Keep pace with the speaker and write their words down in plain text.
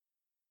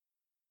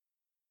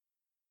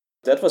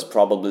That was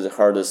probably the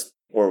hardest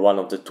or one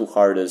of the two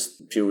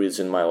hardest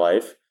periods in my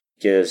life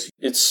because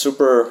it's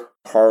super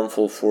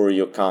harmful for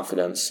your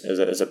confidence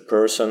as a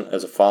person,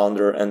 as a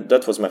founder. And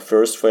that was my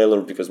first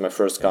failure because my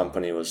first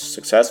company was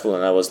successful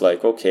and I was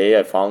like, okay,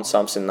 I found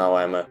something. Now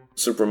I'm a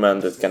Superman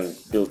that can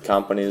build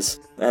companies.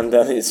 And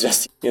then it's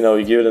just,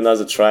 you give it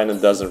another try and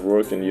it doesn't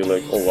work and you're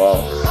like, oh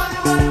wow.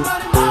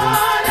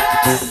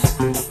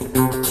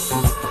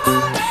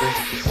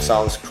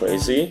 Sounds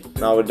crazy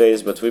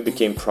nowadays, but we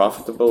became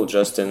profitable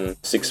just in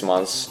 6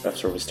 months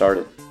after we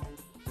started.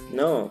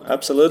 No,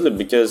 absolutely,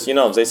 because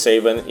they say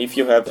if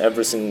you have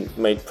everything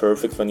made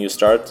perfect when you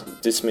start,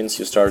 this means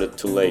you started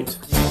too late.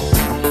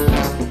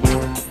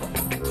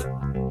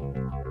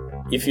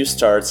 If you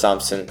start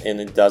something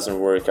and it doesn't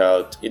work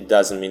out, it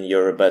doesn't mean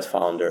you're a bad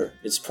founder.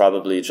 It's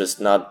probably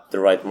just not the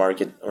right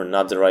market or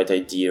not the right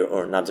idea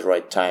or not the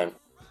right time.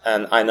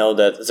 And I know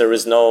that there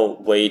is no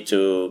way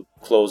to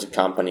close a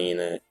company in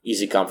an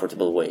easy,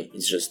 comfortable way.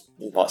 It's just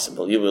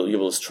impossible. You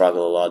will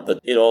struggle a lot, but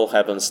it all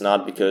happens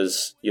not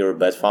because you're a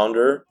bad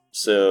founder.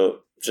 So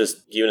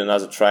just give it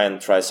another try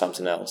and try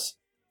something else.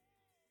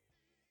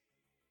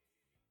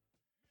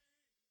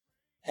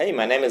 Hey,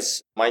 my name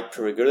is Mike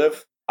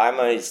Peregudov. I'm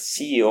a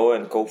CEO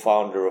and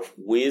co-founder of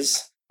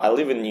Whizz. I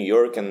live in New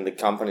York and the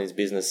company's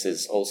business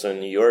is also in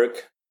New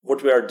York.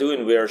 What we are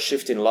doing, we are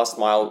shifting last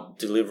mile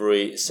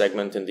delivery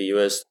segment in the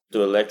US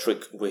to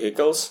electric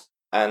vehicles.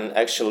 And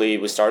actually,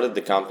 we started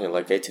the company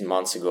like 18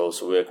 months ago,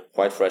 so we're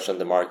quite fresh on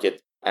the market.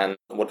 And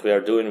what we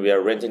are doing, we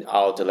are renting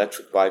out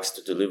electric bikes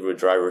to delivery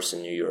drivers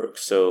in New York.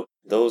 So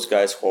those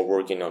guys who are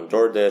working on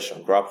DoorDash,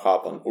 on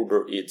Grubhub, on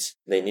Uber Eats,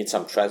 they need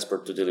some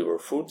transport to deliver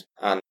food.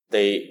 And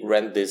they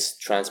rent this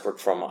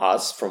transport from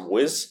us, from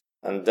Whizz.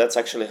 And that's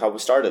actually how we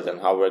started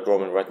and how we're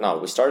growing right now.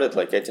 We started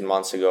like 18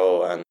 months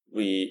ago and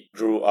we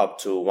grew up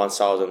to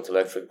 1,000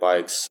 electric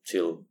bikes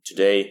till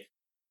today.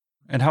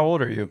 And how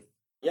old are you?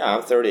 Yeah,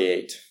 I'm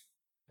 38.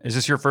 Is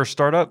this your first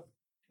startup?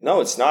 No,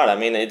 it's not. I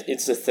mean,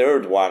 it's the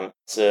third one.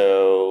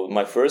 So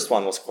my first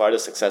one was quite a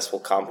successful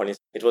company.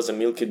 It was a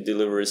meal kit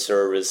delivery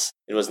service.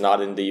 It was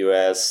not in the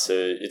US. So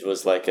it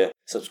was like a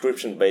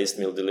subscription-based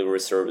meal delivery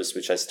service,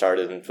 which I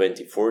started in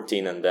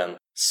 2014 and then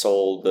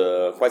sold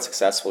quite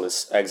successfully,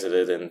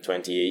 exited in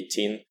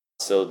 2018.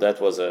 So that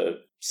was a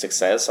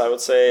success, I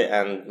would say.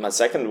 And my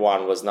second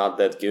one was not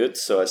that good.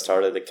 So I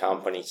started a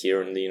company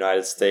here in the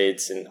United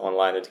States in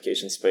online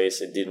education space.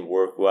 It didn't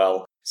work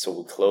well. So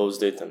we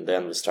closed it and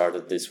then we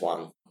started this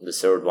one, the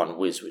third one,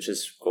 Whizz, which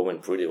is going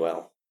pretty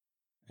well.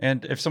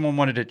 And if someone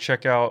wanted to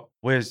check out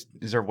Whizz,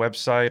 is there a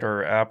website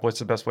or app? What's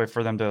the best way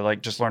for them to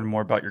just learn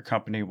more about your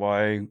company,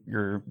 why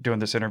you're doing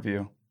this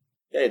interview?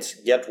 Yeah, it's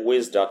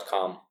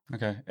getwhizz.com.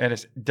 Okay. And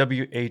it's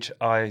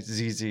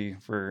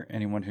WHIZZ for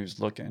anyone who's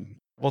looking.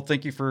 Well,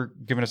 thank you for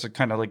giving us a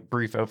kind of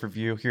brief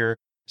overview here.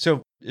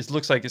 So it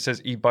looks like it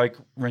says e-bike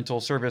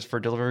rental service for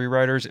delivery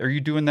riders. Are you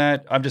doing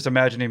that? I'm just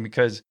imagining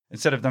because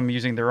instead of them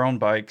using their own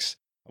bikes,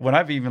 when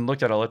I've even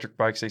looked at electric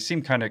bikes, they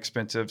seem kind of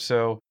expensive.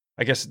 So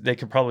I guess they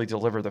could probably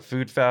deliver the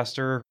food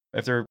faster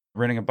if they're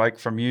renting a bike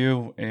from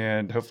you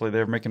and hopefully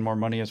they're making more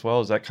money as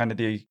well. Is that kind of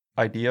the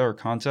idea or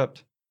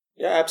concept?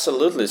 Yeah,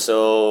 absolutely.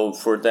 So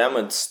for them,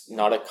 it's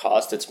not a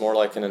cost. It's more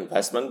like an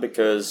investment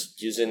because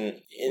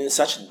using in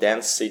such a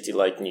dense city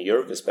like New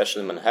York,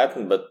 especially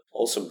Manhattan, but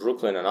also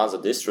Brooklyn and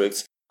other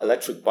districts,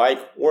 electric bike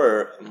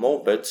or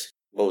moped,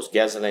 both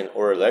gasoline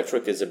or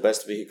electric, is the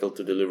best vehicle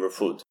to deliver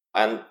food.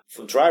 And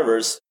for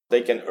drivers,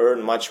 they can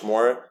earn much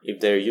more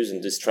if they're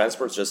using this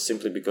transport just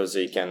simply because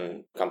they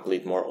can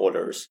complete more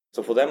orders.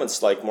 So for them,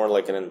 it's more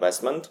like an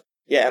investment.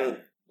 Yeah, and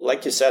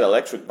like you said,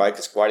 electric bike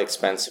is quite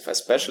expensive,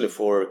 especially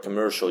for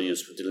commercial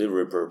use for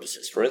delivery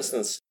purposes. For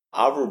instance,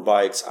 our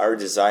bikes are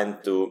designed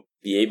to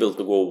be able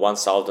to go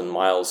 1,000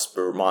 miles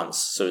per month.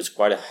 So it's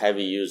quite a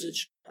heavy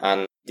usage.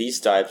 And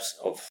these types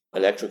of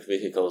electric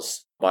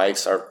vehicles,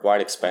 bikes are quite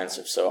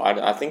expensive. So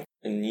I think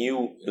a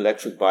new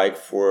electric bike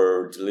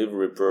for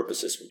delivery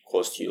purposes would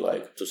cost you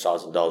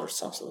 $2,000,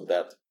 something like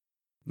that.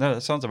 No,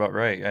 that sounds about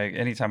right.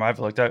 Anytime I've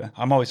looked at,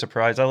 I'm always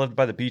surprised. I live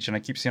by the beach and I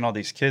keep seeing all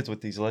these kids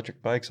with these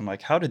electric bikes. I'm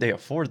like, how did they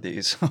afford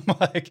these? I'm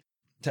like,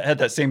 to had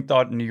that same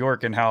thought in New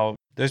York and how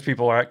those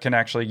people can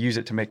actually use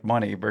it to make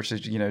money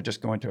versus,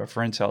 just going to a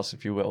friend's house,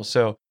 if you will.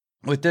 So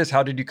with this,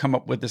 how did you come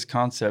up with this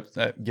concept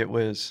at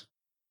GetWhizz?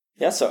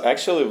 Yeah, so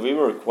actually we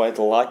were quite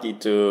lucky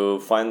to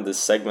find this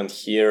segment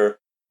here.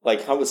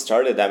 Like how it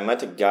started, I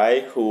met a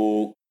guy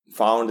who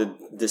founded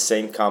the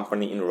same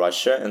company in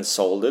Russia and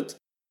sold it.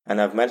 And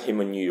I've met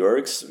him in New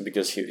York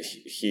because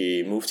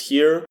he moved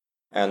here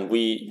and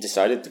we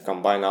decided to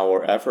combine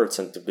our efforts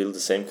and to build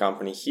the same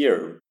company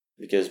here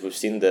because we've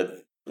seen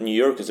that New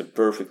York is a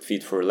perfect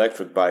fit for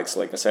electric bikes,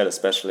 like I said,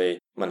 especially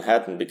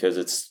Manhattan, because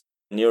it's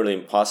nearly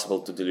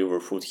impossible to deliver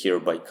food here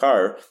by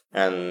car.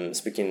 And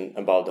speaking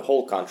about the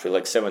whole country,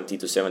 70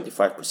 to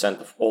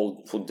 75% of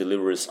all food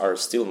deliveries are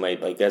still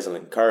made by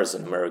gasoline cars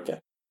in America.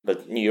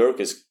 But New York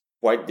is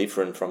quite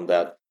different from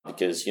that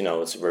because,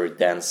 it's a very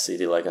dense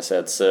city, like I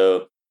said.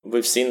 So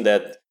we've seen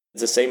that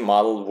the same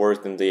model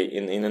worked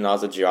in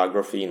another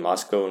geography in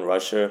Moscow in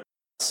Russia.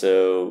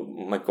 So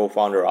my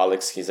co-founder,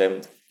 Alex, he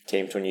then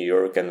came to New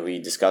York and we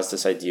discussed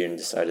this idea and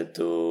decided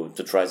to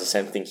try the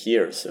same thing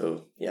here.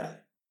 So, yeah.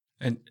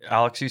 And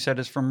Alex, you said,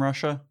 is from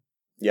Russia?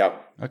 Yeah.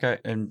 Okay.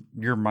 And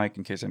you're Mike,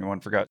 in case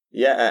anyone forgot.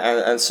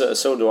 Yeah, and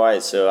so do I.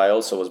 So I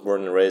also was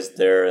born and raised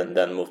there and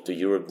then moved to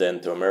Europe,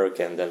 then to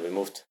America, and then we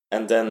moved.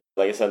 And then,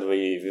 like I said,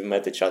 we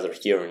met each other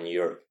here in New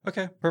York.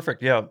 Okay,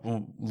 perfect. Yeah,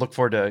 we'll look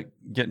forward to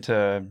getting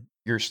to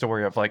your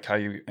story of like how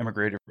you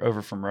immigrated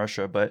over from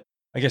Russia. But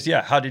I guess,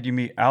 yeah, how did you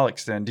meet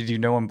Alex then? Did you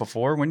know him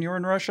before when you were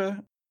in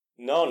Russia?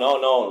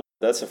 No.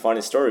 That's a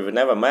funny story. We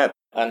never met.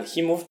 And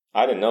he moved,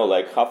 I don't know,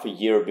 like half a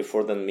year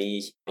before than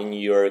me in New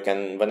York.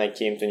 And when I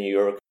came to New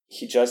York,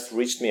 he just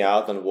reached me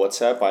out on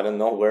WhatsApp. I don't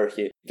know where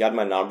he got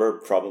my number,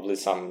 probably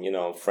some,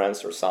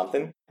 friends or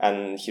something.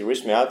 And he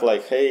reached me out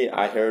like, hey,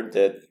 I heard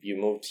that you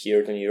moved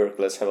here to New York.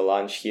 Let's have a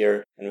lunch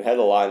here. And we had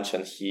a lunch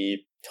and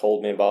he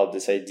told me about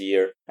this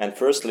idea. And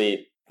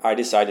firstly, I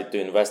decided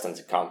to invest in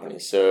the company.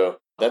 So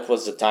that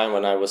was the time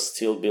when I was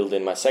still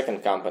building my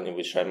second company,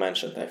 which I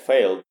mentioned I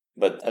failed.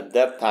 But at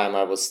that time,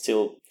 I was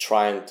still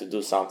trying to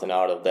do something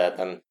out of that.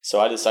 And so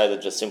I decided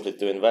just simply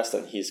to invest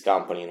in his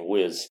company, in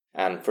Whizz.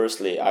 And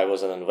firstly, I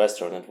was an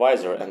investor and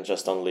advisor. And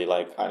just only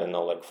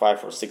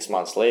 5 or 6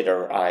 months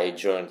later, I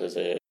joined as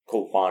a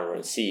co-founder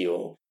and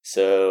CEO.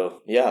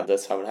 So yeah,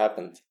 that's how it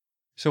happened.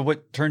 So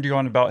what turned you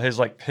on about his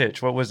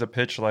pitch? What was the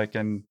pitch like?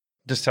 And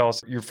just tell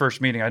us your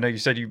first meeting. I know you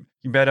said you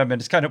met him,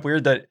 and it's kind of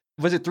weird that,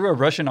 was it through a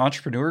Russian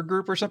entrepreneur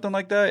group or something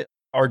like that?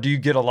 Or do you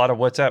get a lot of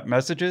WhatsApp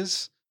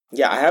messages?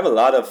 Yeah, I have a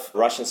lot of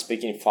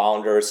Russian-speaking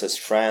founders as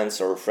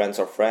friends or friends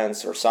of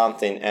friends or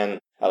something, and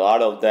a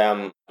lot of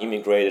them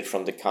immigrated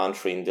from the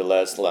country in the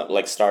last,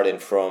 starting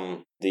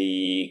from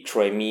the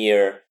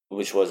Crimea,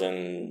 which was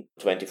in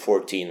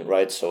 2014,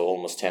 right? So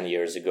almost 10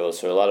 years ago.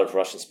 So a lot of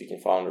Russian-speaking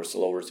founders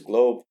all over the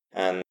globe,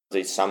 and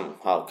they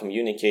somehow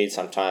communicate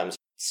sometimes.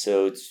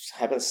 So it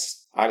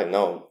happens, I don't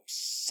know,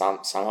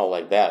 somehow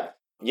like that.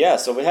 Yeah,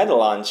 so we had a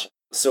lunch.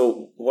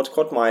 So what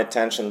caught my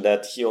attention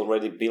that he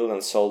already built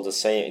and sold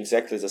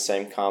exactly the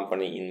same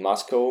company in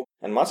Moscow.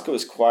 And Moscow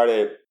is quite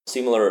a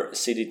similar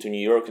city to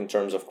New York in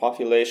terms of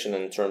population,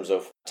 in terms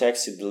of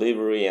taxi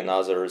delivery and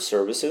other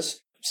services,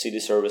 city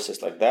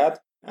services like that.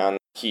 And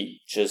he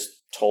just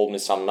told me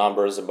some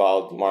numbers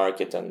about the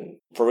market. And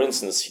for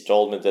instance, he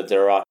told me that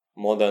there are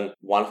more than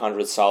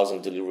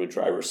 100,000 delivery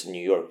drivers in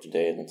New York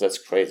today. And that's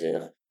crazy.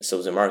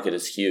 So the market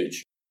is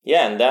huge.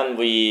 Yeah, and then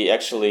we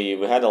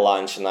had a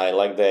lunch and I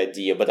liked the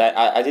idea, but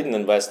I didn't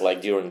invest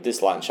during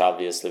this lunch,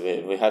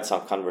 obviously. We had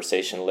some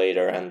conversation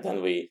later and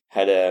then we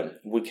had a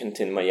weekend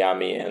in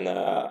Miami and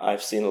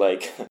I've seen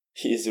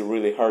he's a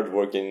really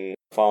hardworking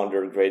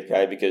founder, great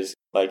guy, because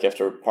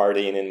after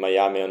partying in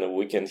Miami on a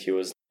weekend, he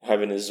was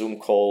having work Zoom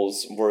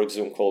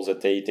calls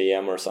at 8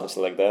 a.m. or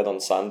something like that on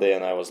Sunday.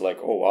 And I was like,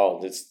 oh,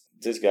 wow,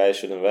 this guy I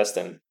should invest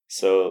in.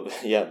 So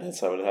yeah,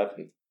 that's how it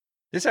happened.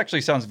 This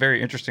actually sounds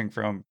very interesting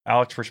from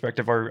Alex's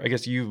perspective, or I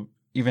guess you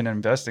even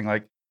investing.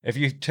 If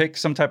you take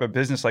some type of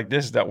business like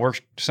this that works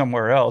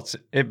somewhere else,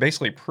 it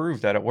basically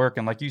proved that it worked.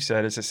 And like you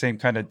said, it's the same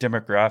kind of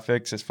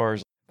demographics as far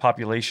as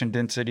population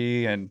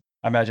density. And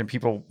I imagine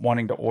people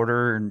wanting to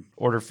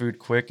order food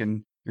quick,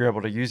 and you're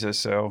able to use this.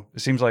 So it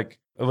seems like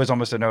it was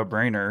almost a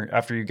no-brainer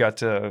after you got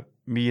to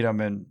meet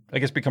him and I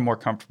guess become more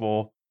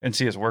comfortable and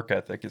see his work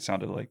ethic, it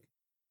sounded like.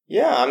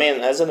 Yeah, I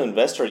mean, as an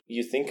investor,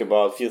 you think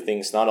about a few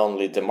things, not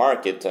only the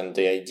market and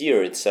the idea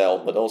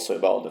itself, but also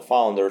about the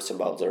founders,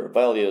 about their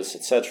values,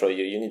 etc.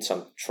 You need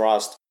some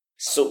trust.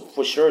 So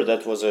for sure,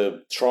 that was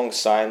a strong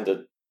sign,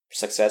 that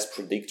success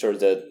predictor,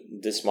 that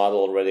this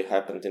model already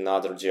happened in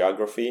other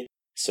geography.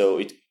 So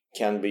it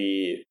can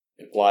be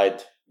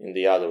applied in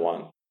the other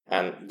one.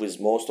 And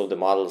with most of the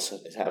models,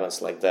 it happens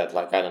like that.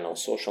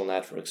 Social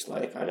networks,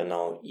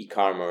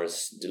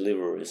 e-commerce,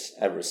 deliveries,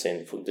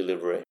 everything, food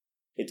delivery.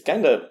 It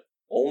kind of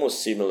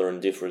almost similar in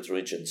different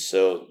regions.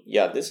 So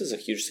yeah, this is a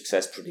huge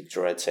success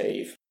predictor, I'd say.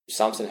 If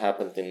something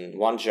happened in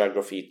one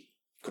geography,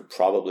 it could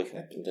probably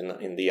happen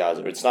in the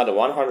other. It's not a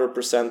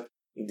 100%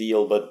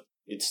 deal, but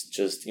it's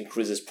just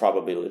increases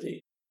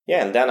probability.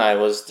 Yeah, and then I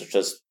was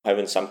just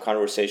having some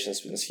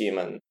conversations with him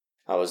and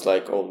I was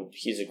like, oh,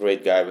 he's a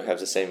great guy. We have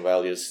the same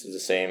values, the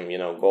same,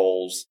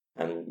 goals,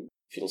 and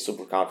feel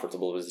super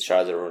comfortable with each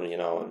other,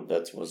 and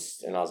that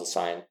was another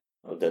sign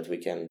that we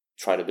can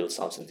try to build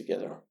something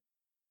together.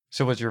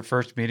 So was your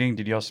first meeting,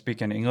 did y'all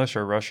speak in English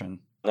or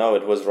Russian? No,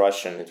 it was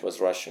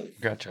Russian.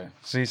 Gotcha.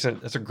 So you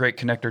said that's a great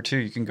connector too.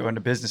 You can go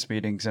into business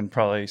meetings and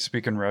probably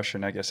speak in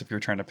Russian, I guess, if you're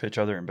trying to pitch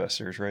other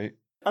investors, right?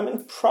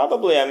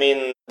 Probably.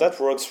 That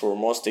works for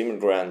most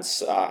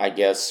immigrants, I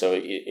guess. So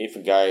if a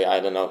guy,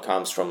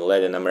 comes from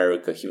Latin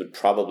America, he would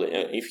probably,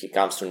 if he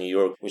comes to New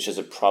York, which is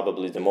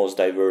probably the most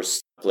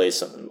diverse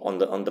place on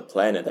the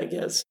planet, I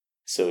guess.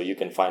 So you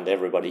can find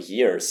everybody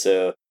here.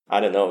 So I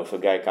don't know, if a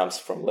guy comes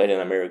from Latin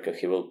America,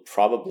 he will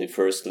probably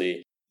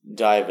firstly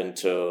dive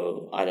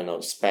into, I don't know,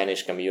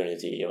 Spanish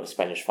community or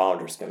Spanish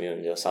founders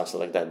community or something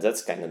like that.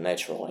 That's kind of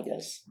natural, I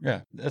guess.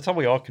 Yeah, that's how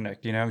we all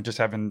connect, just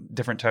having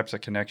different types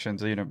of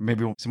connections.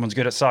 Maybe someone's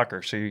good at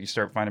soccer, so you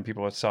start finding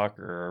people at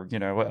soccer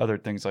or, other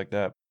things like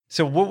that.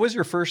 So what was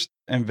your first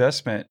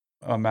investment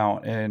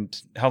amount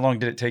and how long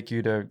did it take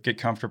you to get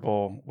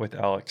comfortable with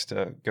Alex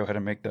to go ahead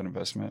and make that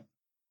investment?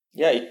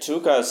 Yeah, it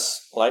took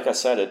us, like I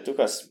said,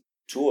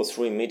 2 or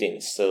 3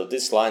 meetings. So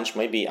this lunch,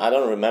 maybe, I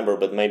don't remember,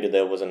 but maybe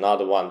there was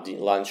another one,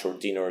 lunch or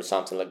dinner or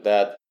something like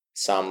that.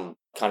 Some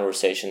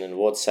conversation in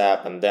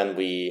WhatsApp. And then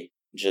we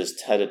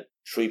just had a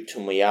trip to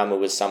Miami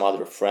with some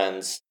other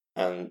friends.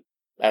 And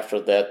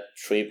after that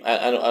trip,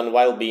 and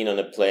while being on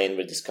a plane,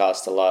 we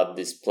discussed a lot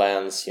these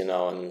plans,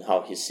 and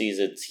how he sees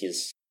it,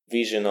 his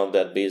vision of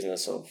that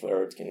business, of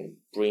where it can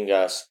bring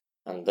us.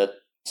 And that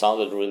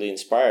sounded really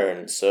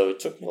inspiring. So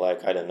it took me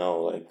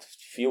a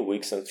few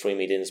weeks and 3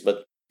 meetings.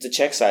 But the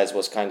check size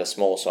was kind of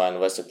small, so I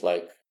invested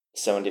like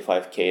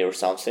 $75K or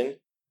something.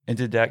 And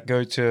did that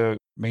go to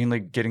mainly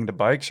getting the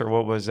bikes, or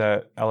what was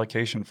that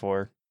allocation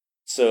for?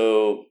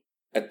 So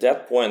at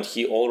that point,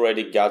 he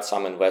already got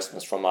some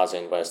investments from other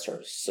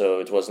investors. So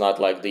it was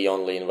not like the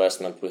only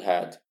investment we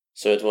had.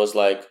 So it was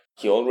like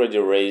he already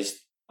raised,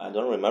 I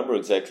don't remember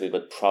exactly,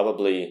 but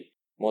probably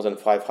more than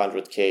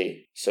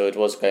 $500K. So it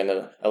was kind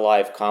of a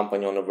live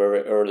company on a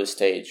very early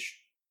stage.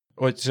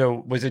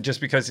 So was it just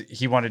because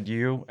he wanted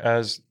you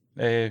as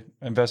a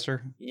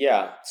investor?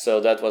 Yeah, so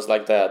that was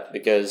like that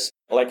because,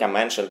 like I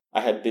mentioned,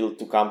 I had built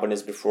 2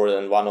 companies before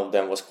and one of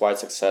them was quite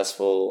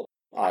successful.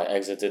 I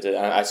exited it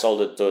and I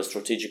sold it to a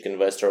strategic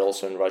investor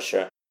also in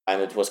Russia.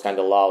 And it was kind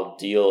of a loud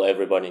deal.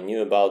 Everybody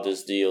knew about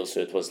this deal. So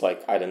it was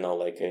like, I don't know,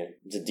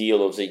 the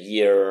deal of the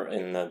year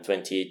in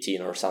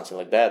 2018 or something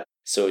like that.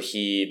 So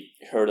he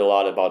heard a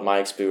lot about my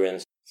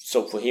experience.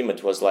 So for him,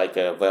 it was like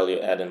a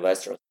value-add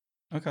investor.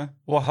 Okay.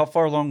 Well, how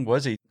far along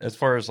was he as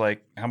far as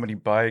like how many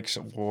bikes,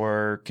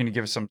 or can you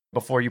give us some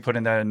before you put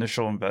in that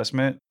initial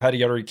investment? Had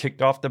he already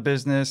kicked off the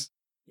business?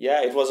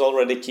 Yeah, it was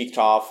already kicked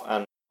off.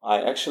 And I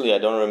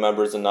don't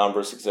remember the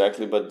numbers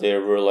exactly, but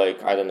there were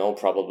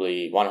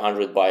probably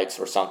 100 bikes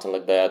or something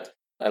like that.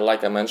 And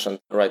like I mentioned,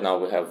 right now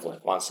we have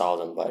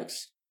 1,000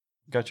 bikes.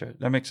 Gotcha.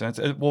 That makes sense.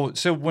 Well,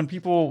 so when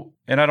people,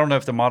 and I don't know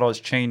if the model has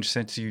changed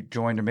since you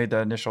joined and made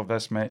that initial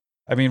investment.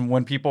 I mean,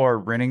 when people are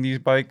renting these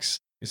bikes,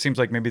 it seems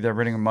like maybe they're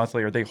renting them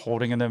monthly. Are they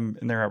holding them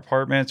in their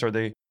apartments? Or are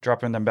they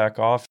dropping them back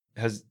off?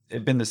 Has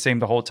it been the same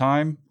the whole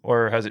time,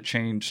 or has it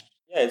changed?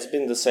 Yeah, it's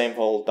been the same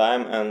whole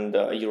time. And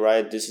you're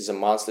right, this is a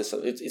monthly. So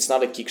it's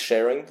not a kick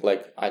sharing,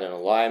 like, I don't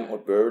know, Lime or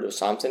Bird or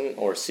something,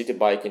 or City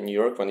Bike in New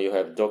York when you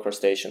have Docker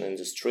station in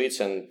the streets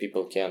and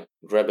people can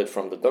grab it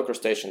from the Docker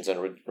stations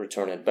and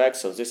return it back.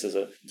 So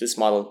this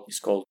model is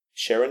called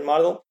sharing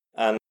model.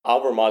 And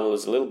our model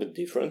is a little bit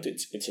different.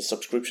 It's a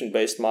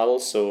subscription-based model.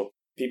 So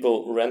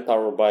people rent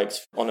our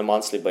bikes on a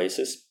monthly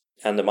basis.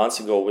 And a month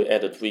ago, we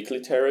added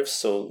weekly tariffs.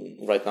 So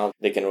right now,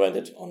 they can rent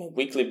it on a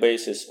weekly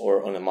basis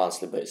or on a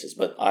monthly basis.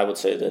 But I would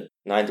say that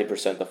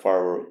 90% of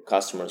our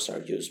customers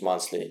use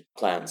monthly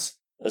plans.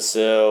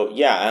 So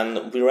yeah,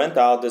 and we rent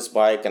out this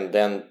bike and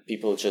then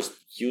people just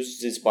use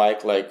this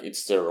bike like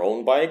it's their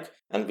own bike.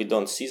 And we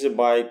don't see the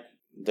bike.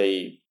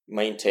 They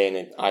maintain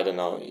it. I don't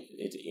know.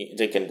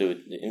 They can do it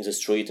in the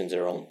street in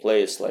their own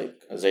place. Like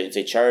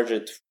they charge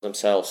it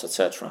themselves,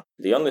 etc.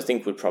 The only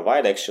thing we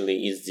provide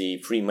actually is the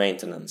free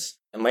maintenance.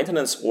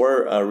 Maintenance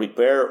or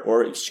repair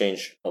or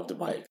exchange of the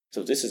bike.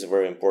 So this is a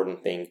very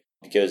important thing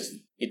because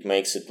it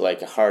makes it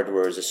like a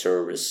hardware as a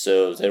service.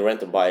 So they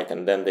rent a bike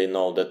and then they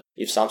know that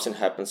if something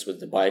happens with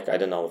the bike, I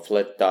don't know, a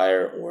flat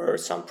tire or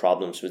some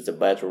problems with the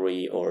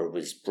battery or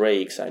with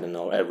brakes, I don't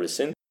know,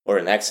 everything, or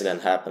an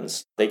accident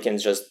happens, they can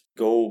just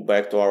go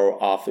back to our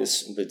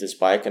office with this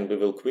bike and we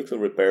will quickly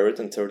repair it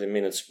in 30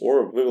 minutes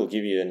or we will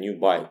give you a new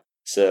bike.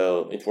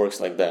 So it works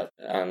like that.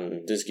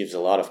 And this gives a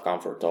lot of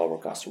comfort to our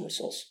customers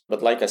also.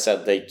 But like I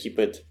said, they keep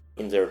it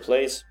in their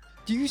place.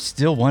 Do you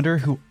still wonder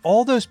who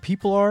all those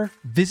people are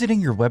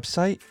visiting your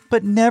website,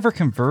 but never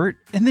convert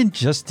and then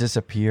just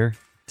disappear?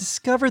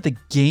 Discover the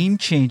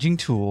game-changing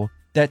tool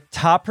that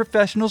top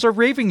professionals are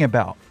raving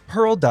about,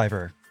 Pearl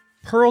Diver.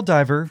 Pearl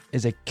Diver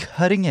is a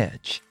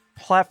cutting-edge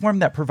platform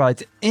that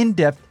provides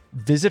in-depth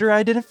visitor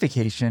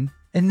identification,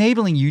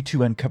 enabling you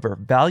to uncover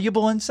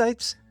valuable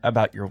insights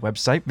about your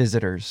website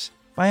visitors.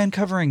 By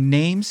uncovering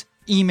names,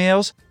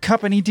 emails,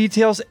 company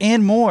details,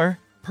 and more,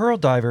 Pearl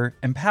Diver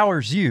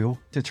empowers you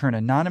to turn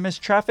anonymous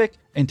traffic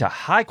into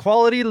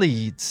high-quality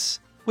leads.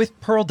 With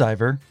Pearl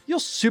Diver, you'll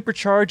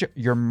supercharge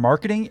your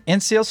marketing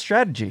and sales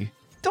strategy.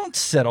 Don't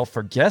settle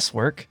for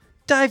guesswork.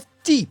 Dive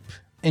deep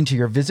into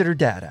your visitor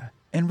data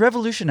and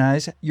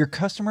revolutionize your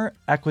customer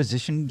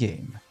acquisition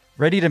game.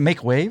 Ready to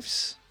make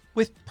waves?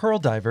 With Pearl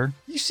Diver,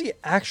 you see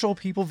actual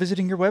people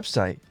visiting your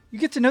website. You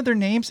get to know their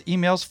names,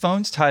 emails,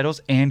 phones,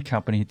 titles, and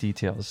company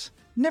details.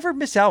 Never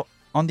miss out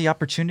on the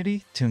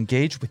opportunity to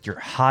engage with your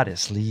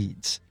hottest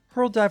leads.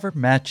 Pearl Diver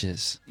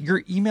matches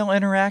your email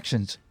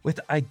interactions with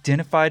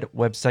identified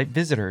website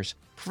visitors,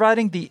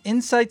 providing the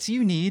insights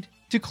you need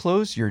to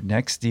close your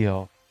next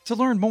deal. To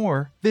learn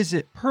more,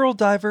 visit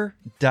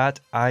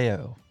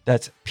pearldiver.io.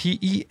 That's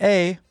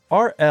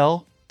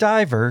PEARL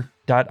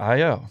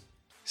diver.io.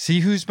 See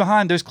who's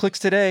behind those clicks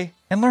today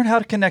and learn how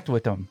to connect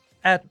with them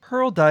at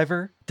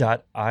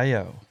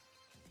pearldiver.io.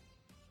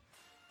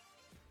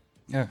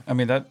 Yeah, I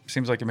mean, that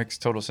seems like it makes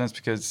total sense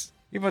because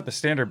even with the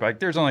standard bike,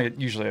 there's only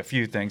usually a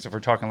few things if we're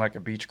talking like a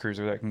beach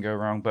cruiser that can go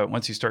wrong. But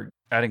once you start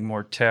adding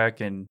more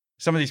tech, and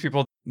some of these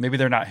people, maybe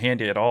they're not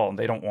handy at all and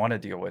they don't want to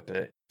deal with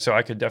it. So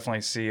I could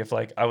definitely see if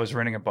like I was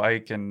renting a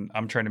bike and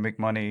I'm trying to make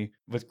money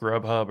with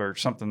Grubhub or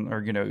something,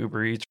 or,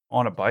 Uber Eats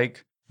on a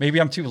bike. Maybe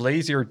I'm too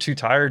lazy or too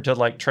tired to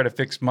like try to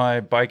fix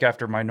my bike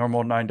after my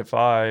normal 9 to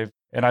 5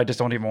 and I just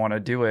don't even want to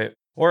do it.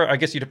 Or I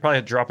guess you'd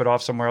probably drop it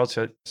off somewhere else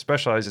that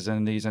specializes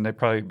in these and they'd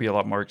probably be a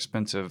lot more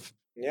expensive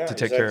to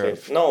take care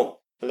of. No,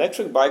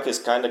 electric bike is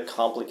kind of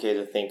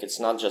complicated thing. It's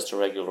not just a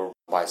regular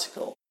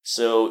bicycle.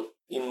 So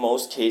in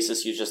most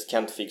cases, you just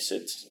can't fix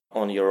it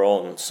on your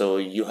own. So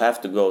you have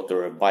to go to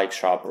a bike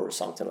shop or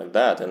something like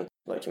that. And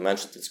like you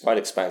mentioned, it's quite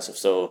expensive.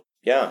 So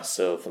yeah,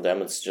 so for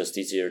them, it's just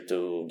easier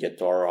to get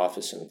to our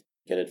office and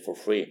get it for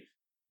free.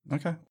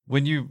 Okay.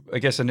 When you, I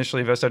guess, initially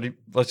invested,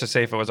 let's just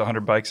say if it was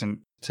 100 bikes and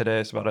today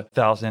it's about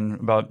 1,000,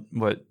 about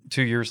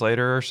 2 years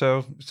later or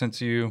so since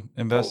you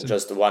invested?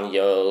 Just 1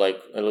 year,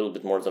 like a little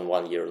bit more than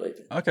 1 year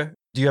later. Okay.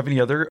 Do you have any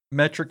other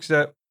metrics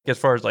that, as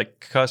far as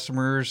like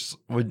customers,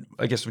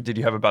 did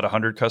you have about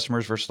 100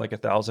 customers versus like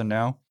 1,000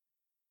 now?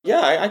 Yeah,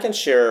 I can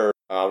share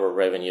our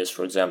revenues,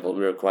 for example.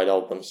 We're quite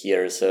open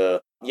here. So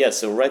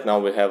right now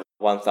we have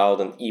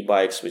 1,000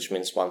 e-bikes, which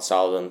means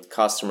 1,000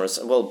 customers.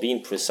 Well,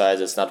 being precise,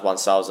 it's not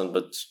 1,000,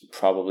 but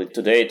probably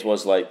today it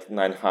was like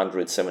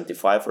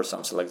 975 or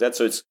something like that.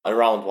 So it's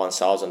around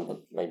 1,000,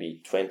 but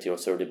maybe 20 or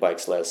 30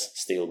 bikes less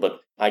still.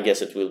 But I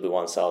guess it will be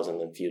 1,000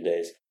 in a few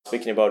days.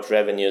 Speaking about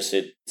revenues,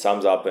 it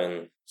sums up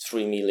in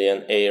 3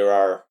 million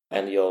ARR,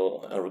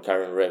 annual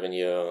recurring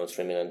revenue,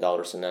 $3 million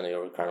in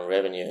annual recurring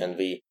revenue. And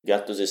we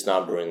got to this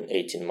number in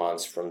 18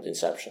 months from the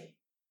inception.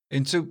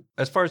 And so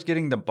as far as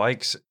getting the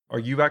bikes, are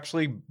you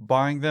actually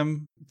buying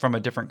them from a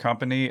different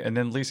company and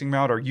then leasing them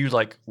out? Or are you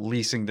like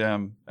leasing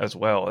them as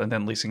well and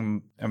then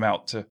leasing them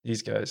out to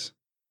these guys?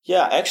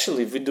 Yeah,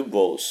 actually, we do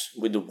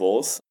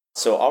both.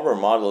 So our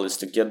model is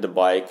to get the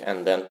bike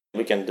and then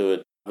we can do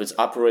it with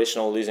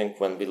operational leasing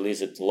when we lease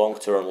it long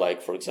term.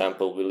 Like, for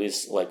example, we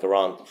lease like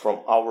around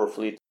from our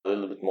fleet, a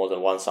little bit more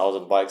than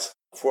 1,000 bikes.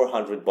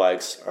 400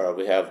 bikes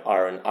we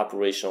are in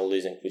operational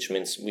leasing, which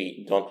means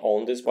we don't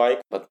own this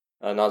bike, but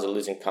another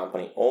leasing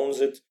company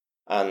owns it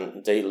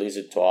and they lease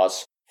it to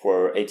us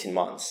for 18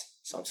 months,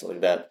 something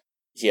like that.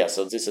 Yeah,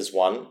 so this is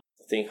one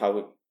thing how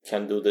we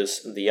can do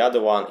this. The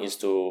other one is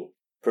to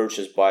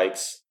purchase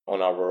bikes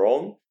on our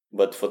own,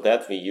 but for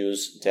that we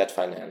use debt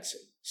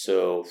financing.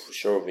 So for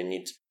sure we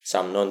need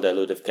some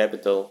non-dilutive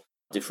capital,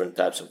 different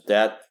types of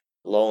debt,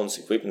 loans,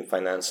 equipment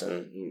finance,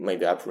 and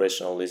maybe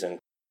operational leasing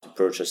to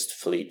purchase the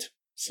fleet.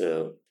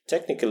 So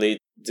technically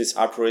this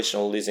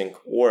operational leasing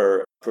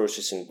or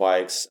purchasing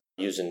bikes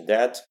using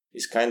debt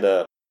is kind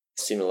of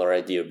similar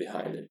idea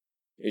behind it.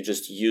 You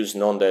just use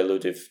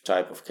non-dilutive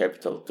type of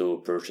capital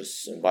to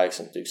purchase bikes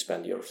and to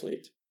expand your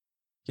fleet.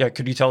 Yeah,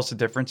 could you tell us the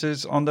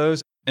differences on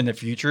those? In the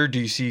future, do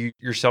you see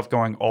yourself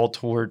going all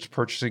towards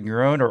purchasing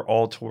your own or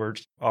all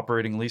towards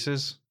operating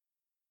leases?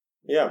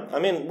 Yeah, I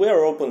mean, we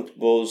are open to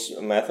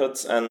both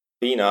methods. And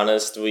being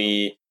honest,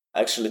 we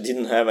actually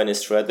didn't have any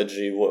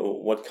strategy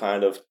what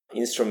kind of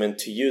instrument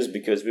to use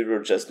because we were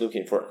just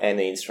looking for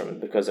any instrument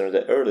because they're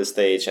the early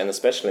stage. And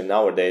especially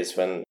nowadays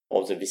when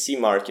all the VC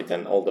market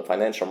and all the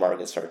financial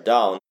markets are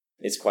down,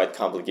 it's quite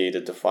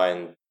complicated to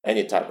find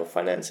any type of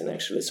financing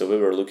actually. So we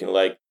were looking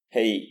like,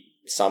 hey,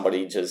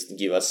 somebody just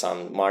give us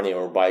some money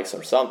or bikes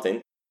or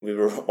something. We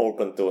were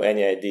open to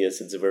any ideas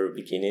at the very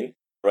beginning.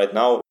 Right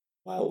now,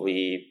 while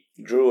we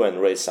grew and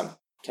raised some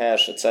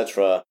cash,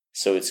 etc.,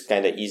 so it's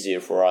kind of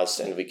easier for us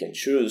and we can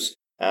choose.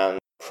 And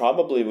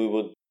probably we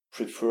would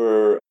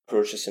prefer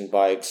purchasing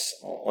bikes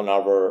on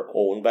our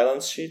own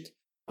balance sheet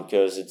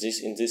because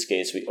in this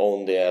case, we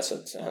own the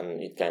asset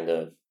and it kind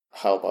of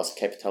help us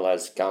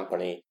capitalize the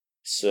company.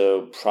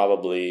 So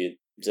probably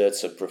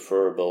that's a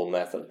preferable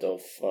method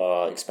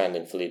of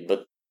expanding fleet,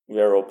 but we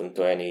are open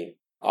to any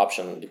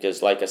option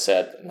because, like I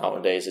said,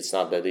 nowadays it's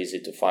not that easy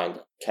to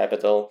find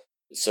capital.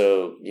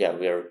 So yeah,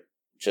 we are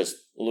just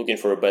looking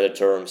for better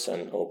terms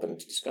and open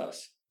to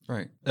discuss.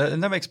 Right.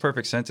 And that makes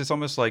perfect sense. It's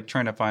almost like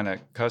trying to find a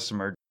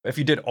customer. If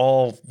you did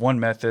all one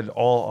method,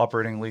 all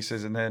operating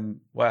leases, and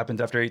then what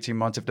happens after 18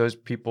 months if those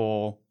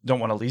people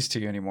don't want to lease to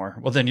you anymore?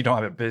 Well, then you don't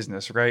have a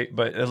business, right?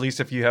 But at least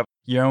if you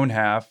own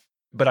half,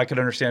 but I could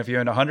understand if you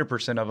own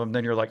 100% of them,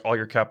 then you're like all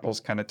your capital's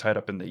kind of tied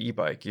up in the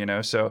e-bike,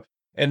 So,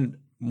 and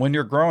when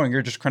you're growing,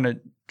 you're just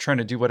trying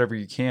to do whatever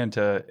you can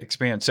to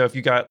expand. So if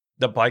you got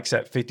the bikes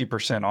at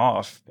 50%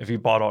 off, if you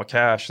bought all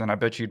cash, then I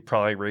bet you'd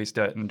probably raise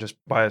debt and just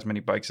buy as many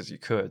bikes as you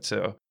could.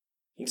 So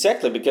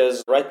exactly,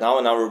 because right now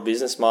in our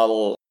business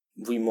model,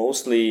 we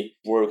mostly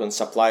work on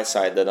supply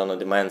side than on the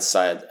demand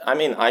side. I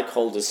mean, I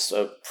call this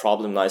a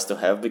problem nice to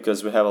have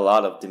because we have a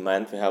lot of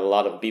demand. We have a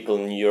lot of people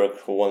in New York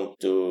who want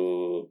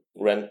to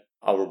rent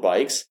our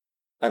bikes.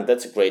 And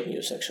that's great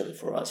news actually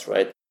for us,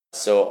 right?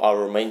 So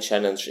our main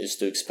challenge is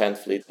to expand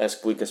fleet as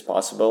quick as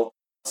possible.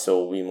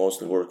 So we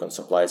mostly work on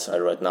supply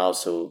side right now.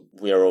 So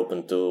we are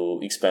open to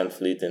expand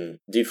fleet in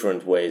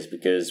different ways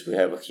because we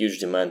have a huge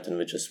demand and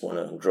we just want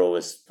to grow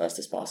as fast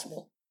as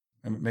possible.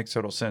 It makes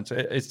total sense.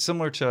 It's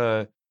similar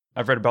to,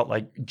 I've read about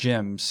like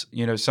gyms.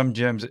 Some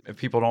gyms, if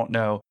people don't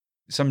know,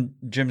 some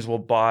gyms will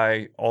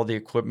buy all the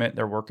equipment,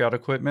 their workout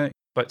equipment,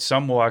 but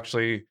some will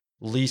actually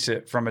lease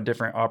it from a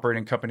different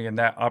operating company, and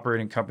that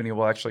operating company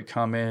will actually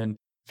come in,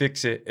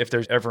 fix it if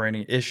there's ever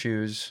any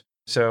issues.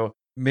 So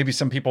maybe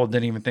some people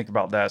didn't even think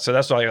about that. So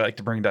that's why I like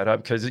to bring that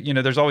up, because,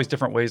 there's always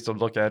different ways to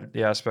look at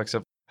the aspects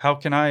of how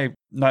can I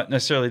not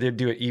necessarily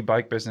do an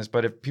e-bike business,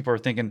 but if people are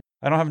thinking,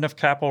 I don't have enough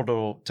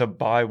capital to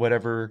buy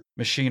whatever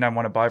machine I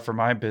want to buy for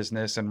my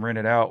business and rent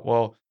it out.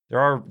 Well, there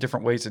are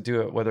different ways to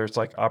do it, whether it's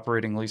like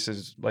operating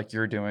leases like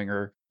you're doing,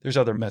 or there's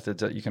other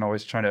methods that you can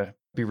always try to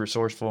be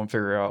resourceful and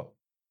figure out.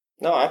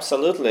 No,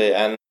 absolutely.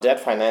 And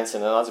debt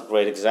financing, another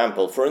great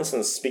example. For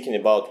instance, speaking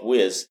about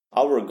Whizz,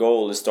 our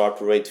goal is to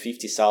operate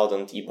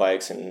 50,000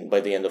 e-bikes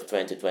by the end of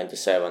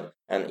 2027.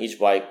 And each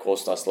bike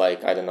costs us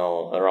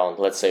around,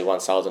 let's say,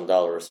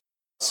 $1,000.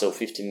 So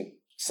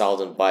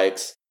 50,000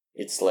 bikes,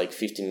 it's like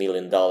 $50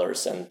 million.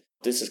 And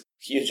this is a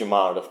huge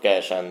amount of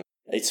cash. And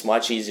it's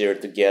much easier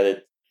to get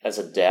it as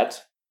a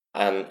debt.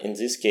 And in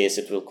this case,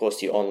 it will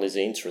cost you only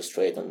the interest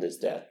rate on this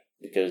debt,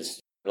 because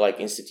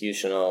like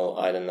institutional,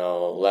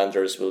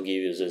 lenders will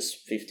give you this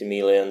 50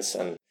 millions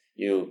and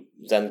you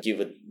then give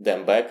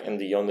them back, and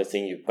the only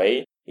thing you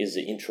pay is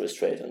the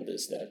interest rate on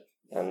this debt.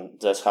 And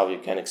that's how you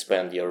can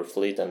expand your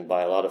fleet and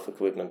buy a lot of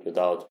equipment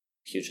without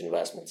huge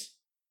investments.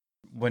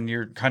 When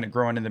you're kind of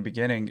growing in the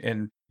beginning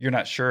and you're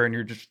not sure,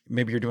 and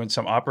maybe you're doing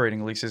some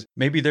operating leases,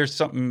 maybe there's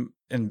something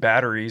in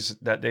batteries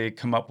that they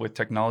come up with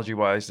technology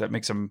wise that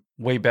makes them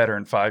way better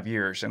in 5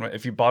 years. And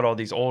if you bought all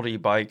these old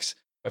e-bikes,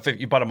 if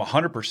you bought them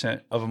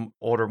 100% of them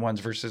older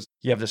ones versus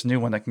you have this new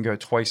one that can go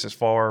twice as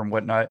far and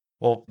whatnot,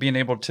 well, being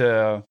able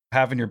to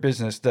have in your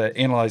business to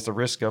analyze the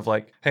risk of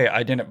like, hey,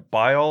 I didn't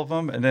buy all of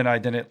them and then I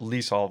didn't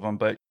lease all of them,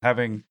 but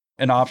having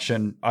an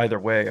option either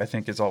way, I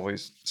think is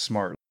always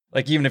smart.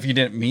 Like even if you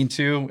didn't mean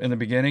to in the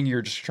beginning,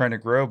 you're just trying to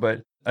grow,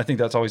 but I think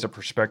that's always a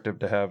perspective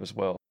to have as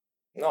well.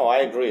 No, I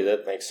agree.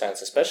 That makes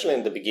sense, especially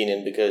in the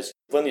beginning, because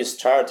when you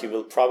start, you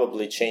will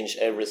probably change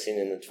everything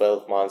in the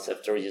 12 months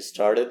after you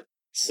started.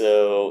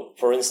 So,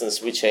 for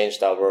instance, we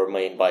changed our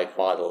main bike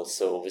model.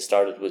 So we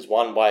started with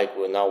one bike,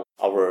 now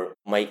our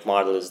make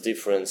model is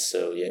different.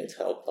 So yeah, it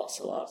helped us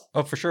a lot.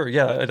 Oh, for sure.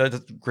 Yeah, that's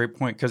a great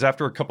point. Because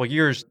after a couple of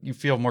years, you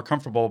feel more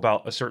comfortable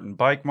about a certain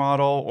bike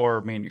model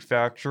or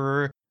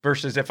manufacturer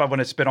versus if I want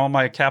to spend all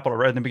my capital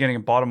right in the beginning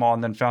and bought them all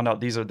and then found out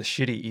these are the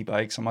shitty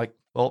e-bikes. I'm like,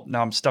 well,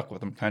 now I'm stuck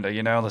with them kind of,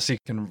 let's see if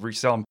you can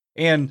resell them.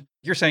 And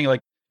you're saying like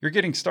you're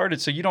getting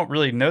started, so you don't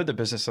really know the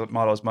business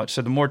model as much.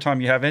 So the more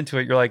time you have into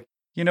it, you're like,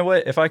 you know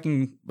what, if I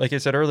can, like I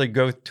said earlier,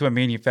 go to a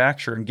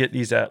manufacturer and get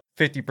these at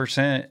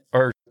 50%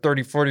 or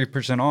 30,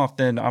 40% off,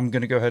 then I'm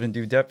going to go ahead and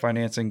do debt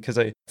financing because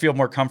I feel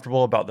more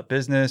comfortable about the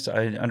business.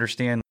 I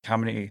understand how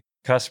many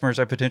customers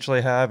I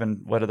potentially have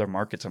and what other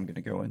markets I'm going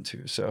to go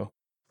into. So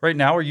right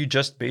now, are you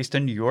just based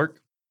in New York?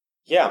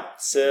 Yeah,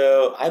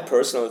 so I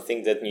personally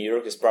think that New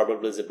York is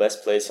probably the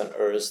best place on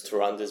earth to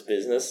run this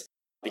business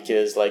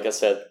because, like I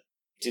said,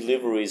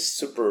 delivery is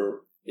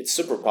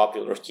super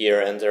popular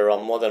here, and there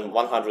are more than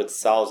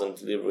 100,000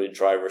 delivery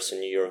drivers in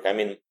New York. I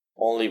mean,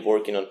 only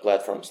working on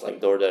platforms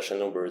like DoorDash and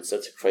Uber Eats,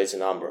 that's a crazy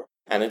number.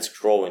 And it's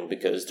growing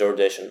because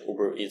DoorDash and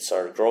Uber Eats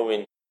are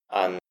growing,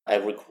 and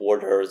every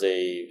quarter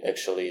they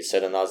actually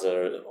set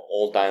another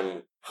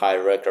all-time high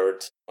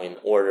record in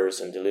orders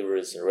and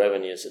deliveries and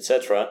revenues,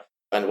 etc.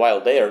 And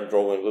while they are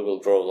growing, we will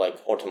grow like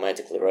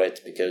automatically, right?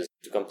 Because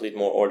to complete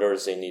more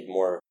orders, they need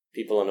more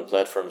people on the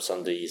platforms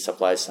on the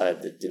supply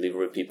side, the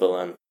delivery people,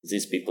 and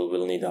these people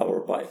will need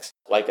our bikes.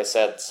 Like I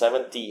said,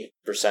 70%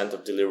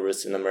 of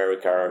deliveries in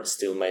America are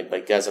still made by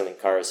gasoline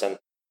cars. And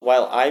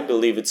while I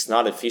believe it's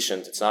not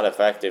efficient, it's not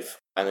effective,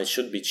 and it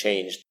should be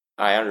changed,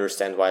 I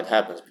understand why it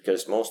happens,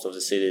 because most of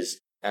the cities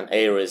and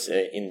areas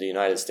in the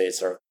United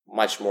States are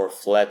much more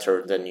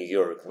flatter than New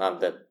York, not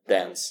that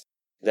dense.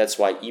 That's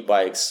why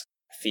e-bikes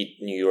fit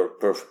New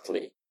York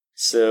perfectly.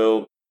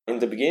 So in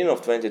the beginning of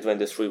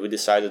 2023, we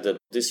decided that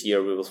this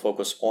year we will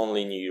focus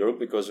only in New York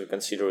because we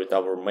consider it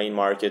our main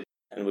market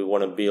and we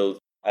want to build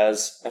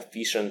as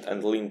efficient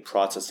and lean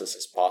processes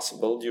as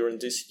possible during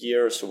this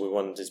year. So we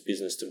want this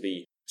business to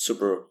be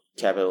super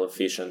capital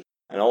efficient.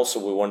 And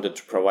also we wanted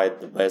to provide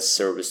the best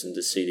service in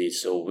the city,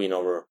 so win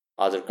over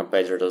other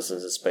competitors in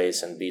the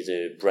space and be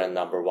the brand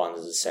number one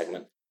in the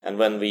segment. And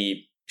when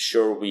we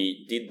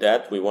did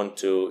that, we want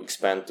to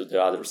expand to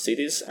the other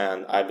cities,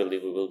 and I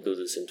believe we will do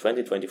this in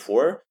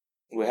 2024.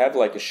 We have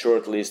like a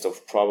short list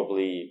of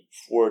probably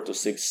 4 to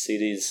 6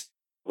 cities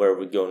where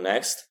we go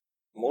next.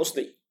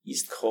 Mostly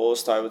East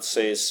Coast, I would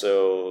say.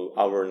 So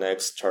our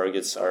next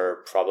targets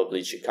are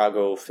probably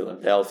Chicago,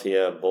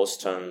 Philadelphia,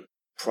 Boston,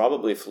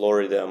 probably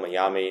Florida,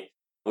 Miami.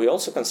 We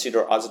also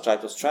consider other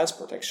types of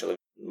transport, actually.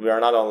 we are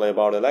not only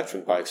about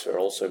electric bikes, we're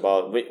also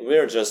about,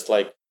 we're just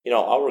like,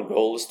 our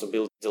goal is to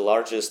build the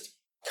largest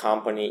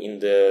company in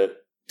the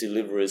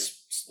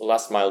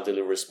last mile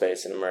delivery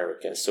space in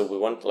America. So we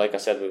want, like I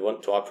said, we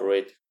want to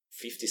operate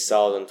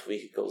 50,000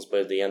 vehicles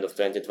by the end of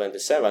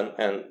 2027.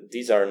 And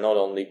these are not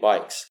only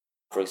bikes.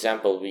 For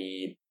example,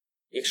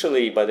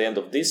 by the end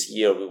of this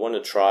year, we want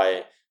to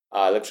try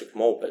electric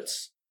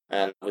mopeds.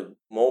 And with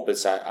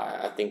mopeds,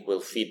 I think we'll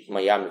fit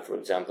Miami, for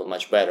example,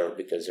 much better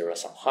because there are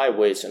some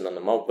highways, and on a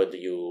moped,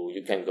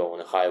 you can go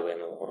on a highway,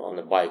 and on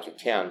a bike, you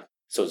can.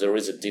 So there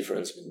is a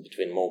difference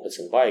between mopeds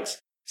and bikes.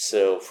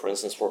 So, for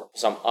instance, for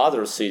some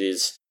other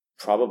cities,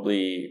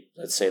 probably,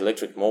 let's say,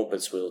 electric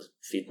mopeds will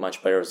fit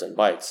much better than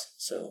bikes.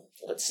 So,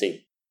 let's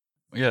see.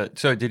 Yeah.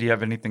 So, did you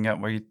have anything else?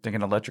 Were you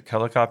thinking electric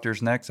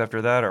helicopters next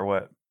after that, or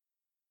what?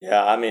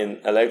 Yeah, I mean,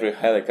 electric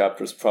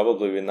helicopters,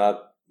 probably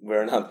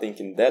we're not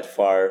thinking that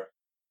far.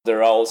 There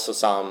are also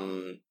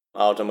some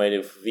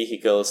automated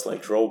vehicles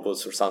like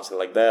robots or something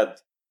like that.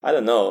 I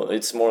don't know.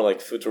 It's more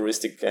like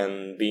futuristic,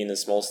 and being a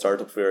small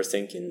startup, we are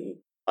thinking,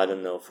 I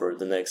don't know, for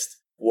the next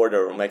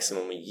quarter or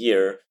maximum a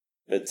year.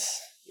 But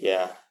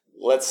yeah,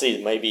 let's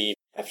see. Maybe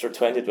after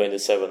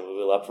 2027, we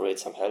will operate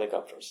some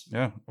helicopters.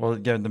 Yeah. Well,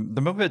 yeah, the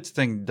mopeds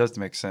thing does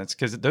make sense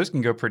because those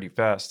can go pretty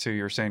fast too.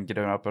 You're saying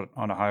getting up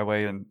on a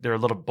highway, and they're a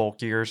little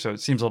bulkier, so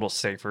it seems a little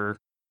safer.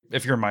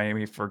 If you're in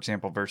Miami, for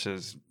example,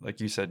 versus, like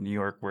you said, New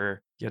York,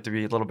 where you have to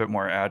be a little bit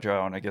more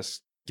agile and I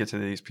guess get to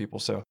these people.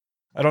 So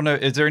I don't know.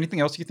 Is there anything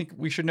else you think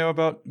we should know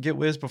about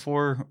GetWhiz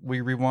before we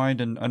rewind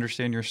and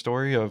understand your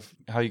story of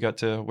how you got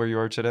to where you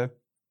are today?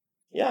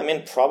 Yeah,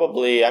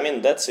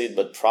 that's it.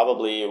 But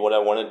probably what I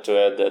wanted to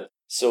add that,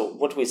 so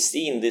what we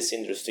see in this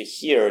industry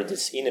here,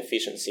 this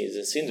inefficiency in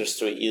this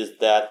industry, is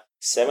that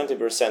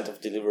 70% of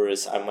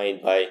deliveries are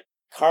made by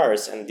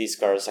cars, and these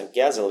cars are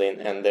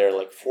gasoline, and they're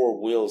like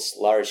 4 wheels,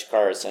 large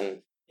cars,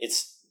 and it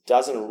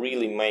doesn't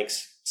really make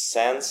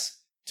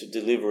sense to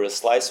deliver a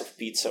slice of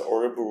pizza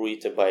or a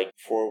burrito by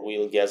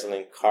 4-wheel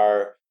gasoline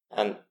car,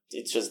 and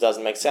it just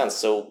doesn't make sense.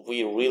 So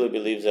we really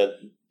believe that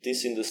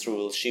this industry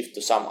will shift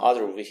to some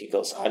other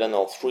vehicles. I don't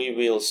know, 3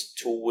 wheels,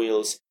 2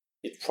 wheels.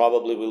 It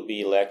probably will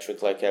be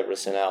electric like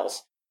everything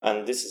else.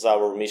 And this is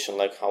our mission,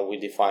 like how we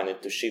define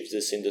it, to shift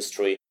this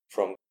industry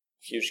from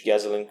huge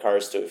gasoline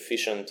cars to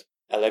efficient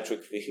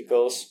electric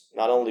vehicles,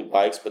 not only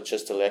bikes, but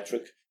just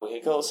electric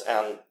vehicles.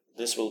 And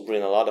this will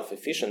bring a lot of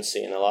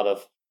efficiency and a lot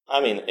of,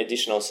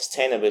 additional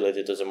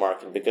sustainability to the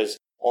market, because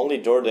only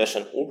DoorDash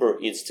and Uber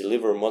Eats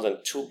deliver more than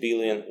 2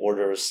 billion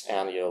orders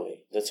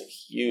annually. That's a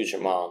huge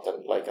amount.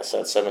 And like I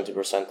said,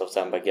 70% of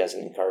them by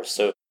gasoline cars.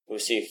 So we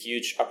see a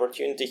huge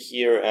opportunity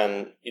here,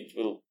 and it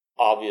will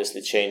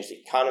obviously change the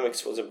economics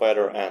for the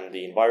better and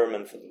the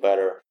environment for the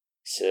better.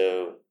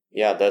 So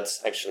yeah,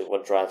 that's actually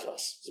what drives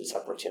us, this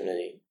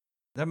opportunity.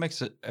 That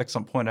makes an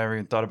excellent point. I never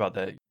even thought about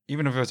that.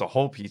 Even if it was a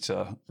whole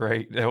pizza,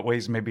 right, that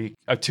weighs maybe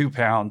 2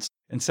 pounds,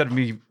 instead of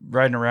me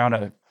riding around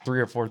a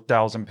 3,000 or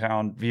 4,000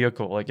 pound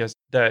vehicle, I guess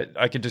that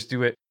I could just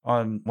do it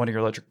on one of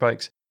your electric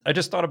bikes. I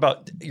just thought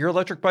about your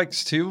electric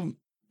bikes too.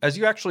 As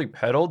you actually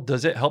pedal,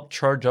 does it help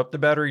charge up the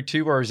battery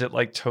too, or is it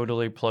like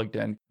totally plugged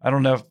in? I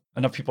don't know if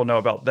enough people know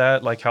about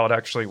that, like how it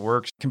actually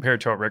works compared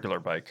to a regular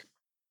bike.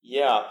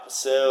 Yeah,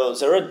 so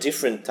there are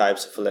different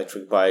types of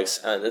electric bikes,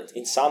 and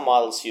in some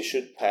models you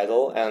should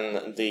pedal,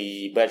 and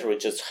the battery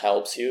just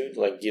helps you,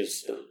 like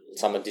gives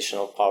some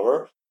additional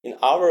power. In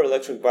our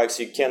electric bikes,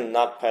 you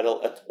cannot pedal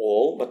at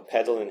all, but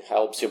pedaling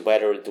helps your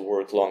battery to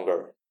work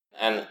longer.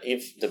 And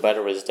if the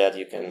battery is dead,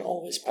 you can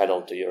always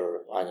pedal to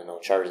your,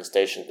 charging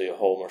station, to your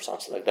home or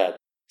something like that.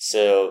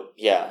 So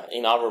yeah,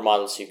 in our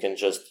models, you can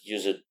just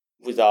use it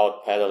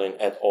without pedaling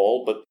at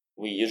all, but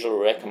we usually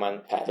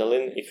recommend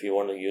pedaling if you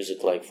want to use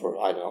it like for,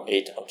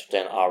 8 to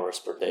 10 hours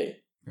per day.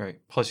 Right.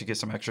 Plus you get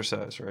some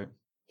exercise, right?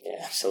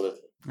 Yeah, absolutely.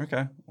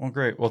 Okay. Well,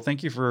 great. Well,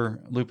 thank you for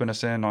looping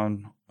us in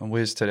on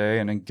Whizz today.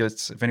 And it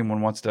gets, if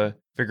anyone wants to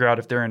figure out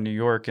if they're in New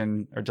York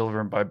and are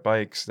delivering by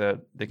bikes, that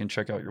they can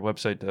check out your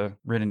website to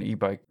rent an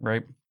e-bike,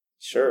 right?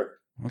 Sure.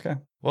 Okay.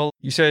 Well,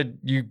 you said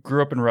you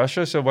grew up in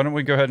Russia. So why don't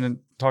we go ahead and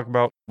talk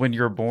about when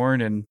you were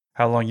born and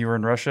how long you were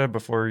in Russia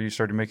before you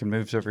started making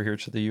moves over here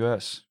to the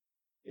U.S.?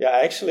 Yeah,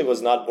 I actually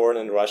was not born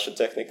in Russia.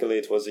 Technically,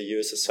 it was the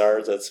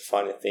USSR. That's a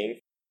funny thing.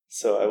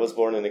 So I was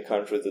born in a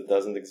country that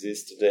doesn't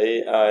exist today.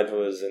 It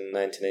was in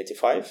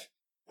 1985.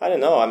 I don't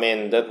know.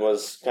 That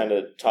was kind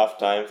of tough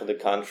time for the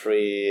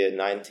country,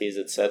 90s,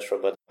 etc.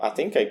 But I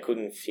think I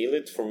couldn't feel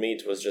it. For me,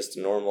 it was just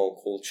a normal,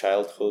 cool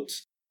childhood.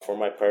 For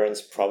my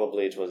parents,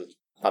 probably it was,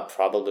 not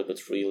probably, but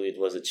really it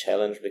was a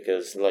challenge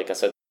because, like I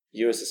said,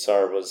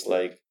 USSR was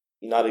like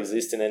not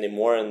existing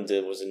anymore, and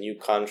there was a new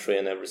country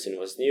and everything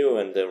was new,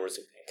 and there was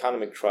an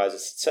economic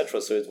crisis,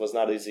 etc. So it was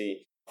not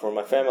easy for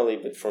my family,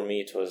 but for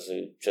me it was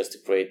just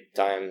a great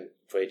time,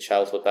 great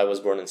childhood. I was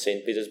born in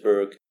St.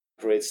 Petersburg,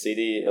 great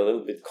city, a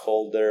little bit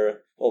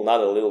colder. Well,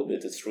 not a little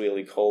bit, it's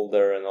really cold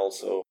there, and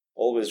also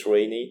always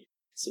rainy.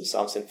 So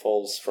something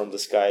falls from the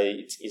sky,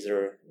 it's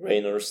either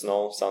rain or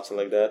snow, something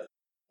like that.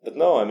 But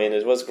no,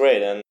 it was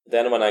great. And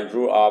then when I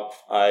grew up,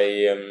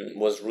 I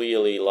was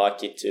really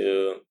lucky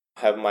to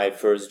have my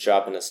first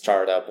job in a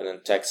startup, in a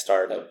tech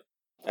startup.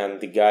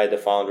 And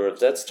the founder of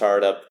that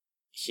startup,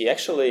 he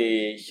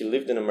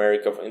lived in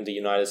America, in the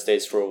United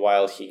States for a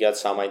while. He got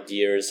some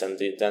ideas and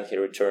then he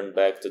returned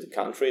back to the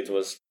country. It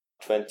was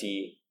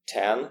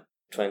 2010,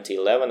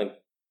 2011.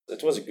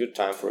 It was a good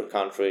time for a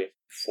country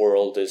before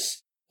all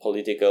this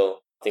political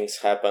things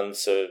happened.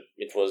 So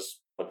it was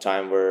a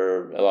time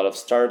where a lot of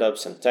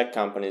startups and tech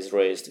companies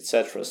raised,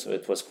 etc. So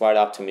it was quite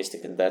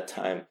optimistic at that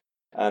time.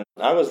 And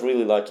I was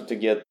really lucky to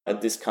get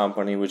at this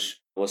company, which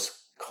was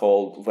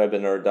called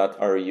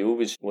Webinar.ru,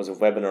 which was a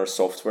webinar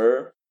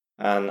software.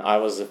 And I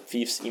was the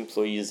 5th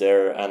employee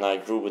there, and I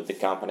grew with the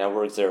company. I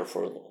worked there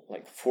for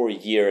like 4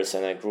 years,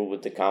 and I grew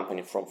with the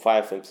company from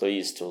 5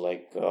 employees to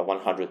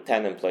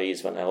 110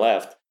 employees when I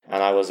left.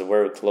 And I was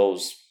very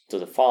close to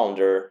the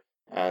founder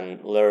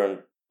and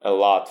learned a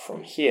lot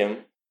from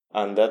him.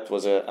 And that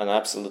was an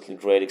absolutely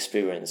great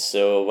experience.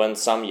 So when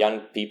some young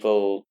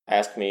people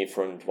ask me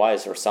for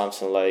advice or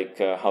something like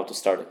how to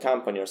start a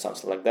company or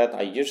something like that,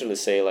 I usually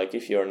say, like,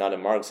 if you're not a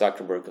Mark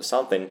Zuckerberg or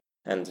something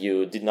and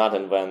you did not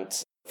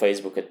invent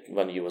Facebook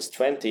when you was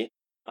 20,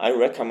 I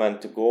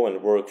recommend to go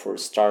and work for a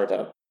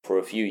startup for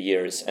a few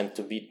years and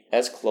to be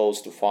as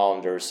close to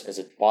founders as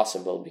it's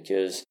possible,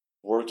 because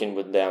working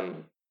with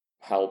them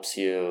helps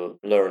you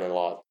learn a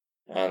lot.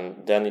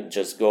 And then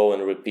just go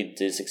and repeat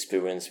this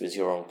experience with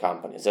your own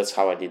companies. That's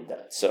how I did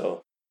that.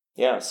 So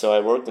I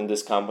worked in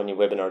this company,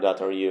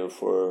 Webinar.ru,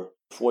 for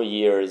 4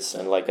 years.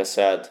 And like I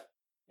said,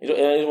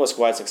 it was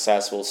quite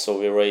successful. So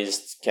we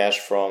raised cash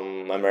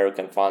from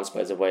American funds,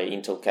 by the way,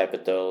 Intel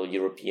Capital,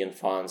 European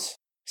funds.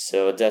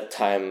 So at that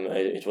time,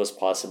 it was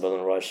possible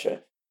in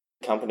Russia.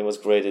 The company was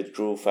great. It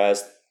grew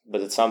fast. But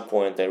at some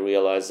point, I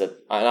realized that,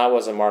 and I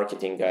was a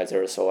marketing guy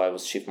there, so I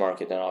was chief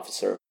marketing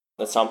officer.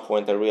 At some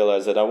point, I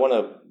realized that I want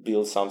to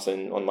build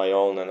something on my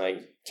own. And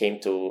I came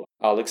to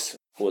Alex,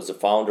 who was the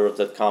founder of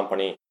that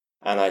company.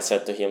 And I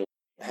said to him,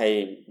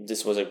 hey,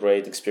 this was a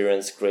great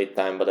experience, great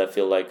time, but I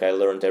feel like I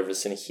learned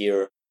everything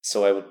here.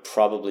 So I would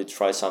probably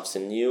try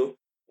something new.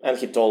 And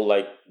he told,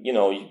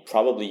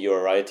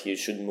 you're right. You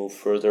should move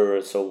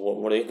further. So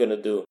what are you going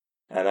to do?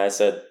 And I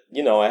said,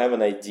 I have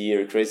an idea,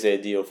 a crazy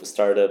idea of a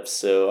startup.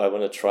 So I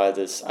want to try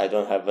this. I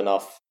don't have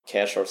enough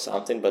cash or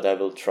something, but I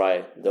will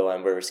try, though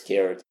I'm very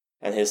scared.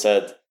 And he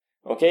said,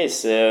 okay,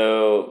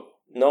 so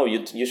no,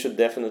 you should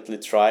definitely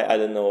try. I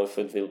don't know if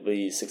it will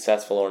be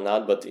successful or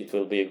not, but it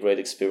will be a great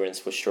experience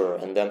for sure.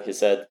 And then he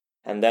said,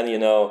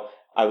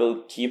 I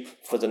will keep,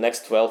 for the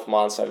next 12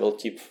 months, I will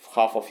keep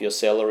half of your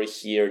salary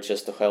here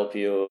just to help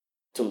you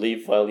to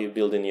live while you're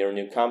building your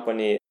new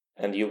company.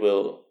 And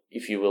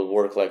if you will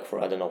work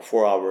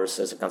 4 hours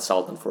as a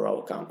consultant for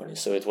our company.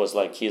 So it was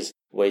like his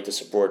way to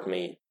support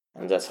me.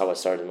 And that's how I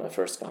started my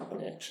first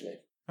company, actually.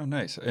 Oh,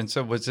 nice. And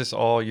so was this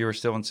all, you were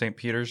still in St.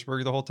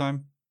 Petersburg the whole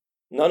time?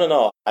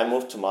 No. I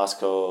moved to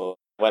Moscow.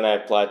 When I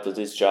applied to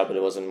this job,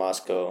 it was in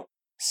Moscow.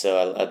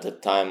 So at the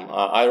time,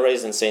 I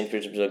raised in St.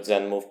 Petersburg,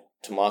 then moved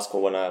to Moscow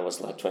when I was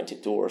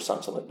 22 or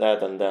something like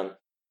that. And then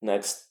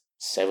next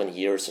 7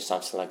 years or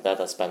something like that,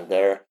 I spent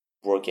there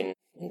working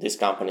in these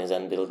companies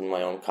and building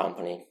my own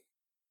company.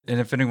 And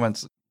if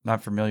anyone's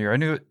not familiar,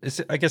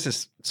 I guess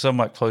it's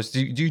somewhat close.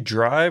 Do you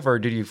drive or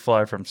did you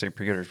fly from St.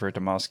 Petersburg to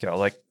Moscow?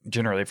 Like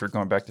generally, if you're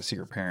going back to see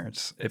your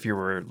parents, if you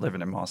were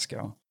living in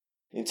Moscow.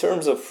 In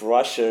terms of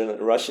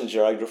Russian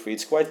geography,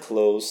 it's quite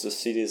close. The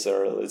cities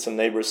it's a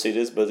neighbor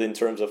cities, but in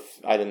terms of,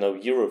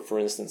 Europe, for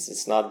instance,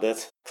 it's not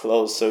that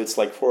close. So it's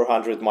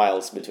 400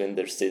 miles between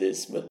their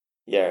cities. But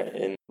yeah,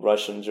 in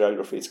Russian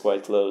geography, it's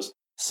quite close.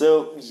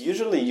 So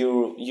usually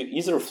you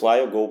either fly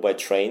or go by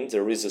train.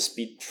 There is a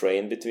speed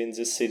train between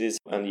these cities,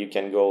 and you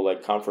can go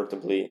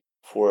comfortably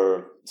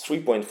for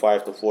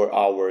 3.5 to 4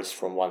 hours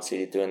from one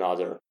city to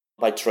another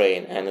by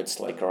train, and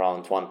it's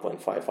around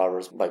 1.5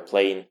 hours by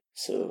plane.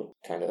 So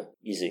kind of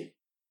easy.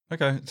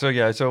 Okay,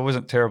 so it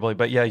wasn't terribly,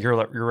 but yeah, you're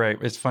right.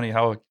 It's funny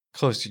how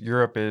close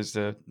Europe is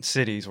to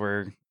cities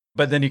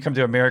but then you come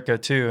to America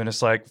too, and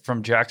it's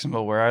from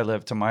Jacksonville, where I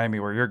live, to Miami,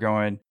 where you're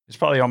going, it's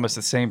probably almost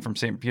the same from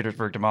St.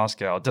 Petersburg to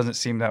Moscow. It doesn't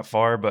seem that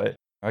far, but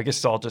I guess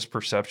it's all just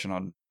perception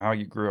on how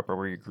you grew up or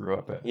where you grew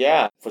up at.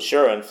 Yeah, for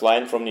sure. And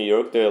flying from New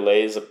York to LA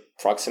is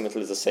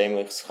approximately the same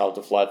as how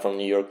to fly from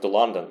New York to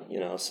London,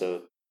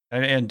 so...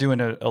 And doing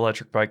an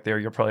electric bike there,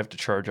 you'll probably have to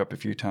charge up a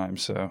few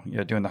times. So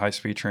yeah, doing the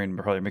high-speed train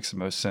probably makes the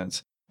most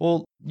sense.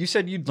 Well, you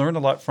said you'd learned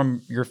a lot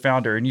from your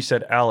founder, and you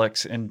said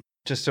Alex, and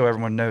just so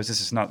everyone knows, this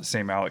is not the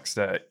same Alex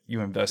that you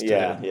invested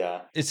in.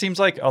 Yeah. It seems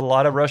like a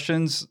lot of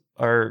Russians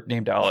are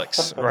named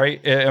Alex,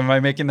 right? Am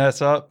I making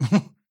that up?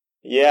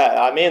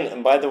 Yeah,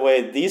 by the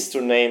way, these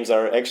two names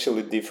are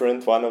actually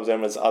different. One of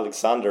them is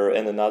Alexander,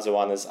 and another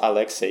one is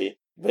Alexei.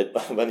 But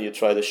when you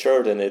try to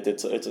shorten it,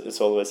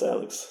 it's always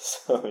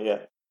Alex. So yeah.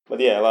 But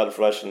yeah, a lot of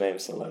Russian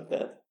names are like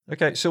that.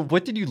 Okay, so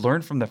what did you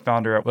learn from the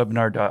founder at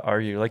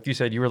Webinar.ru? Like you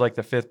said, you were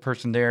the 5th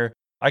person there.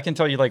 I can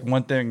tell you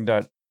one thing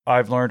that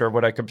I've learned, or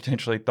what I could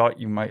potentially thought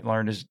you might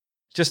learn, is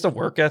just the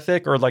work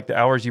ethic, or the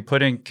hours you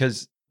put in.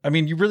 Because,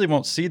 you really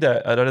won't see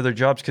that at other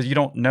jobs, because you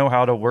don't know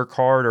how to work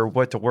hard or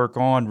what to work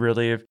on,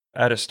 really.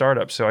 at a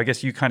startup. So I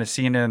guess you kind of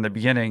seeing it in the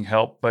beginning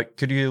helped, but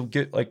could you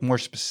get like more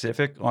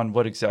specific on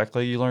what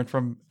exactly you learned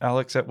from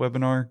Alex at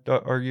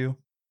webinar.ru?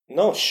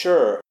 No,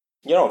 sure.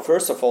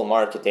 First of all,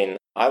 marketing.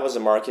 I was a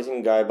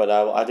marketing guy, but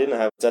I didn't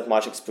have that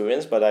much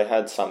experience, but I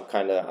had some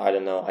kind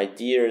of,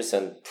 ideas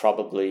and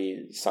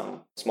probably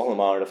some small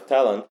amount of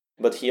talent.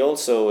 But he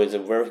also is a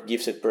very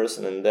gifted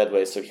person in that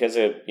way. So he has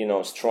a,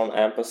 strong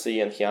empathy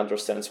and he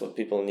understands what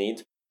people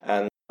need.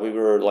 And we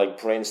were like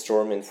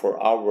brainstorming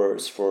for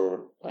hours,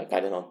 for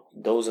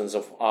dozens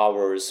of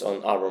hours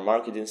on our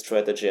marketing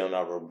strategy, on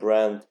our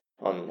brand,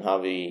 on how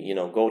we,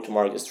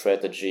 go-to-market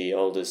strategy,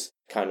 all these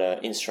kind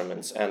of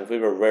instruments. And we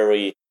were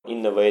very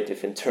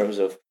innovative in terms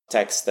of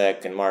tech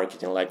stack and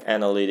marketing, like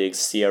analytics,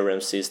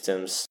 CRM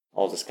systems,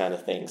 all these kind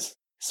of things.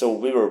 So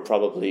we were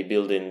probably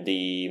building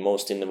the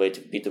most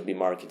innovative B2B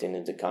marketing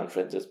in the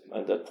country at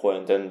that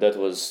point. And that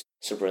was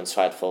super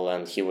insightful.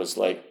 And he was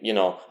like,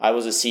 I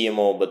was a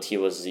CMO, but he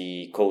was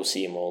the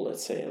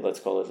co-CMO, let's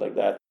call it like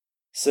that.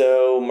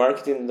 So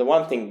marketing, the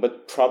one thing,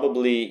 but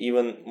probably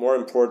even more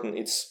important,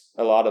 it's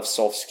a lot of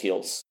soft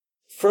skills.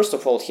 First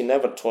of all, he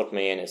never taught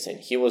me anything.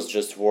 He was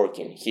just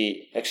working.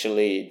 He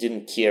actually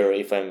didn't care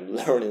if I'm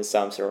learning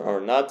something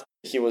or not.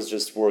 He was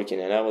just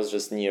working and I was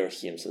just near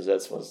him. So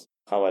that was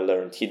how I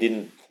learned. He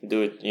didn't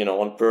do it,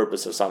 on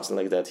purpose or something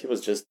like that. He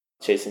was just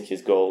chasing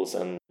his goals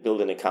and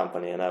building a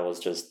company and I was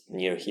just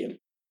near him.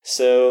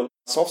 So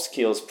soft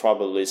skills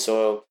probably.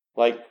 So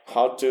like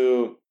how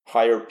to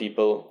hire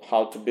people,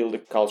 how to build a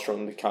culture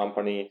in the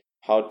company,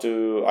 how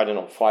to,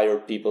 fire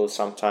people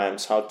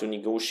sometimes, how to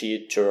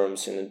negotiate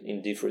terms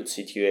in different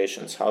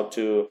situations, how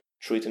to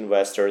treat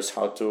investors,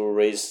 how to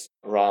raise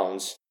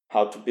rounds,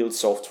 how to build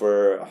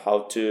software,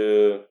 how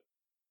to,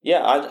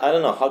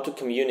 how to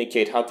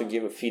communicate, how to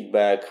give a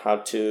feedback, how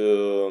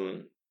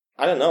to,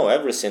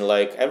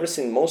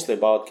 everything mostly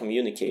about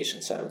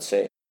communications, I would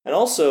say. And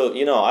also,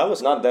 I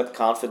was not that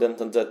confident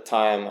at that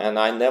time, and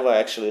I never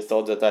actually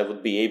thought that I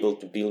would be able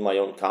to build my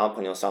own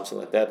company or something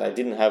like that. I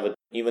didn't have it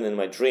even in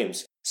my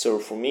dreams. So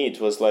for me, it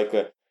was like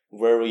a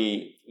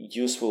very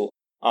useful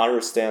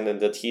understanding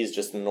that he's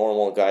just a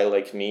normal guy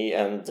like me,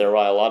 and there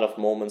are a lot of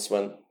moments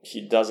when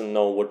he doesn't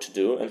know what to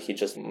do, and he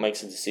just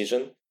makes a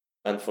decision.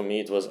 And for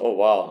me, it was, oh,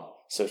 wow.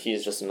 So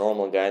he's just a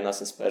normal guy,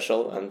 nothing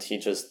special, and he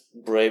just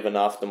brave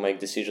enough to make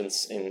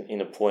decisions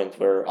in a point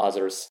where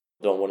others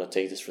don't want to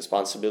take this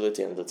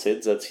responsibility, and that's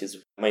it. That's his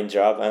main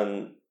job.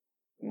 And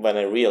when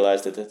I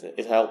realized it,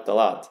 it helped a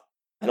lot.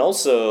 And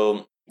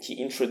also,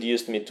 he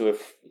introduced me to a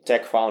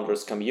tech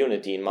founders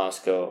community in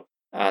Moscow.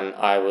 And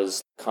I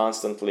was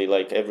constantly,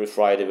 like every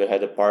Friday, we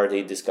had a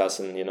party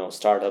discussing,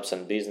 startups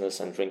and business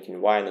and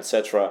drinking wine,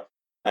 etc.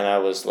 And I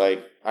was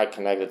like, I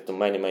connected to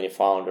many, many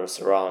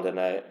founders around. And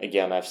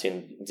I've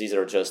seen these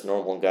are just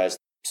normal guys.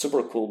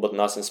 Super cool, but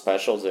nothing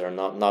special. They're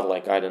not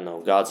like,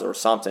 gods or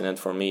something. And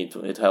for me,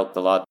 it helped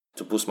a lot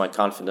to boost my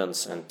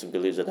confidence and to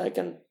believe that I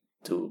can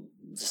do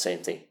the same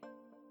thing.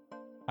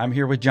 I'm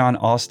here with John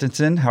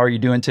Austinson. How are you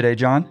doing today,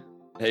 John?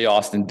 Hey,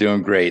 Austin.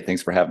 Doing great.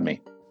 Thanks for having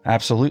me.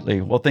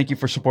 Absolutely. Well, thank you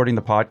for supporting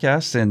the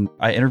podcast. And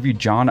I interviewed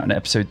John on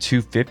episode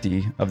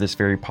 250 of this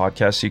very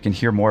podcast, so you can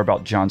hear more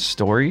about John's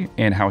story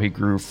and how he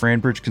grew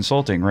Franbridge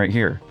Consulting right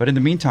here. But in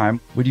the meantime,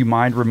 would you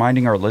mind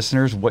reminding our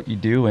listeners what you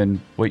do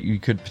and what you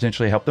could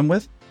potentially help them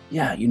with?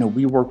 Yeah,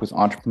 we work with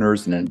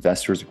entrepreneurs and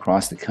investors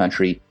across the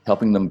country,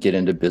 helping them get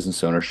into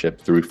business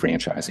ownership through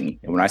franchising.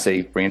 And when I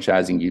say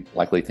franchising, you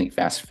likely think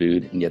fast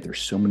food, and yet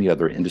there's so many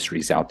other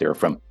industries out there,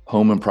 from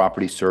home and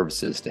property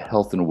services to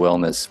health and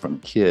wellness, from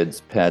kids,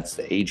 pets,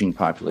 the aging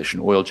population,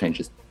 oil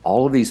changes.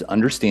 All of these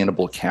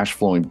understandable cash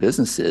flowing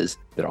businesses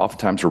that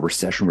oftentimes are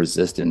recession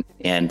resistant,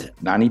 and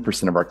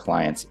 90% of our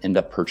clients end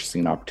up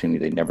purchasing an opportunity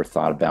they never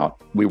thought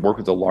about. We work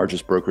with the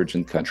largest brokerage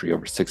in the country,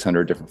 over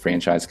 600 different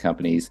franchise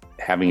companies.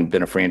 Having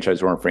been a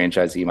franchisor and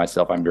franchisee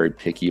myself, I'm very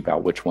picky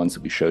about which ones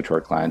that we show to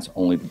our clients,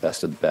 only the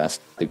best of the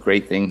best. The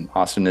great thing,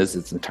 Austin, is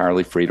it's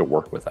entirely free to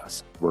work with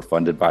us. We're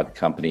funded by the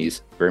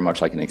companies, very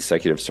much like an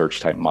executive search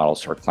type model,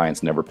 so our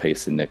clients never pay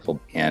us a nickel,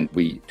 and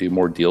we do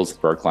more deals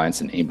for our clients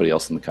than anybody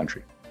else in the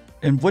country.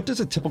 And what does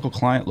a typical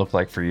client look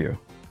like for you?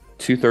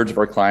 2/3 of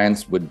our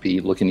clients would be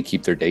looking to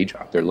keep their day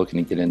job. They're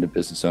looking to get into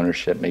business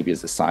ownership, maybe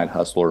as a side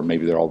hustle, or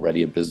maybe they're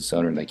already a business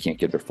owner and they can't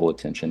get their full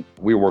attention.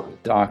 We work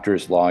with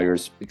doctors,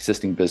 lawyers,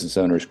 existing business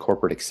owners,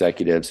 corporate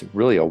executives,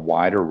 really a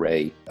wide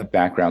array of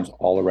backgrounds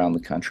all around the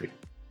country.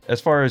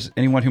 As far as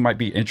anyone who might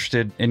be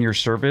interested in your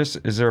service,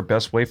 is there a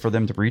best way for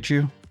them to reach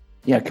you?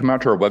 Yeah, come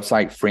out to our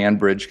website,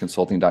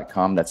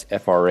 franbridgeconsulting.com. That's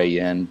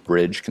FRAN,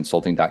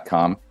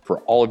 bridgeconsulting.com. For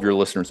all of your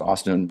listeners,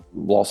 Austin,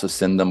 we'll also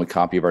send them a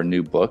copy of our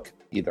new book,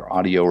 either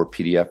audio or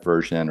PDF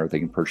version, or they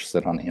can purchase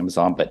it on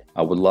Amazon. But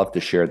I would love to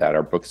share that.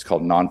 Our book is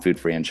called Non-Food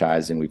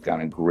Franchising. We've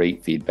gotten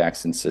great feedback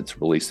since its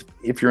release.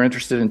 If you're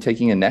interested in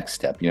taking a next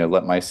step,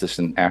 let my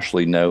assistant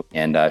Ashley know,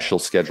 and she'll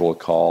schedule a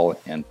call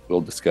and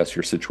we'll discuss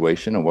your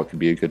situation and what could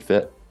be a good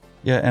fit.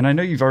 Yeah, and I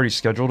know you've already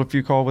scheduled a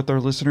few calls with our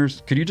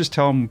listeners. Could you just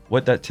tell them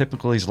what that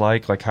typically is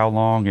like how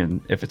long,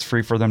 and if it's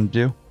free for them to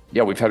do?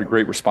 Yeah, we've had a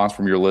great response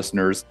from your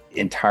listeners.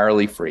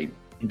 Entirely free.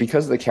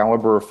 Because of the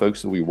caliber of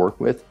folks that we work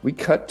with, we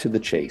cut to the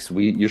chase.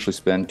 We usually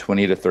spend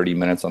 20 to 30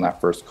 minutes on that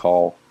first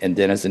call. And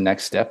then as the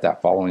next step,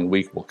 that following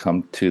week, we'll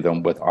come to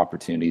them with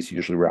opportunities,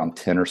 usually around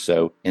 10 or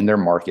so in their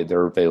market.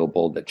 They're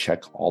available that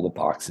check all the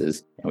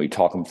boxes. And we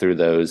talk them through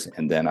those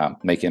and then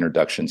make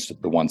introductions to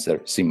the ones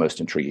that seem most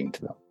intriguing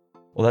to them.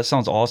 Well, that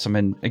sounds awesome.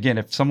 And again,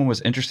 if someone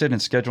was interested in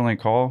scheduling a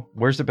call,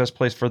 where's the best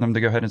place for them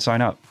to go ahead and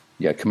sign up?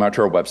 Yeah, come out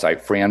to our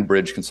website,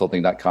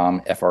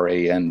 franbridgeconsulting.com,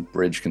 FRAN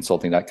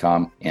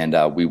bridgeconsulting.com,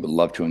 and we would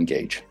love to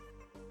engage.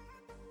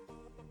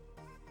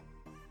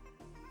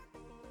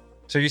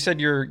 So you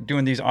said you're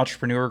doing these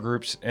entrepreneur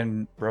groups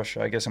in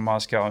Russia, I guess in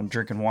Moscow, and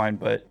drinking wine,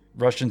 but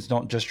Russians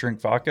don't just drink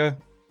vodka?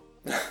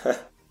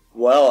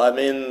 Well,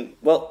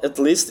 at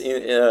least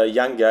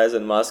young guys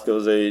in Moscow,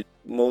 they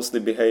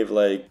mostly behave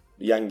like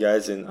young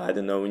guys in, I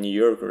don't know, New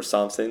York or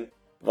something.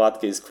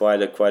 Vodka is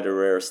quite a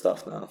rare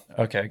stuff now.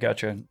 Okay,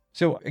 gotcha.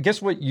 So I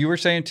guess what you were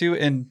saying too,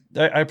 and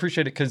I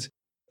appreciate it because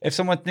if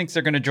someone thinks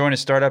they're going to join a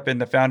startup and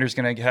the founder's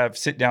going to have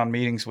sit-down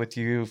meetings with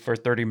you for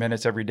 30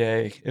 minutes every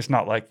day, it's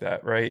not like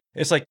that, right?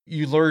 It's like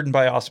you learn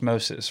by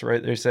osmosis,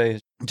 right? They say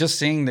just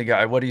seeing the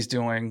guy, what he's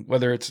doing,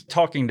 whether it's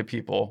talking to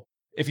people.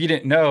 If you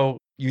didn't know,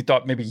 you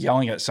thought maybe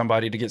yelling at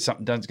somebody to get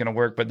something done is going to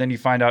work. But then you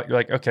find out, you're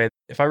like, okay,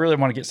 if I really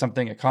want to get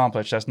something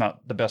accomplished, that's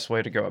not the best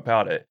way to go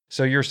about it.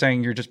 So you're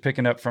saying you're just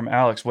picking up from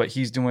Alex what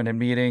he's doing in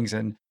meetings,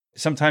 and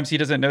sometimes he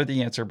doesn't know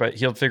the answer, but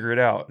he'll figure it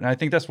out. And I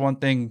think that's one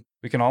thing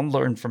we can all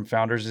learn from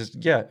founders is,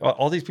 yeah,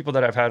 all these people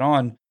that I've had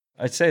on,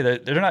 I'd say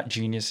that they're not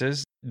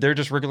geniuses. They're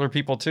just regular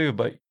people too.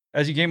 But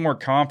as you gain more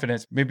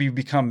confidence, maybe you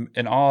become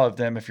in awe of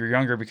them if you're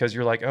younger because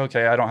you're like,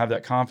 okay, I don't have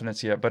that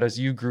confidence yet. But as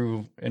you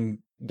grew and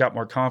got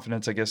more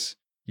confidence, I guess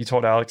you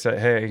told Alex that,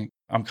 hey,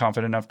 I'm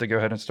confident enough to go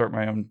ahead and start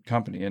my own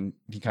company. And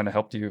he kind of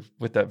helped you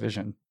with that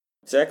vision.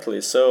 Exactly.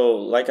 So,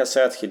 like I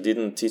said, he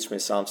didn't teach me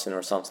something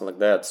or something like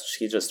that.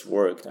 He just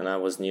worked and I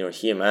was near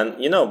him. And,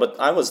 but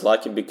I was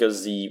lucky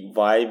because the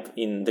vibe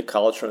in the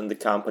culture in the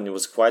company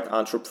was quite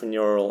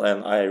entrepreneurial.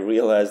 And I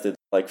realized that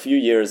like few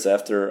years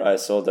after I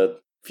saw that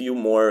few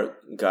more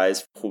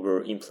guys who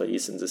were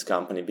employees in this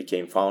company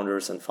became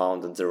founders and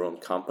founded their own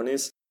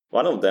companies.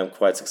 One of them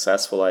quite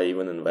successful. I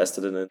even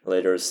invested in it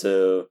later.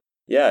 So,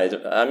 yeah,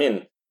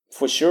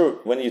 for sure,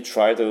 when you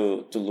try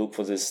to look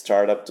for this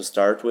startup to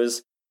start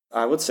with,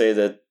 I would say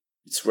that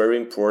it's very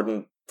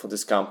important for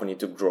this company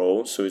to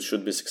grow, so it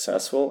should be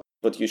successful,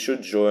 but you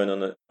should join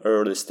on an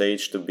early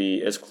stage to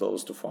be as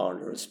close to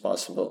founder as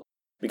possible.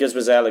 Because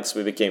with Alex,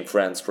 we became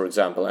friends, for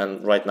example,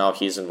 and right now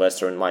he's an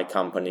investor in my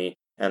company,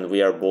 and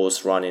we are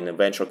both running a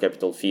venture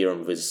capital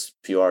firm with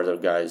a few other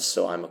guys,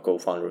 so I'm a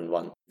co-founder in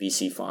one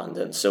VC fund,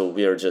 and so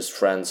we are just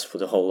friends for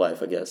the whole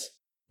life, I guess.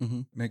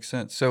 Mm-hmm. Makes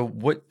sense. So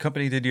what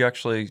company did you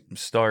actually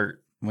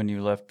start when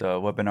you left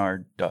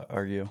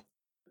webinar.ru?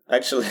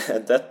 Actually,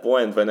 at that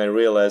point, when I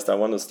realized I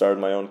want to start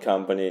my own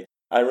company,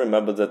 I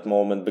remember that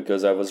moment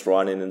because I was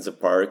running in the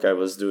park. I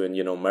was doing,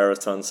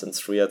 marathons and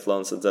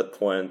triathlons at that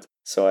point.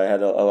 So I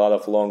had a lot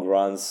of long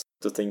runs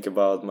to think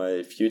about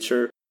my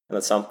future. And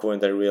at some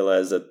point, I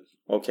realized that,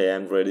 okay,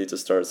 I'm ready to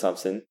start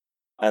something.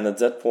 And at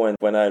that point,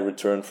 when I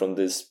returned from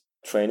this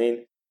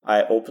training,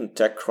 I opened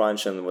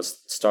TechCrunch and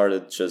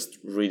started just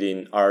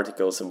reading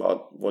articles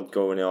about what's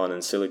going on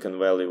in Silicon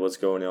Valley, what's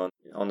going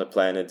on the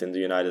planet in the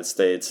United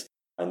States.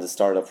 In the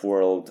startup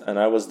world, and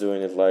I was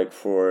doing it like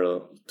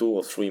for 2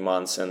 or 3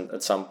 months, and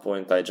at some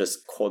point I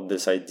just caught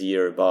this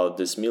idea about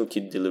this meal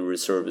kit delivery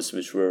service,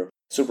 which were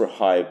super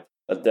hype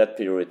at that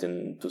period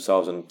in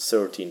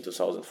 2013,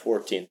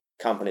 2014.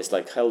 Companies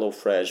like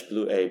HelloFresh,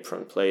 Blue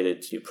Apron,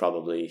 Plated, you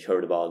probably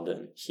heard about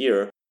them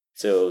here.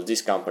 So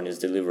these companies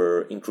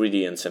deliver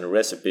ingredients and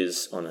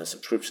recipes on a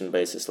subscription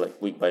basis,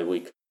 like week by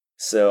week.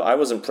 So I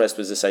was impressed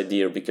with this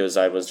idea because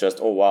I was just,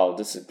 oh wow,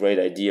 this is a great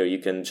idea. You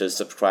can just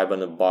subscribe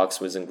on a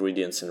box with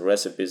ingredients and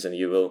recipes and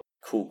you will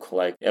cook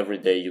like every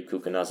day you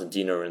cook another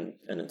dinner and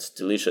it's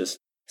delicious.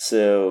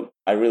 So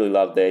I really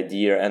loved the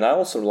idea. And I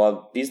also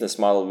loved business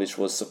model, which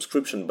was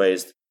subscription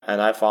based.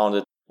 And I found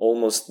it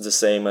almost the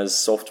same as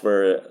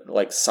software,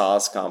 like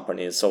SaaS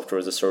companies, software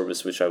as a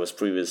service, which I was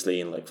previously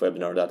in like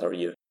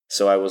webinar.ru.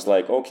 So I was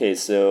like, okay,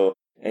 so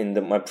in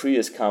my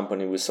previous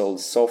company, we sold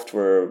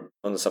software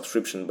on a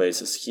subscription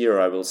basis.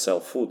 Here, I will sell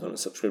food on a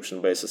subscription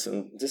basis.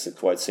 And this is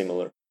quite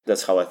similar.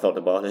 That's how I thought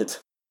about it.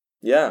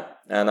 Yeah.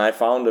 And I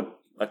found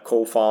a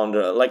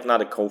co-founder, like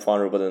not a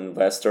co-founder, but an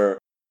investor.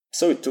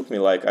 So it took me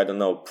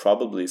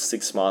probably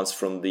 6 months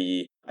from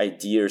the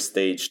idea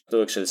stage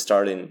to actually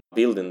starting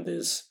building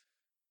this.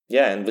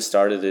 Yeah. And we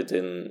started it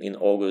in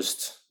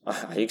August.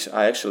 I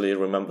actually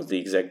remember the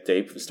exact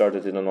date. We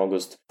started it on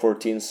August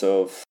 14th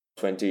of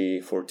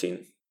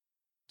 2014.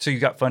 So you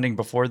got funding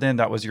before then?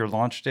 That was your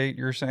launch date,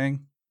 you're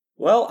saying?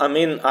 Well,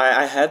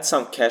 I had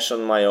some cash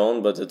on my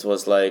own, but it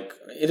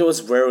was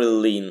very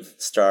lean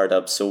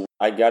startup. So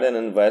I got an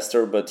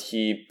investor, but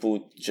he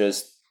put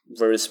just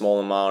very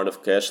small amount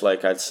of cash,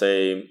 like I'd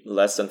say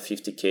less than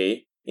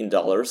 50K in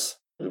dollars.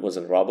 It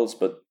wasn't rubles,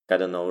 but I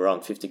don't know,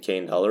 around 50K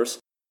in dollars.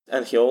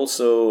 And he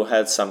also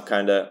had some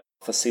kind of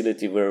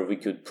facility where we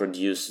could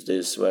produce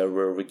this,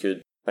 where we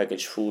could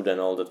packaged food and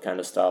all that kind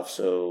of stuff.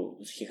 So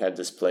he had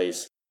this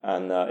place,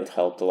 and it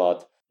helped a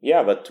lot.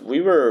 Yeah, but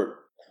we were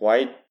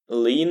quite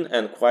lean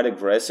and quite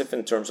aggressive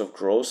in terms of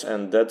growth,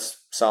 and that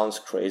sounds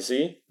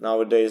crazy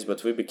nowadays,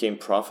 but we became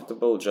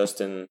profitable just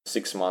in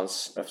 6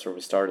 months after we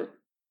started.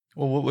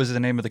 Well, what was the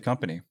name of the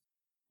company?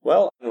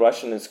 Well, in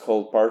Russian it's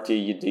called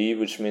Party Yedi,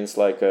 which means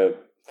like a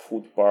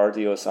food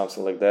party or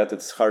something like that.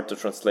 It's hard to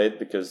translate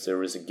because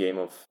there is a game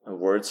of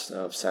words,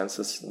 of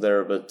senses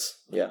there, but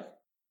yeah.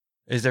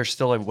 Is there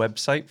still a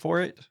website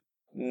for it?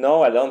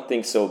 No, I don't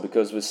think so,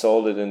 because we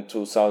sold it in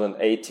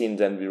 2018,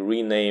 then we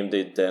renamed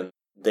it, then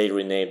they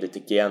renamed it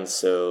again.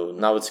 So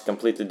now it's a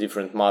completely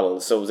different model.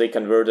 So they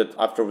converted,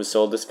 after we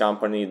sold this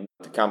company,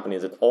 the company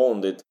that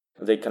owned it,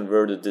 they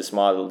converted this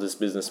model, this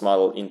business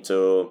model,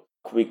 into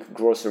quick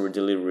grocery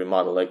delivery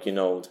model. Like,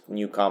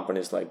 new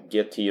companies like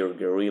Get Here,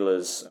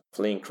 Gorillas,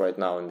 Flink right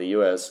now in the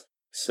US.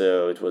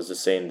 So it was the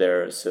same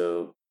there.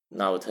 So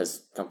now it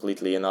has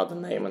completely another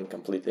name and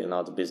completely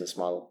another business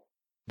model.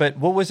 But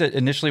what was it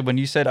initially when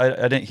you said,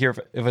 I didn't hear if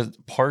it was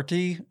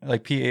Party,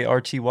 like Party,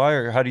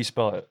 or how do you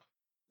spell it?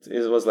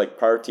 It was like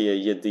Partia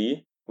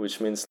Yedi, which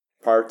means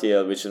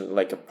Partia, which is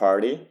like a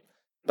party,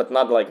 but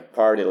not like a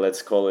party,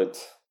 let's call it.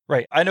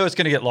 Right. I know it's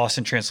going to get lost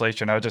in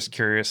translation. I was just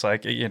curious,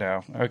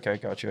 okay,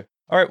 gotcha.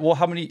 All right. Well,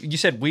 you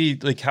said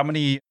how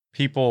many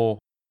people,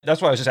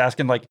 that's why I was just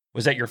asking,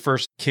 was that your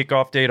first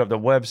kickoff date of the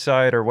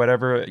website or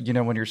whatever,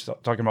 when you're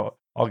talking about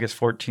August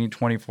 14,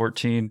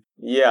 2014?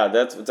 Yeah,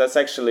 that's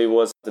actually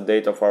was the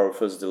date of our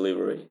first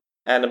delivery.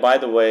 And by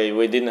the way,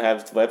 we didn't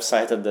have the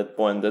website at that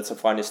point. That's a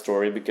funny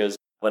story, because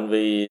when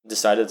we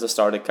decided to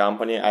start a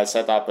company, I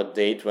set up a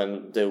date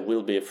when there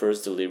will be a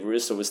first delivery.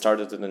 So we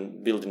started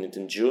building it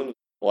in June,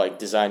 like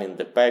designing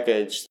the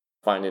package,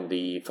 finding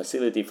the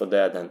facility for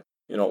that, and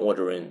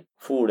ordering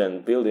food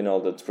and building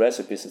all the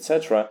recipes,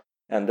 etc.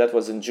 And that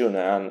was in June.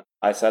 And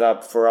I set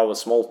up for our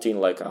small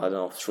team,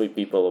 3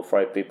 people or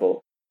 5 people.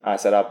 I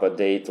set up a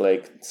date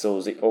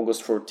so the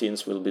August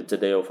 14th will be the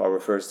day of our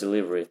first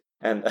delivery.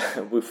 And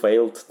we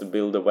failed to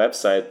build a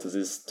website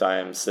this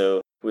time,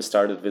 so we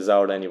started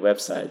without any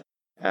website.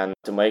 And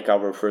to make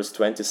our first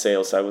 20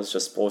 sales, I was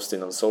just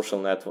posting on social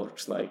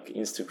networks like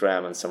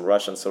Instagram and some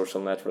Russian social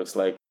networks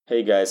like,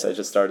 hey guys, I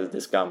just started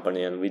this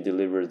company and we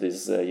deliver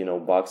these,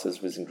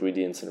 boxes with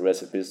ingredients and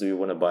recipes. Do you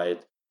want to buy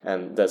it?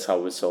 And that's how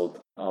we sold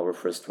our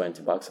first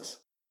 20 boxes.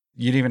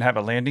 You didn't even have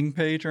a landing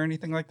page or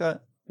anything like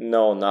that?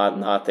 No,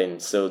 nothing.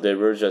 So they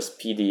were just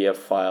PDF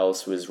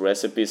files with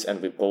recipes,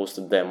 and we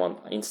posted them on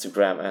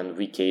Instagram and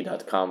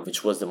vk.com,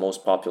 which was the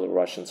most popular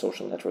Russian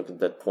social network at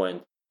that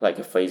point, like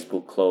a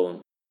Facebook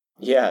clone.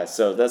 Yeah,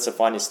 so that's a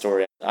funny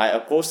story. I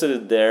posted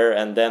it there,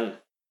 and then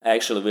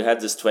actually we had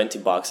these 20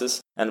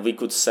 boxes, and we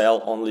could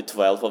sell only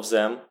 12 of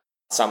them.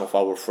 Some of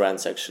our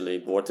friends actually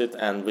bought it,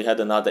 and we had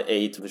another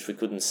 8 which we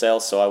couldn't sell.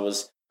 So I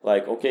was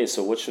like, okay,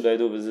 so what should I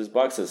do with these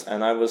boxes?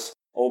 And I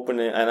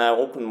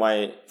opened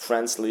my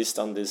friends list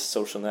on this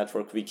social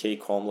network,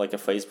 vk.com, like a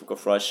Facebook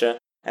of Russia,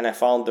 and I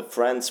found the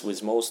friends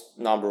with most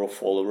number of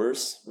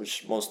followers,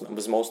 with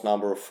most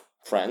number of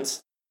friends,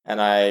 and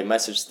I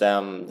messaged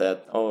them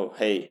that, oh,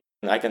 hey,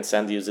 I can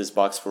send you this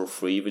box for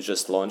free. We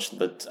just launched,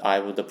 but I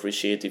would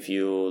appreciate if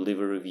you leave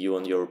a review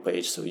on your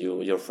page so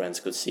your friends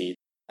could see it.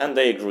 And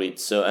they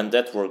agreed. And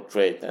that worked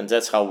great. And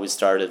that's how we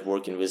started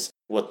working with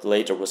what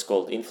later was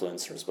called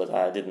influencers, but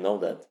I didn't know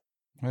that.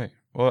 Right.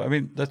 Well, I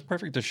mean, that's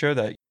perfect to show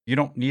that you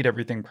don't need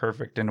everything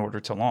perfect in order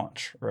to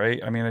launch, right?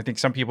 I mean, I think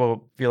some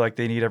people feel like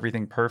they need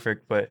everything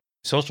perfect, but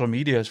social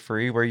media is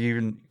free, where you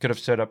even could have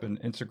set up an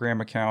Instagram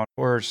account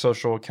or a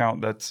social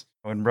account that's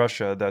in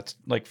Russia, that's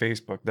like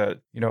Facebook, that,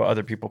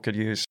 other people could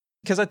use.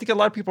 Because I think a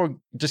lot of people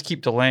just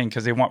keep delaying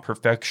because they want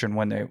perfection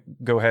when they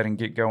go ahead and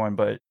get going,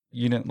 but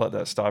you didn't let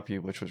that stop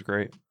you, which was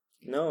great.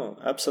 No,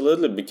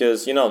 absolutely.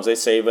 Because, they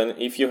say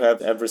if you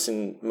have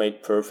everything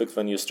made perfect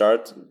when you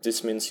start,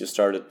 this means you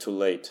started too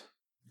late.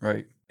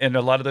 Right. And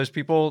a lot of those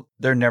people,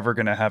 they're never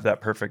going to have that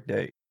perfect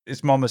day.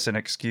 It's almost an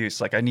excuse.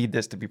 Like, I need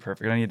this to be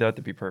perfect. I need that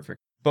to be perfect.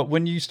 But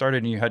when you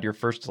started and you had your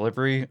first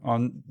delivery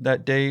on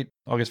that date,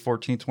 August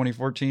 14,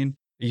 2014,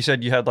 you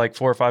said you had 4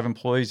 or 5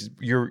 employees.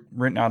 You're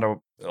renting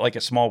out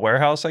a small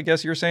warehouse, I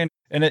guess you were saying.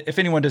 And if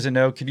anyone doesn't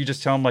know, could you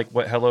just tell them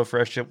what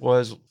HelloFresh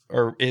was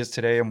or is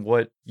today and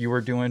what you were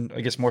doing,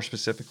 I guess, more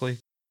specifically?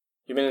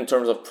 You mean in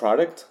terms of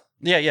product?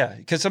 Yeah.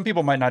 Because some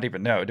people might not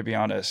even know, to be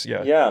honest.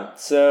 Yeah. Yeah.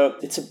 So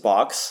it's a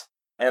box.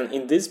 And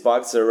in this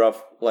box, there are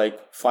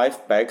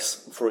 5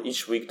 packs for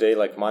each weekday,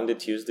 like Monday,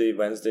 Tuesday,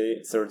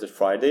 Wednesday, Thursday,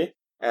 Friday.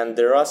 And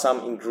there are some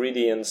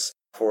ingredients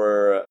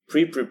for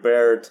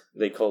pre-prepared,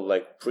 they call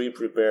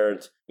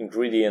pre-prepared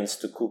ingredients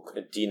to cook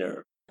a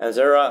dinner. And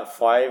there are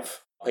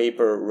 5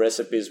 paper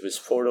recipes with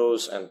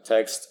photos and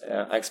text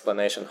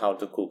explanation how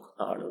to cook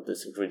out of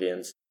these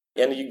ingredients.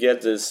 And you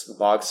get this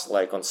box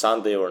on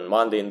Sunday or on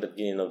Monday in the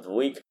beginning of the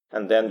week.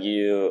 And then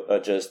you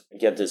just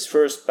get this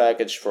first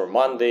package for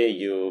Monday.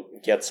 You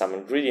get some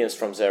ingredients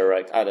from there,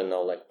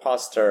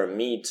 pasta,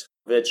 meat,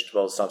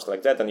 vegetables, something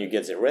like that. And you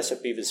get the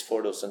recipe with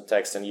photos and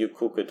text, and you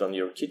cook it on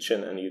your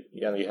kitchen, and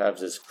you have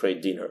this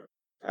great dinner.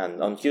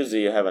 And on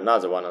Tuesday you have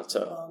another one, on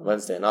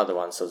Wednesday another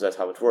one. So that's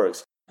how it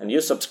works. And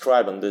you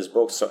subscribe on this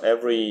box, so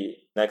every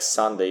next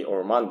Sunday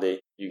or Monday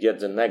you get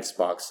the next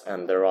box,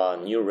 and there are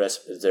new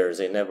recipes there.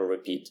 They never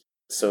repeat.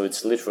 So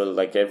it's literally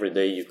like every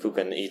day you cook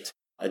and eat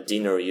a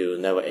dinner you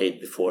never ate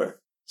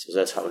before. So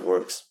that's how it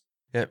works.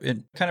 Yeah,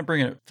 and kind of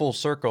bringing it full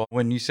circle,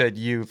 when you said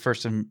you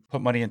first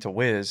put money into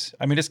Whizz,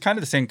 I mean, it's kind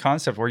of the same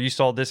concept where you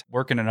saw this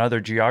work in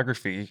another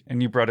geography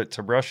and you brought it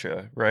to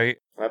Russia, right?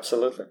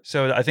 Absolutely.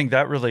 So I think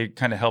that really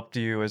kind of helped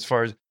you as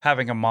far as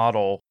having a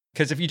model.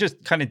 Because if you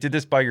just kind of did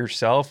this by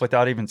yourself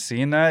without even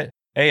seeing that,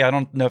 A, I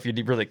don't know if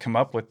you'd really come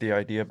up with the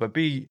idea, but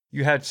B,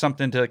 you had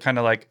something to kind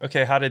of like,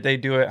 okay, how did they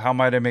do it? How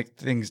might I make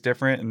things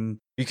different? And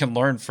you can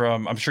learn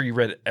from, I'm sure you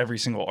read every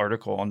single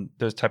article on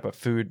those type of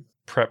food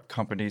prep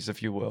companies,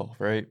 if you will,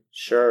 right?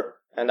 Sure.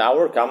 And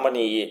our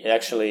company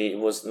actually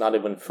was not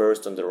even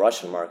first on the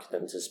Russian market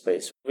in this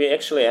space. We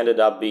actually ended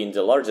up being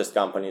the largest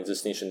company in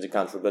this niche in the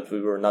country, but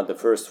we were not the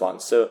first one.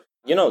 So,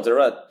 there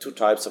are two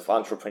types of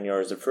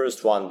entrepreneurs. The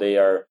first one, they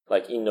are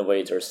like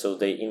innovators. So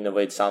they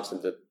innovate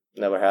something that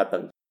never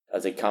happened.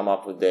 As they come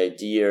up with the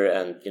idea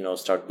and,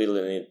 start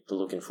building it,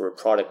 looking for a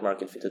product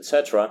market fit,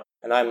 etc.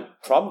 And I'm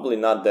probably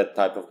not that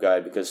type of guy,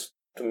 because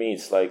to me,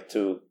 it's like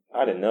too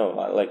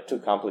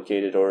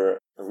complicated or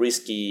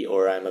risky,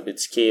 or I'm a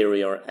bit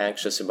scary or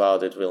anxious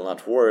about it will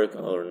not work,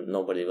 or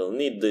nobody will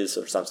need this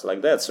or something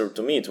like that. So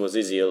to me, it was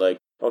easier like,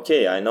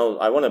 okay, I know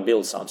I want to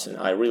build something.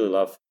 I really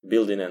love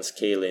building and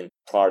scaling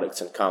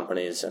products and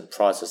companies and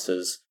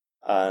processes.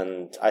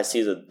 And I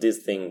see that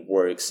this thing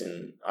works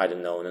in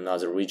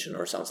another region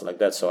or something like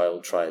that. So I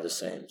will try the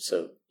same.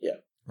 So, yeah.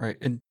 Right.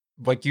 And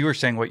like you were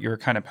saying, what you were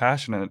kind of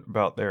passionate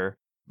about there,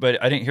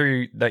 but I didn't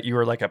hear that you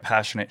were like a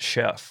passionate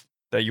chef,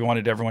 that you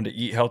wanted everyone to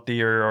eat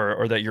healthier,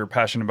 or that you're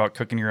passionate about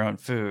cooking your own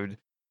food.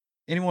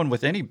 Anyone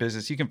with any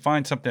business, you can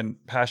find something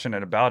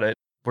passionate about it.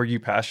 Were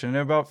you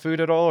passionate about food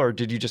at all? Or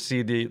did you just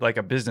see like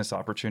a business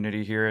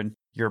opportunity here and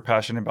you're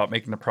passionate about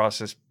making the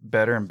process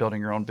better and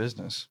building your own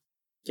business?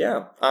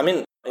 Yeah. I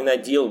mean, in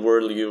ideal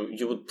world,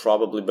 you would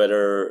probably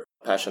better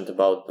passionate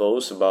about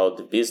both, about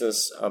the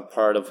business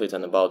part of it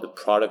and about the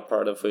product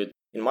part of it.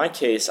 In my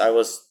case, I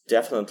was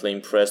definitely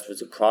impressed with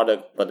the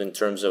product, but in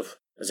terms of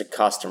as a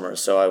customer.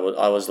 So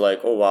I was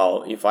like, oh,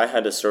 wow, if I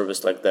had a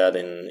service like that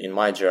in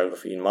my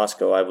geography in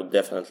Moscow, I would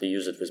definitely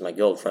use it with my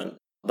girlfriend.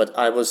 But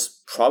I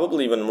was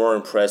probably even more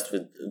impressed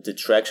with the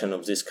traction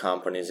of these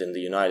companies in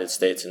the United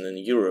States and in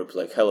Europe,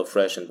 like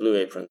HelloFresh and Blue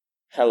Apron.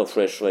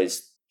 HelloFresh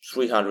raised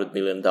 $300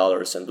 million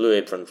and Blue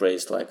Apron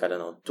raised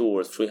 $200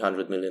 or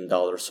 $300 million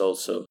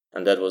also.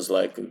 And that was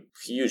like a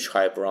huge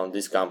hype around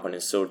these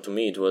companies. So to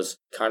me, it was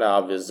kind of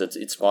obvious that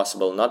it's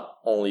possible not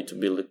only to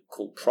build a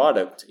cool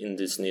product in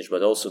this niche,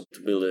 but also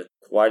to build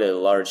quite a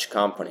large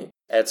company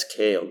at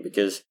scale.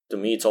 Because to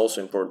me, it's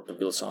also important to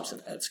build something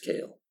at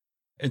scale.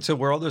 And so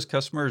were all those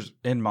customers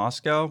in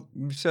Moscow,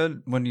 you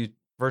said, when you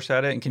first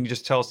had it? And can you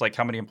just tell us like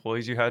how many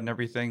employees you had and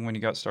everything when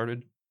you got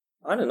started?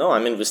 I don't know. I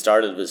mean, we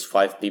started with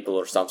 5 people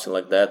or something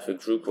like that. We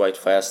grew quite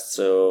fast.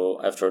 So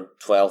after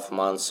 12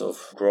 months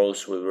of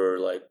growth, we were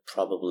like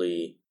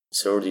probably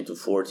 30 to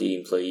 40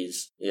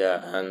 employees.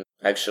 Yeah. And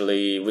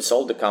actually, we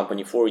sold the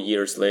company 4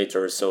 years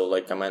later. So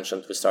like I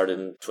mentioned, we started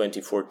in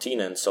 2014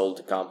 and sold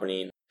the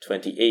company in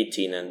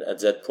 2018. And at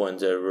that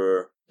point, there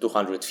were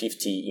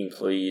 250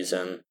 employees.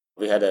 And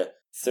we had a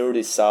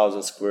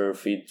 30,000 square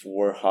feet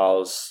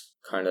warehouse,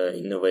 kind of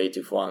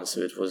innovative one.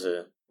 So it was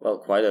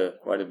quite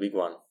a big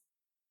one.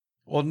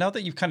 Well, now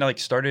that you've kind of like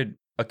started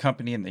a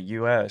company in the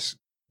US,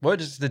 what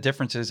is the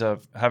differences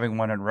of having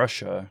one in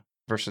Russia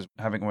versus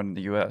having one in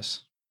the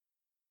US?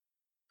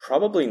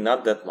 Probably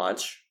not that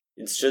much.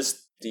 It's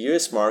just the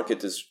US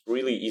market is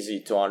really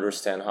easy to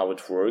understand how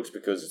it works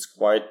because it's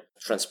quite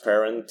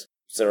transparent.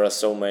 There are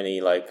so many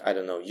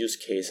use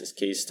cases,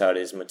 case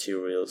studies,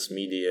 materials,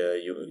 media,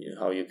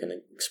 how you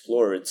can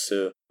explore it.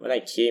 So when I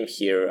came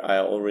here, I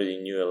already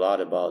knew a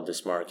lot about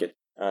this market.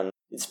 And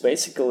it's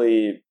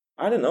basically,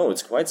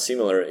 it's quite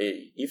similar.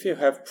 If you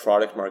have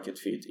product market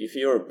fit, if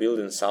you're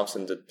building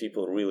something that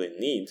people really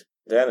need,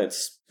 then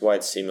it's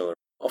quite similar.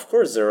 Of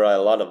course, there are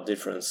a lot of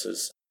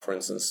differences. For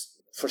instance,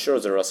 for sure,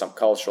 there are some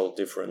cultural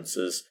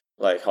differences,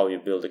 like how you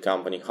build a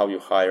company, how you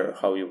hire,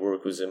 how you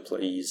work with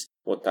employees,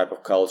 what type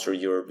of culture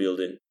you're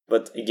building.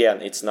 But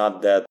again, it's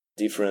not that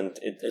different,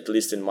 at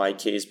least in my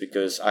case,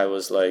 because I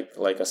was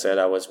like I said,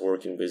 I was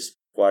working with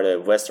quite a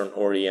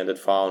Western-oriented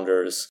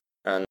founders.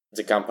 And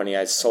the company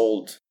I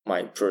sold,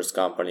 my first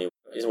company,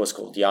 it was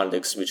called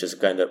Yandex, which is a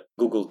kind of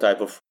Google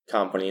type of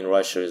company in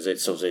Russia. It's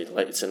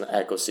an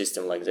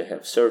ecosystem, like they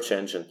have search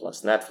engine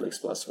plus Netflix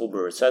plus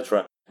Uber,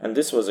 etc. And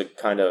this was a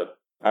kind of,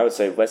 I would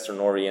say,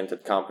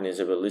 Western-oriented companies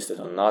that were listed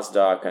on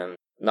NASDAQ and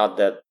not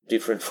that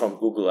different from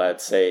Google, I'd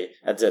say,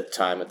 at that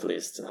time at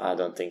least. I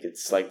don't think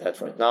it's like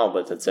that right now,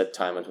 but at that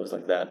time it was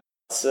like that.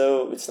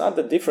 So it's not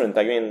that different.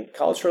 I mean,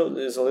 culture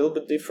is a little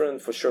bit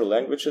different. For sure,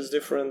 language is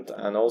different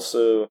and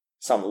also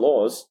some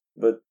laws.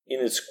 But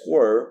in its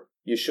core,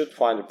 you should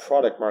find a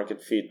product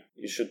market fit.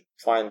 You should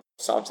find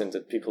something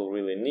that people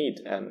really need.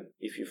 And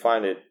if you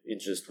find it, it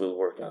just will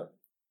work out.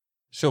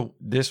 So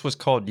this was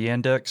called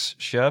Yandex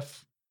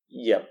Chef?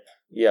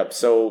 Yep.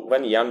 So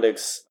when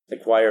Yandex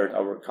acquired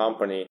our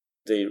company,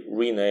 they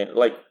renamed,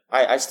 like,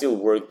 I still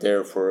worked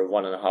there for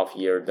 1.5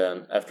 years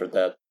then after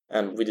that.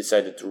 And we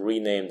decided to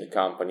rename the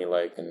company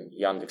like in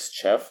Yandex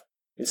Chef.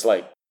 It's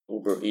like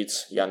Uber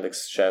Eats,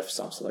 Yandex Chef,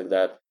 something like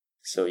that.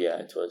 So yeah,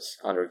 it was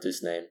under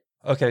this name.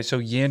 Okay, so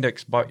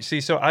Yandex bought.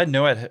 See, so I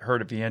know I'd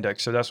heard of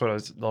Yandex, so that's what I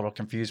was a little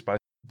confused by.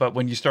 But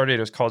when you started, it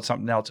was called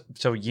something else.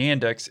 So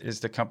Yandex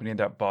is the company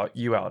that bought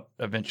you out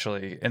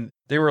eventually, and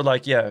they were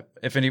like, yeah,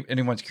 if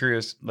anyone's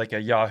curious, like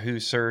a Yahoo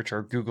search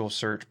or Google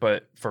search,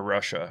 but for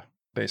Russia,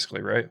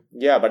 basically, right?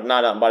 Yeah, but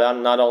not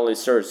only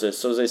search.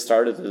 So they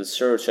started as a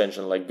search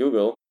engine like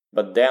Google,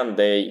 but then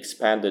they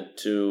expanded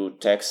to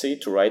taxi,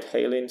 to ride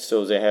hailing.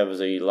 So they have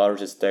the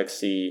largest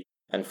taxi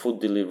and food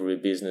delivery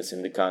business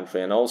in the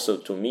country, and also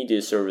to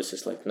media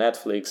services like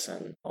Netflix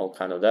and all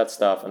kind of that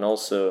stuff. And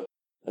also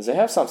they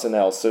have something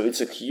else. So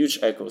it's a huge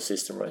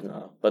ecosystem right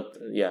now. But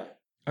yeah.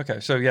 Okay,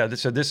 so yeah,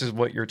 so this is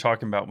what you're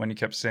talking about when you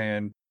kept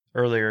saying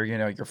earlier,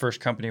 your first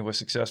company was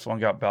successful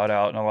and got bought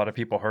out, and a lot of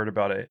people heard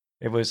about it.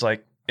 It was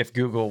like if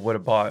Google would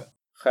have bought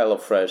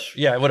HelloFresh.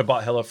 Yeah, it would have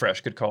bought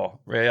HelloFresh. Good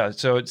call. Yeah,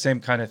 so same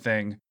kind of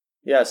thing.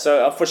 Yeah,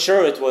 so for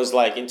sure it was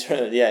like in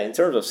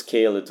terms of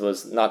scale, it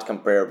was not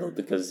comparable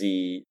because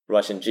the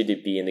Russian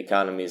GDP and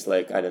economy is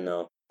like, I don't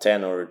know,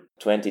 10 or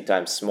 20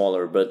 times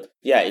smaller. But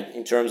yeah,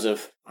 in terms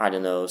of, I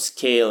don't know,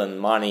 scale and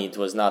money, it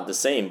was not the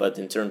same. But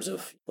in terms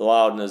of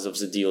loudness of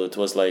the deal, it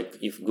was like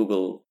if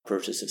Google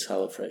purchases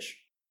HelloFresh.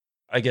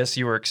 I guess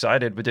you were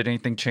excited, but did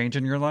anything change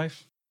in your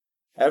life?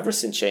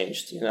 Everything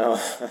changed,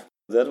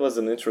 That was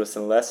an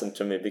interesting lesson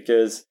to me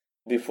because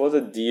before the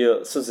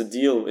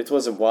deal, it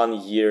was a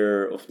 1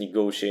 year of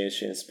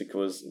negotiations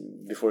because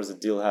before the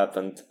deal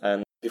happened.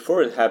 And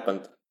before it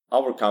happened,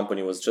 our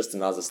company was just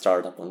another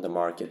startup on the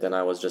market. And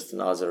I was just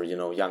another,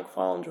 young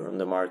founder on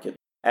the market.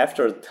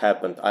 After it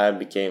happened, I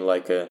became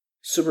like a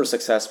super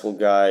successful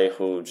guy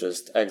who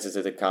just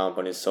exited the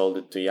company, sold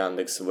it to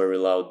Yandex, a very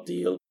loud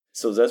deal.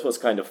 So that was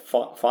kind of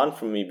fun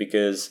for me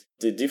because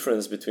the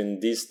difference between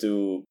these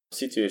two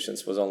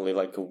situations was only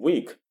like a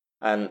week.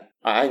 And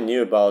I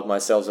knew about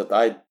myself that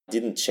I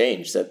didn't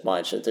change that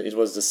much. It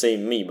was the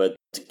same me, but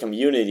the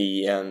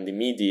community and the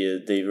media,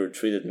 they were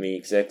treated me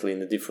exactly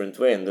in a different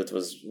way. And that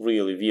was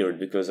really weird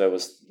because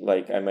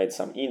I made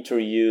some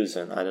interviews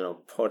and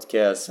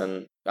podcasts,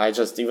 and I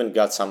just even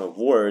got some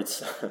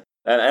awards.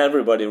 And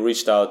everybody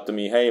reached out to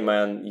me, hey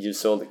man, you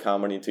sold the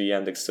company to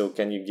Yandex, so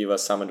can you give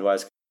us some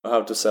advice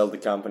how to sell the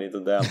company to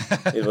them?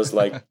 It was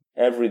like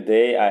every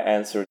day I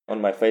answered on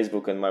my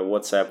Facebook and my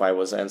WhatsApp, I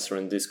was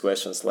answering these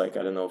questions, like,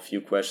 a few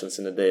questions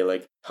in a day.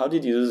 Like, how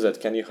did you do that?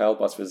 Can you help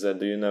us with that?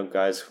 Do you know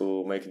guys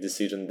who make a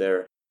decision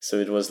there? So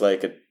it was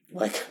like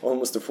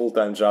almost a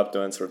full-time job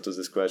to answer to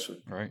this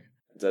question. Right.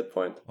 At that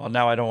point. Well,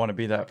 now I don't want to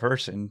be that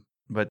person,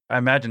 but I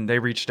imagine they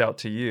reached out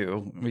to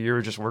you. You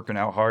were just working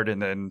out hard,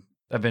 and then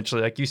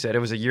eventually, like you said, it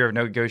was a year of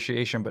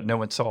negotiation, but no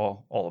one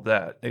saw all of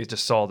that. They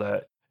just saw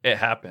that it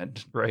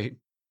happened, right?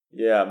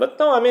 Yeah, but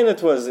no,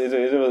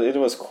 it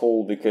was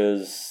cool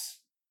because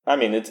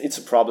it's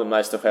a problem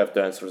nice to have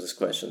to answer these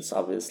questions.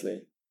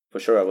 Obviously, for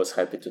sure, I was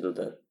happy to do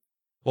that.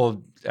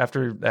 Well,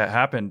 after that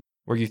happened,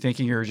 were you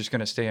thinking you were just going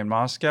to stay in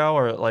Moscow,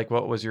 or like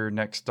what was your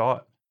next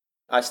thought?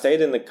 I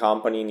stayed in the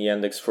company in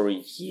Yandex for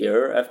a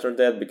year after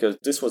that because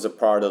this was a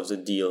part of the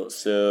deal.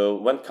 So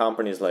when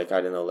companies like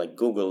like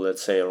Google,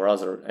 let's say, or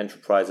other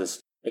enterprises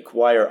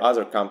acquire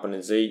other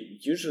companies, they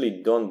usually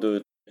don't do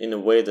it in a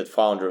way that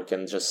founder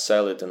can just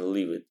sell it and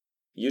leave it.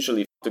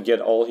 Usually to get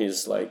all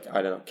his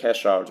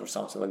cash out or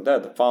something like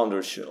that, the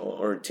founder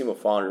or a team of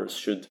founders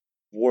should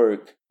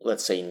work,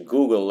 let's say in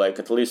Google,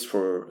 at least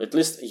for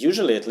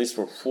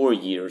 4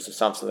 years or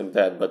something like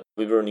that. But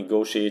we were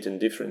negotiating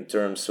different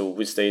terms, so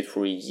we stayed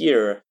for a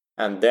year,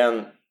 and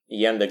then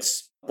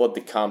Yandex bought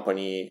the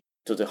company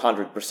to the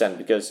 100%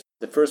 because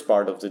the first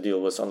part of the deal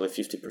was only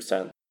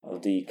 50%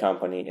 of the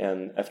company,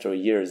 and after a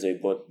year they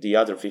bought the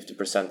other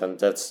 50%, and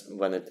that's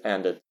when it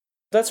ended.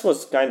 That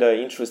was kind of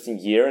interesting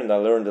year, and I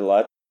learned a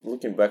lot.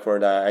 Looking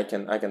backward, I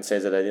can say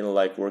that I didn't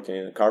like working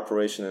in a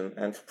corporation and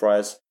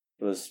enterprise.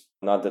 It was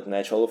not that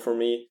natural for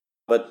me.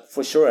 But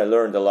for sure, I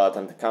learned a lot,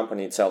 and the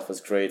company itself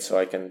was great, so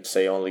I can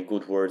say only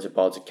good words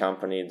about the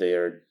company. They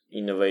are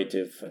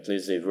innovative, at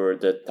least they were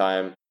at that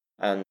time,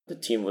 and the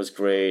team was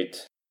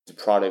great. The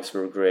products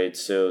were great,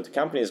 so the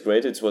company is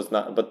great. It was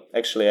not, but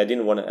actually I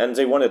didn't want to, and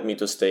they wanted me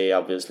to stay,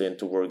 obviously, and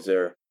to work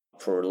there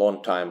for a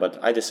long time, but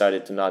I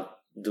decided to not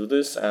do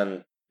this,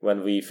 and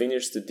when we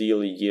finished the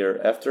deal a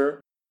year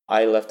after,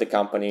 I left the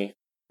company,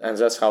 and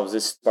that's how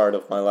this part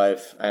of my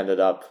life ended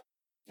up.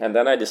 And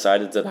then I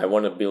decided that I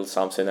want to build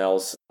something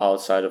else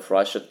outside of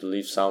Russia, to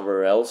live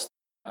somewhere else.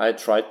 I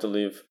tried to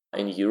live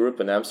in Europe,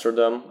 in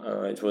Amsterdam.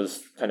 It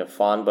was kind of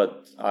fun,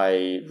 but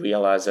I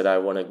realized that I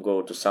want to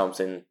go to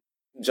something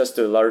just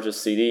to a larger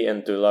city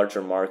and to a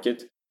larger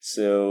market.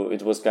 So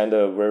it was kind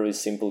of a very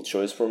simple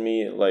choice for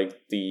me. Like,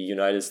 the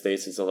United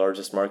States is the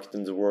largest market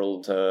in the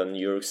world.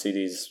 New York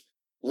City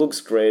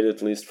looks great,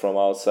 at least from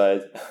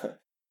outside.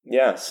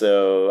 Yeah,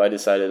 so I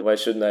decided, why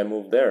shouldn't I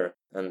move there?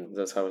 And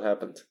that's how it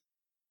happened.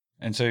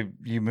 And so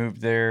you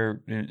moved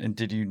there, and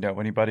did you know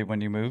anybody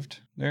when you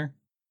moved there?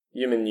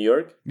 You mean New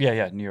York?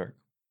 Yeah, New York.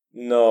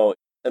 No.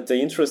 And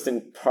the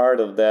interesting part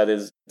of that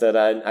is that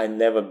I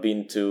never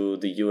been to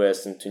the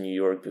US and to New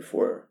York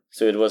before.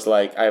 So it was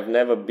like, I've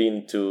never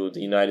been to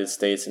the United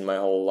States in my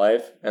whole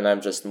life, and I'm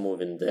just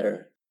moving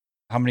there.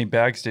 How many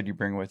bags did you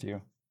bring with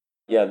you?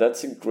 Yeah,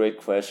 that's a great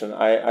question.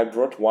 I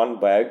brought one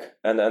bag,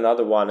 and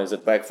another one is a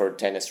bag for a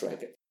tennis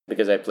racket.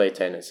 Because I play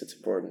tennis, it's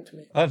important to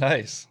me. Oh,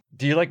 nice.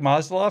 Do you like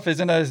Maslov?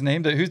 Isn't that his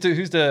name? Who's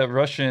the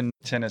Russian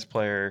tennis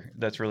player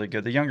that's really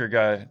good? The younger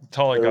guy,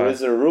 taller guy. There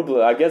is a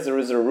Rublev. I guess there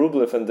is a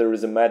Rublev and there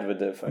is a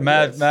Medvedev.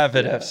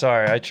 Medvedev. Yeah.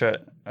 Sorry,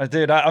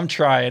 dude, I'm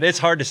trying. It's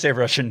hard to say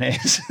Russian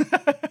names.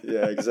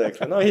 Yeah,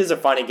 exactly. No, he's a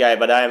funny guy,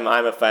 but I'm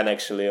a fan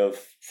actually of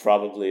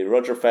probably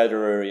Roger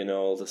Federer.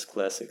 All those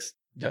classics.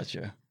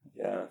 Gotcha.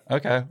 Yeah.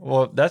 Okay.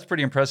 Well, that's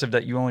pretty impressive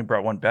that you only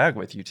brought one bag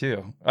with you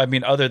too. I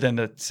mean, other than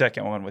the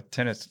second one with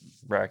tennis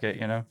racket,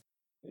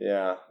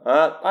 Yeah.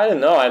 I don't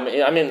know.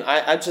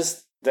 I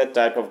just that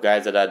type of guy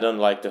that I don't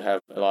like to have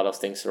a lot of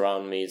things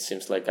around me. It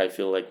seems like I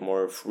feel like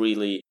more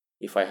freely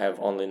if I have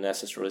only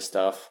necessary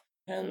stuff.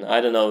 And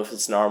I don't know if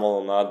it's normal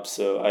or not.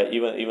 So I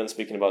even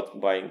speaking about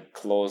buying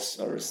clothes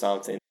or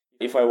something.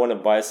 If I want to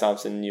buy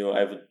something new,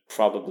 I would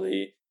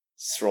probably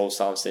throw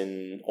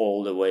something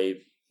all the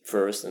way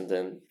first and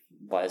then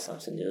buy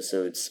something new.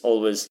 So it's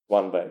always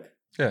one bag.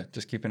 Yeah,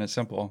 just keeping it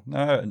simple.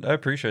 No, I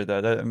appreciate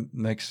that. That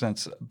makes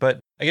sense. But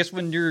I guess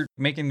when you're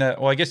making that,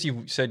 well, I guess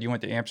you said you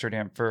went to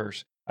Amsterdam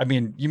first. I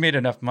mean, you made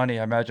enough money,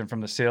 I imagine,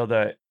 from the sale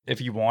that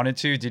if you wanted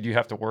to, did you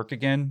have to work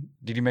again?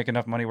 Did you make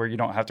enough money where you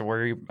don't have to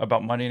worry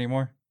about money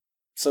anymore?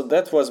 So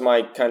that was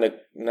my kind of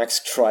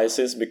next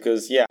crisis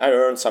because, yeah, I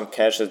earned some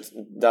cash. It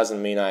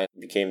doesn't mean I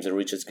became the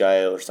richest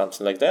guy or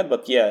something like that.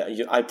 But yeah,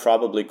 I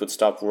probably could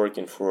stop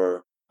working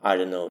for, I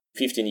don't know,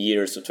 15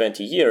 years to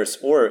 20 years.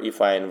 Or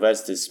if I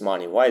invest this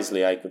money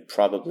wisely, I could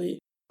probably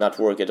not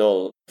work at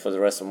all for the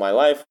rest of my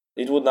life.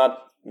 It would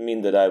not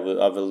mean that I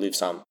will live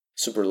some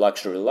super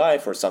luxury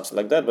life or something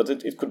like that. But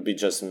it could be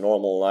just a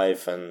normal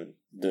life and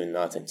doing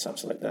nothing,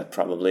 something like that,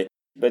 probably.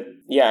 But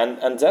yeah,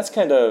 and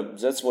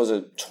that was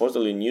a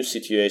totally new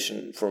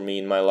situation for me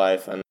in my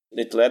life. And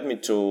it led me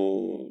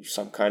to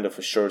some kind of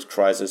a short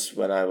crisis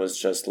when I was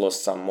just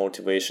lost some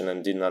motivation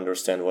and didn't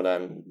understand what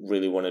I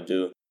really want to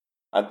do.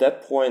 At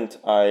that point,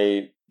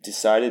 I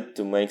decided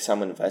to make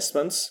some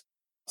investments.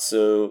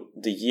 So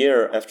the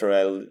year after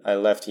I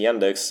left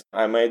Yandex,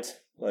 I made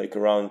like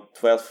around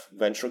 12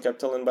 venture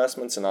capital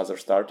investments in other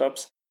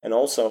startups. And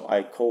also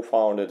I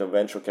co-founded a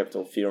venture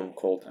capital firm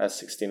called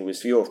S16 with a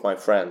few of my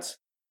friends,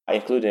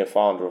 including a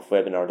founder of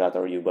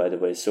Webinar.ru, by the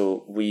way.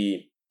 So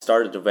we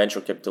started a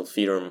venture capital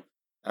firm.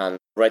 And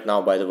right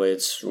now, by the way,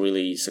 it's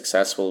really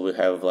successful. We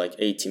have like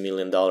 $80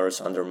 million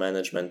under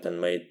management and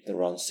made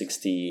around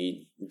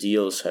 60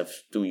 deals, have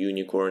 2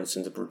 unicorns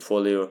in the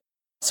portfolio.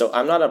 So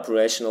I'm not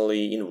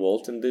operationally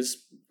involved in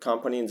this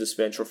company, in this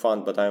venture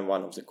fund, but I'm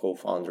one of the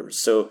co-founders.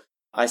 So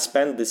I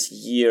spent this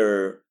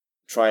year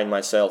trying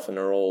myself in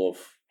a role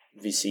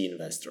of VC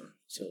investor.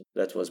 So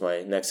that was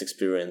my next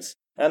experience.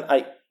 And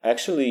I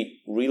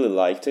actually really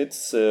liked it.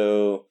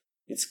 So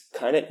it's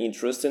kind of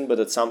interesting, but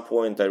at some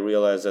point I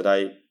realized that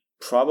I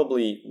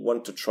probably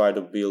want to try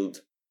to build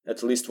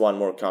at least one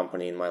more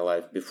company in my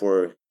life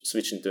before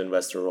switching to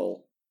investor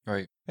role.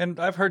 Right. And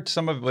I've heard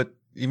some of it,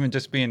 even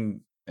just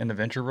being in the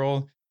venture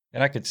role,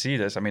 and I could see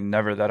this. I mean,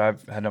 never that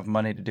I've had enough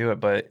money to do it,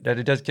 but that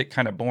it does get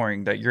kind of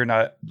boring, that you're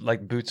not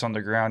like boots on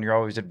the ground. You're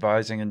always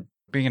advising, and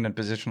being in a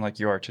position like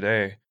you are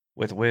today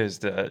with Whizz,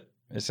 that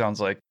it sounds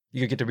like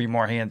you get to be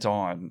more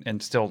hands-on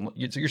and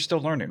you're still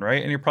learning,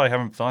 right? And you're probably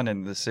having fun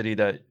in the city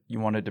that you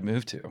wanted to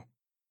move to.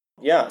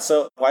 Yeah,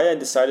 so why I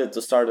decided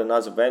to start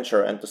another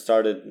venture and to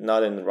start it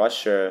not in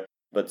Russia,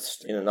 but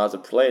in another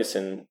place,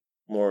 in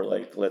more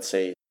like, let's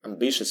say,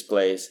 ambitious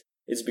place,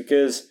 is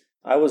because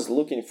I was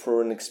looking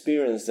for an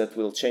experience that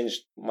will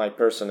change my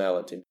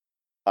personality.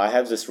 I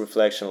have this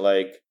reflection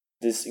like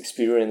this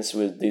experience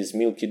with this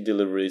meal kit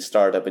delivery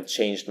startup, it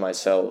changed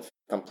myself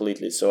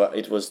completely. So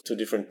it was 2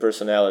 different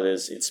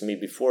personalities. It's me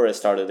before I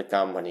started the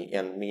company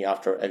and me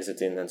after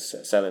exiting and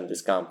selling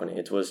this company.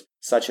 It was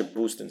such a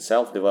boost in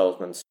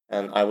self-development.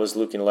 And I was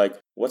looking like,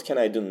 what can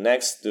I do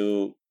next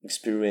to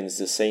experience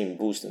the same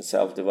boost in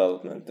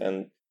self-development?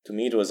 And to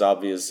me, it was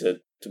obvious that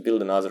to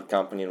build another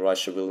company in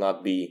Russia will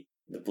not be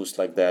the boost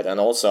like that. And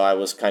also I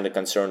was kind of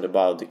concerned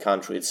about the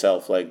country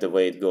itself, like the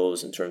way it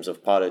goes in terms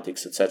of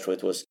politics, etc.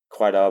 It was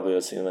quite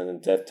obvious even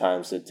at that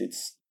times that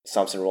it's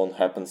something wrong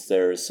happens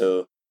there.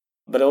 So,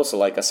 but also,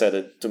 like I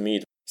said, to me,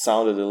 it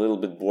sounded a little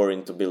bit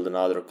boring to build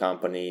another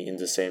company in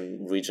the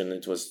same region.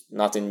 It was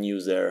nothing new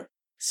there.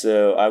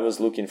 So I was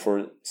looking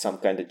for some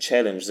kind of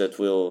challenge that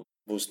will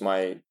boost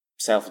my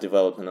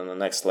self-development on the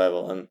next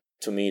level. And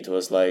to me, it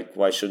was like,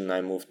 why shouldn't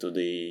I move to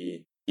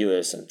the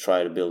US and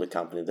try to build a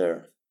company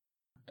there?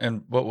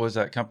 And what was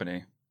that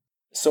company?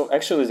 So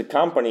actually the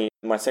company,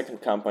 my second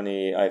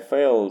company, I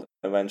failed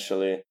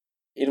eventually.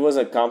 It was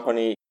a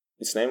company,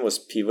 its name was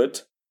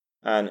Pivot.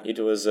 and it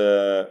was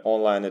an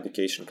online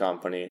education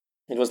company.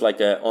 It was like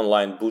an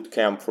online boot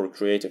camp for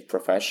creative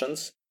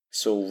professions.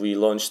 So we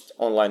launched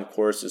online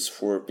courses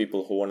for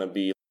people who want to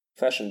be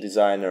fashion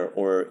designer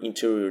or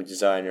interior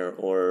designer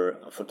or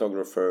a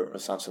photographer or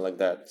something like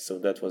that. So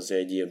that was the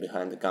idea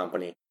behind the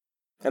company.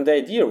 And the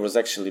idea was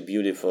actually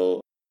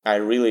beautiful. I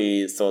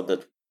really thought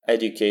that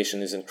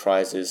education is in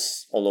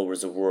crisis all over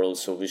the world,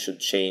 so we should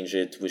change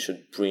it. We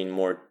should bring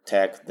more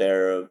tech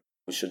there.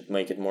 We should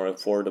make it more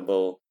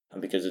affordable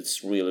because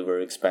it's really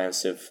very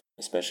expensive,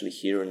 especially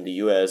here in the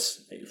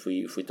US, if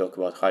we talk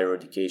about higher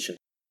education.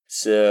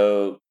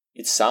 So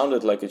it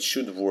sounded like it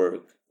should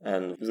work.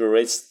 And we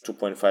raised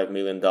 $2.5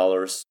 million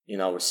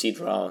in our seed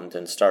round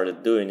and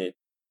started doing it.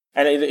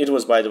 And it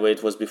was, by the way,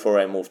 it was before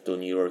I moved to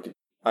New York.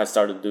 I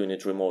started doing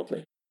it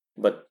remotely.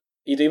 But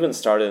it even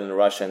started in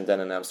Russia and then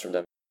in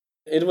Amsterdam.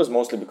 It was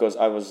mostly because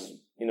I was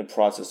in the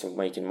process of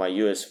making my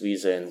US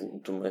visa,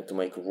 and to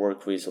make a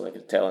work visa, like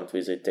a talent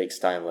visa, it takes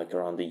time, like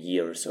around a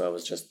year. So I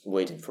was just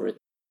waiting for it.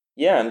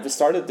 Yeah, and we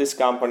started this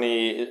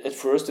company. At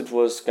first, it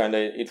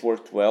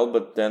worked well,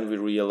 but then we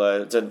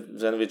realized that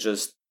then we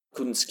just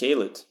couldn't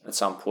scale it at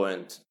some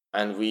point.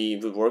 And we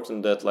worked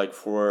on that like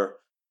for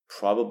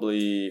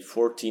probably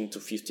 14 to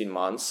 15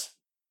 months.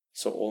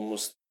 So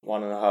almost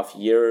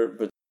 1.5 years,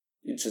 but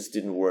it just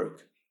didn't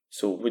work.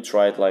 So we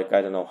tried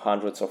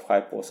hundreds of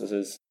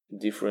hypotheses,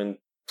 different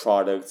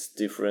products,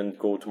 different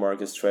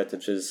go-to-market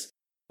strategies.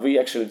 We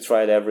actually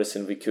tried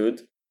everything we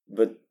could,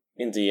 but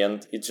in the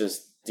end, it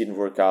just didn't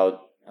work out.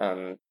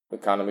 And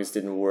economics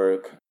didn't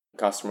work.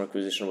 Customer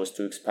acquisition was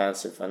too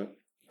expensive, and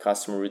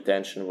customer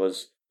retention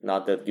was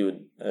not that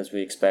good as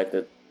we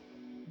expected.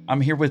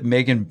 I'm here with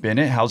Megan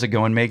Bennett. How's it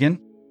going, Megan?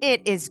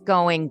 It is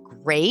going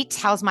great.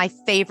 How's my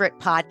favorite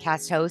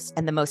podcast host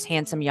and the most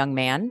handsome young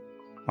man?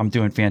 I'm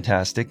doing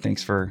fantastic.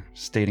 Thanks for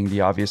stating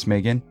the obvious,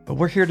 Megan. But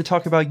we're here to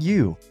talk about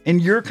you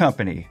and your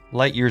company,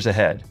 Light Years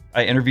Ahead.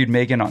 I interviewed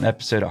Megan on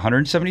episode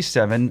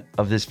 177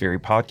 of this very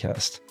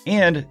podcast.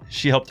 And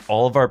she helped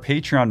all of our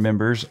Patreon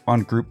members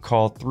on Group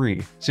Call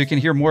 3. So you can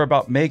hear more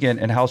about Megan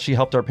and how she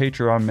helped our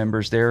Patreon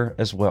members there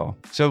as well.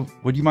 So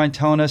would you mind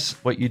telling us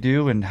what you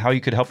do and how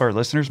you could help our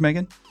listeners,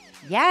 Megan?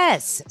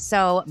 Yes.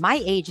 So my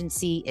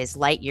agency is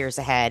Light Years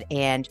Ahead,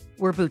 and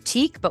we're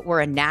boutique, but we're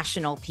a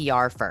national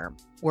PR firm.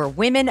 We're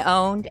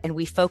women-owned, and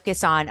we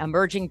focus on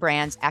emerging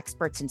brands,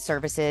 experts, and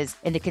services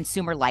in the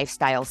consumer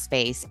lifestyle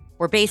space.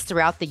 We're based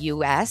throughout the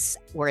U.S.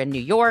 We're in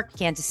New York,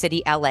 Kansas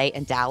City, L.A.,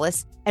 and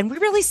Dallas. And we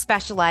really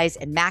specialize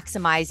in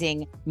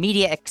maximizing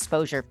media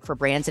exposure for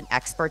brands and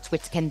experts,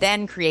 which can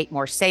then create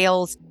more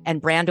sales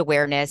and brand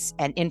awareness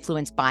and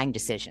influence buying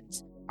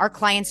decisions. Our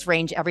clients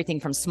range everything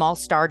from small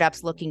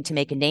startups looking to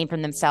make a name for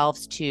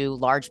themselves to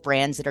large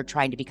brands that are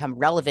trying to become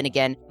relevant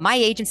again. My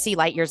agency,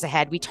 Light Years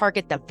Ahead, we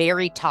target the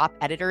very top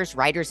editors,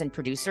 writers, and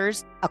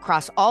producers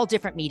across all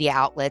different media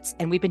outlets.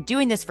 And we've been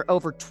doing this for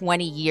over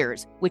 20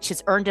 years, which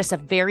has earned us a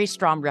very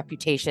strong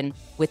reputation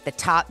with the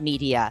top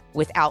media,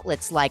 with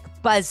outlets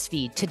like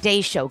BuzzFeed,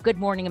 Today Show, Good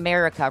Morning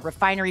America,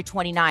 Refinery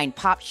 29,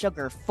 Pop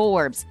Sugar,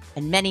 Forbes,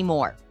 and many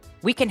more.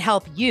 We can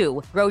help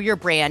you grow your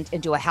brand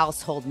into a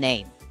household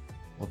name.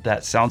 Well,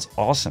 that sounds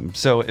awesome.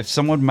 So if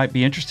someone might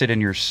be interested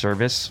in your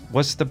service,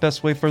 what's the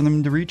best way for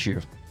them to reach you?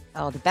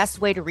 Oh, the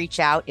best way to reach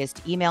out is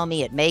to email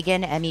me at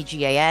Megan,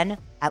 M-E-G-A-N,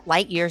 at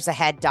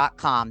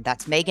lightyearsahead.com.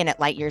 That's Megan at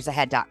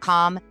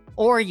lightyearsahead.com.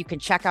 Or you can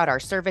check out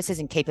our services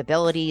and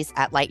capabilities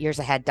at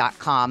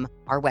lightyearsahead.com,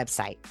 our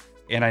website.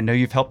 And I know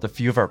you've helped a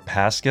few of our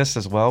past guests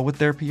as well with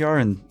their PR,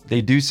 and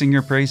they do sing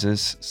your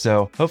praises.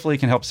 So hopefully it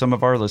can help some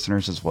of our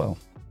listeners as well.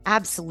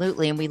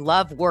 Absolutely. And we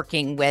love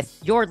working with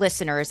your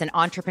listeners and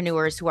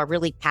entrepreneurs who are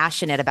really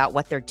passionate about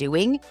what they're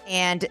doing.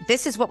 And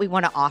this is what we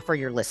want to offer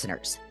your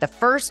listeners. The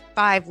first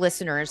 5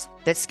 listeners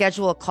that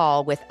schedule a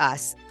call with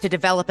us to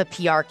develop a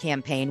PR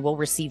campaign will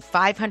receive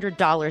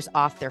 $500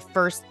 off their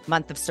first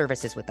month of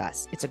services with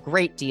us. It's a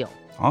great deal.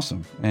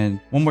 Awesome. And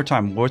one more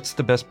time, what's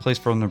the best place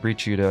for them to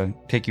reach you to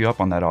take you up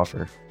on that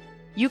offer?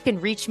 You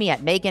can reach me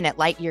at Megan at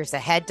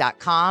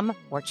lightyearsahead.com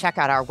or check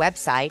out our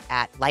website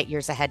at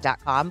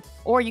lightyearsahead.com,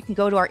 or you can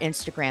go to our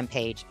Instagram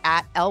page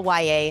at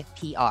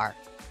LYAPR.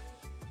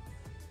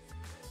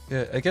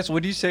 Yeah, I guess,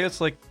 would you say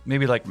it's like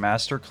maybe like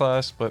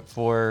masterclass, but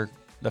for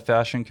the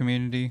fashion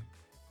community?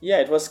 Yeah,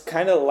 it was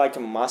kind of like a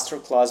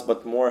masterclass,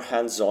 but more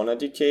hands-on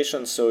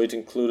education. So it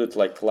included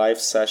like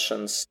live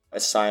sessions,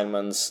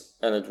 assignments,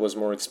 and it was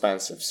more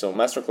expensive. So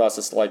masterclass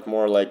is like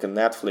more like a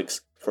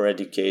Netflix for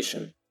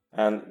education.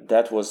 And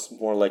that was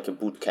more like a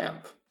boot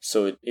camp.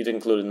 So it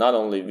included not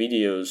only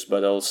videos,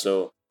 but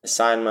also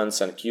assignments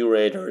and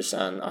curators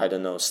and,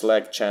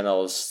 Slack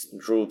channels,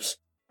 groups,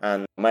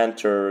 and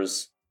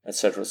mentors,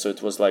 etc. So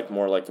it was like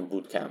more like a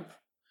boot camp.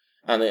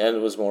 And it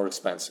was more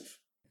expensive.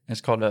 It's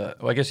called, the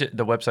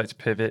website's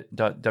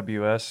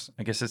pivot.ws.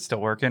 I guess it's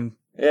still working.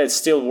 Yeah, it's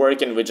still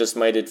working. We just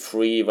made it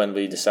free when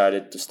we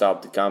decided to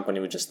stop the company.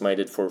 We just made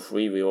it for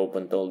free. We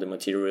opened all the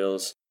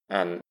materials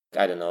and,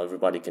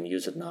 everybody can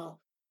use it now.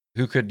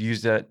 Who could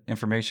use that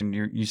information?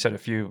 You said a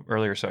few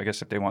earlier, so I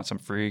guess if they want some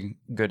free,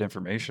 good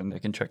information, they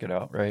can check it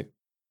out, right?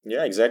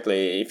 Yeah,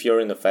 exactly. If you're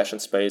in the fashion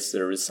space,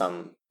 there is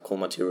some cool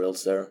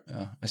materials there.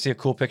 I see a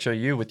cool picture of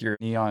you with your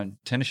neon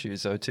tennis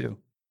shoes, though, too.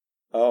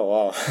 Oh,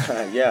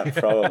 wow. Yeah,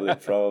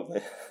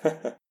 probably.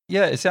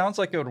 Yeah, it sounds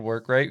like it would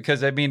work, right?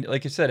 Because, I mean,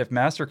 like you said, if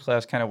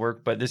Masterclass kind of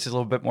worked, but this is a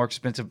little bit more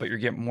expensive, but you're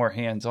getting more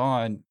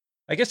hands-on.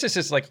 I guess it's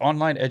just like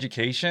online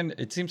education.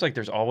 It seems like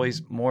there's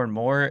always more and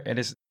more, and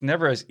it's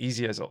never as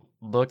easy as it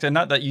looked. And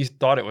not that you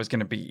thought it was going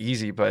to be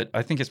easy, but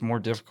I think it's more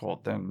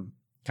difficult than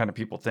kind of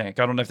people think.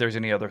 I don't know if there's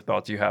any other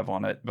thoughts you have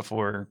on it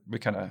before we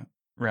kind of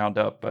round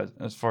up, but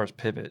as far as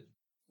pivot.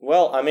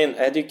 Well, I mean,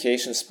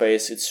 education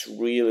space, it's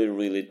really,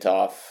 really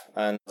tough.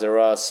 And there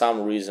are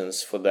some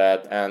reasons for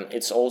that. And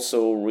it's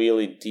also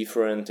really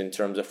different in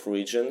terms of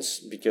regions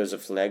because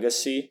of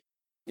legacy.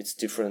 It's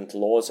different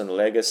laws and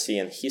legacy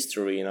and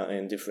history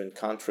in different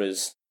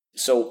countries.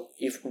 So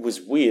if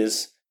with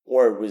Whizz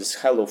or with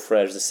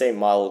HelloFresh, the same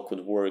model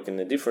could work in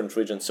a different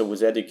region. So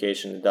with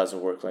education, it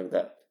doesn't work like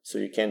that. So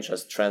you can't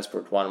just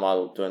transport one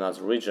model to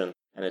another region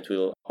and it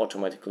will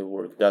automatically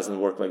work. It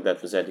doesn't work like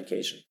that with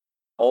education.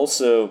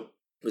 Also,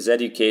 with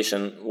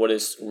education, what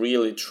is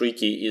really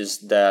tricky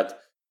is that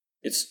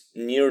it's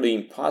nearly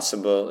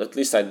impossible, at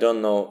least I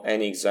don't know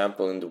any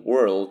example in the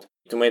world,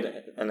 to make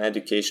an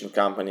education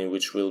company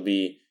which will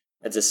be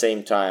at the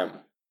same time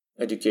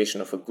education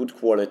of a good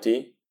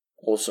quality,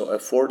 also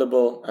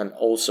affordable, and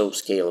also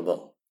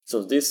scalable.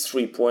 So these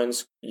 3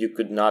 points, you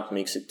could not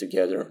mix it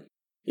together.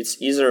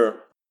 It's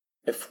either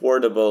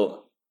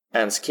affordable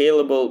and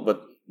scalable,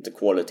 but the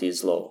quality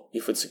is low.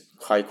 If it's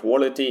high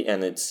quality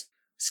and it's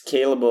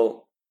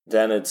scalable,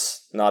 then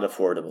it's not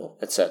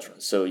affordable, etc.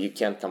 So you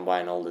can't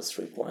combine all these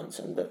 3 points,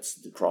 and that's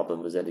the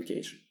problem with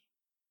education.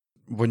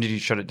 When did you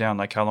shut it down?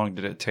 Like, how long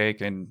did it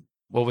take? And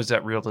what was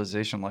that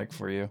realization like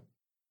for you?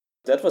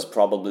 That was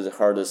probably the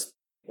hardest,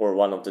 or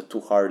one of the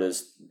 2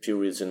 hardest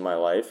periods in my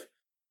life,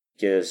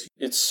 because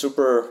it's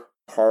super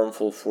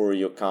harmful for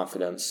your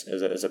confidence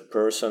as a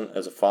person,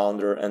 as a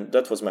founder. And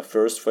that was my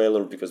first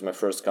failure because my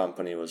first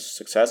company was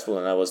successful.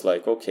 And I was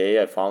like,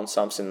 okay, I found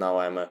something. Now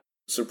I'm a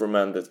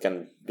Superman that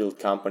can build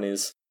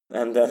companies.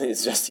 And then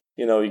it's just,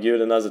 you give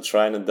it another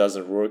try and it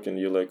doesn't work. And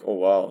you're like, oh,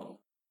 wow.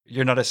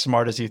 You're not as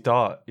smart as you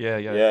thought. Yeah.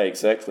 Yeah,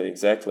 exactly.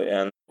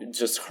 And it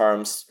just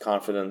harms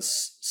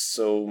confidence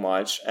so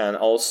much. And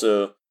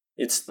also,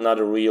 it's not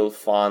a real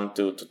fun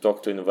to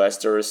talk to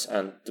investors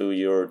and to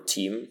your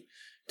team,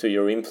 to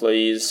your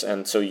employees.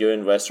 And so your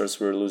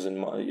investors were losing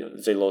money.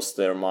 They lost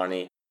their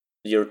money.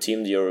 Your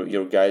team,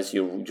 your guys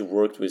you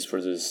worked with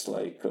for this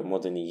like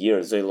more than a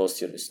year, they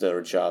lost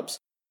their jobs.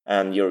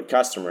 And your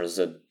customers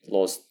that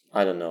lost,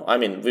 I don't know. I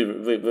mean,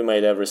 we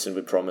made everything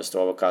we promised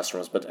to our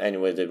customers, but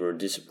anyway, they were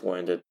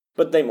disappointed.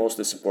 But they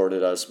mostly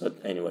supported us. But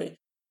anyway,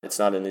 it's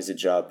not an easy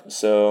job.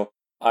 So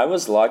I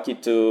was lucky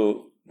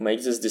to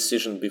make this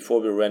decision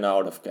before we ran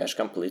out of cash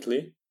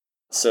completely.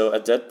 So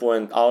at that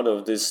point, out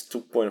of this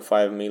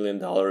 $2.5 million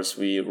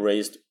we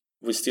raised,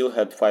 we still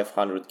had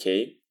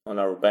 $500K on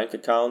our bank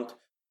account.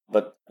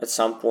 But at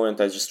some point,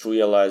 I just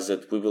realized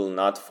that we will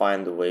not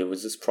find a way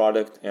with this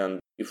product. And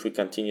if we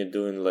continue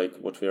doing like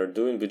what we are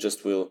doing, we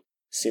just will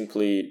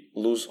simply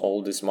lose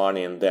all this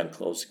money and then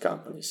close the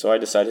company. So I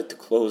decided to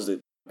close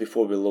it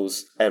before we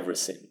lose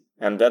everything.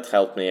 And that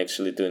helped me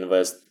actually to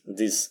invest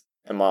this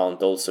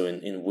amount also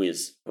in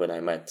Whizz. When I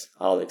met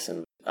Alex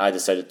and I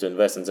decided to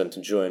invest and then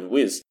to join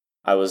Whizz,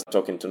 I was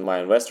talking to my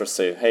investors,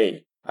 say,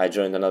 hey, I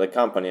joined another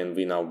company and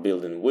we now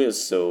build in Whizz,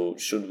 so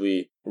should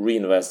we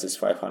reinvest this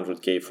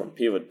 $500K from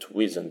Pivot to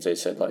Whizz? And they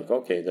said like,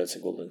 okay, that's a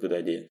good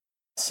idea.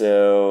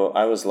 So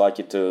I was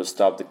lucky to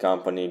stop the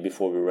company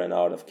before we ran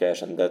out of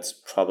cash, and that's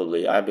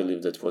probably, I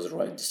believe that was the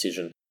right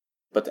decision.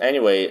 But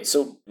anyway,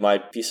 so my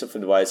piece of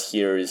advice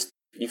here is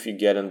if you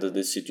get into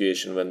this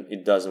situation when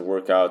it doesn't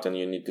work out and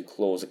you need to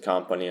close a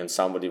company and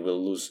somebody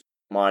will lose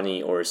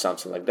money or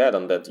something like that,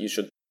 on that you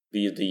should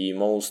be the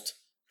most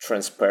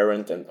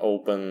transparent and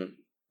open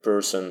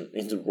person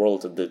in the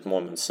world at that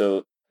moment.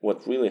 So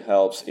what really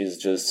helps is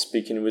just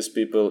speaking with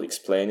people,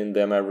 explaining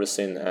them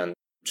everything, and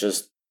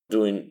just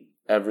doing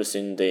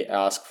everything they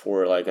ask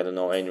for, like, I don't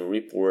know, any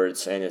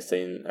reports,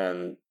 anything,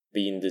 and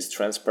being this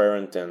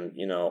transparent and,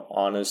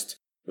 honest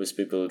with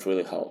people, it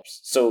really helps.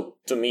 So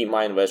to me,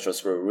 my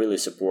investors were really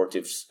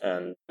supportive,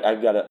 and I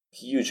got a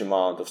huge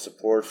amount of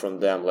support from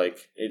them.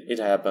 Like, it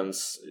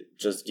happens,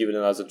 just give it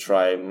another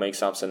try, make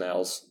something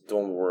else,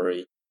 don't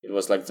worry. It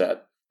was like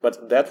that.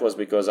 But that was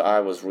because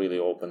I was really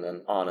open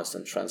and honest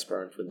and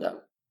transparent with them.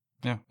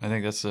 Yeah, I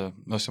think that's the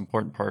most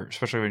important part,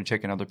 especially when you're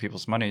taking other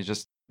people's money, is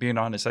just being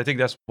honest. I think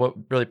that's what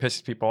really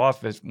pisses people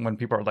off is when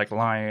people are like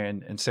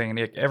lying and saying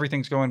like,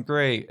 everything's going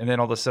great. And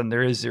then all of a sudden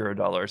there is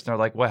 $0. And they're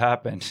like, what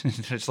happened?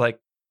 It's like,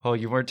 oh,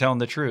 you weren't telling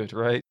the truth,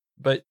 right?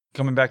 But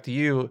coming back to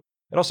you,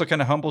 it also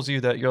kind of humbles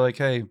you that you're like,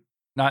 hey,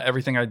 not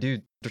everything I do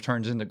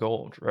turns into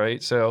gold,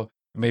 right? So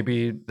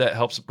maybe that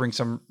helps bring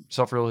some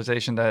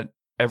self-realization that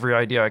every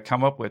idea I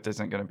come up with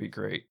isn't going to be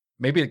great.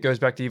 Maybe it goes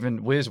back to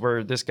even Whizz,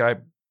 where this guy,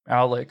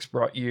 Alex,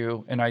 brought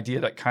you an idea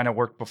that kind of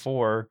worked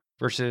before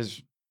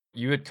versus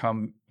you had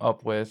come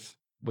up with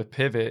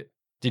Pivot.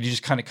 did you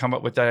just kind of come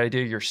up with that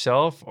idea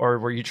yourself, or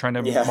were you trying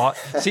to Yeah.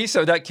 see?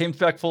 So that came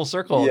back full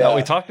circle. Yeah. That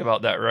we talked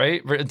about that,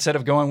 right? But instead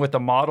of going with a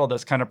model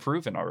that's kind of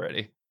proven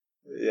already.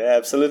 Yeah,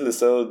 absolutely.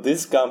 So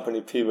this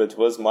company pivot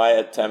was my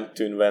attempt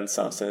to invent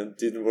something. It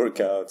didn't work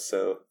out.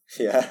 So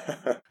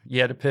yeah.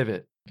 You had to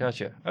pivot.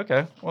 Gotcha.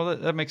 Okay. Well,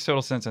 that makes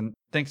total sense. And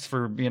thanks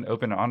for being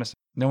open and honest.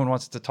 No one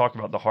wants to talk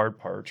about the hard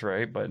parts,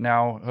 right? But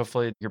now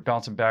hopefully you're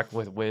bouncing back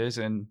with Whizz,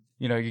 and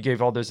you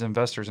gave all those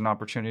investors an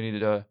opportunity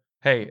to,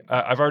 hey,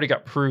 I've already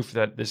got proof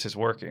that this is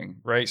working,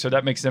 right? So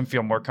that makes them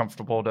feel more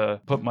comfortable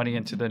to put money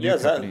into the new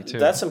company too.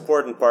 That's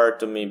important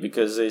part to me,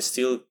 because they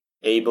still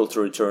able to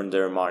return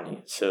their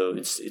money. So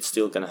it's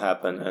still going to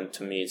happen. And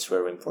to me, it's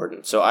very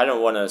important. So I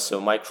don't want to,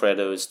 so my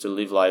credo is to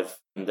live life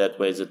in that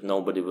way that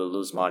nobody will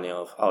lose money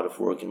out of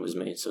working with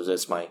me. So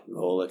that's my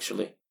goal,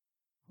 actually.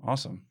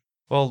 Awesome.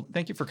 Well,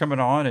 thank you for coming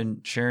on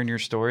and sharing your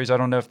stories. I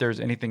don't know if there's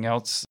anything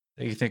else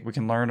that you think we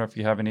can learn, or if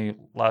you have any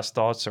last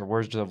thoughts or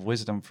words of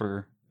wisdom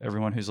for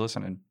everyone who's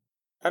listening.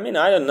 I mean,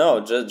 I don't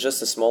know.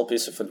 Just a small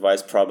piece of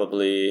advice,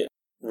 probably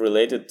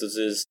related to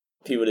this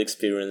pivot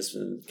experience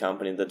in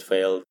company that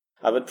failed.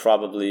 I would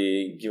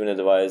probably give an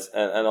advice,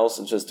 and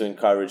also just to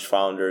encourage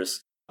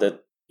founders,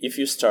 that if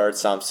you start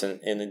something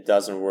and it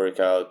doesn't work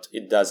out,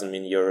 it doesn't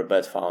mean you're a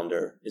bad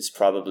founder. It's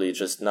probably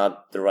just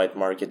not the right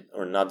market,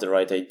 or not the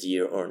right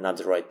idea, or not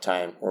the right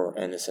time, or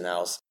anything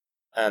else.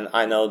 And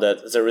I know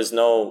that there is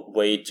no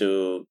way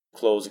to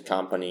close a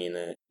company in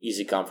an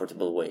easy,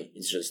 comfortable way.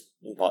 It's just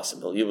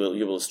impossible. You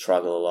will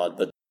struggle a lot,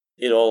 but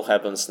it all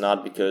happens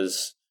not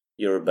because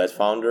you're a bad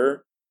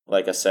founder.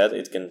 Like I said,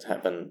 it can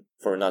happen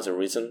for another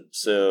reason.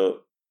 So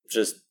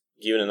just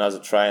give it another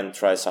try and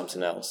try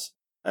something else.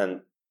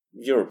 And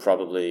you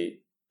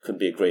probably could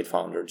be a great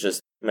founder.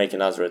 Just make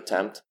another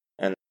attempt,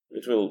 and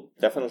it will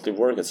definitely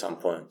work at some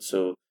point.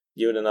 So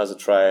give it another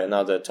try,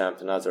 another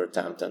attempt,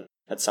 and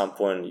at some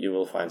point you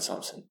will find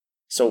something.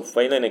 So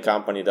failing a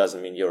company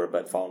doesn't mean you're a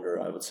bad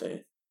founder, I would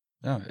say.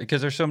 No,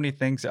 because there's so many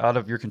things out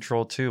of your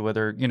control too,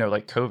 whether,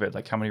 like COVID,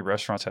 like how many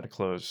restaurants had to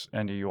close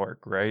in New York,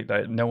 right?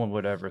 That no one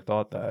would ever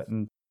thought that.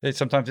 And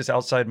sometimes it's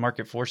outside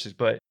market forces.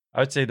 But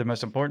I would say the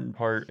most important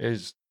part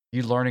is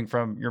you learning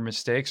from your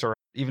mistakes, or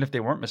even if they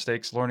weren't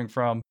mistakes, learning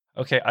from,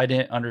 okay, I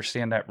didn't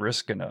understand that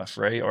risk enough,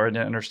 right? Or I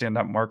didn't understand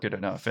that market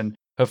enough. And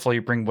hopefully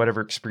you bring whatever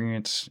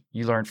experience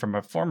you learned from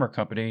a former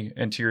company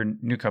into your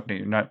new company.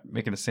 You're not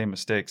making the same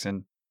mistakes.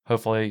 And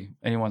hopefully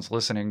anyone's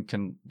listening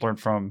can learn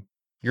from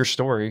your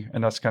story.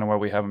 And that's kind of why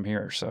we have them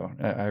here. So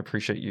I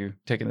appreciate you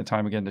taking the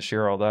time again to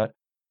share all that.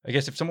 I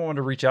guess if someone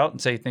wanted to reach out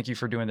and say thank you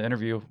for doing the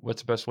interview,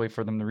 what's the best way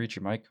for them to reach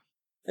you, Mike?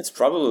 It's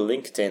probably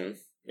LinkedIn.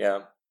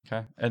 Yeah.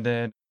 Okay. And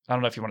then I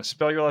don't know if you want to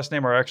spell your last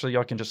name, or actually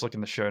y'all can just look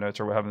in the show notes,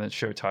 or we'll have in the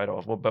show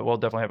title. But we'll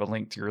definitely have a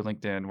link to your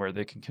LinkedIn where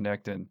they can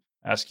connect and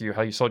ask you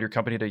how you sold your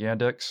company to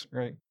Yandex,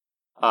 right?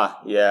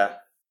 Yeah.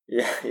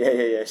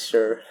 Yeah,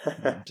 sure.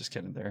 Just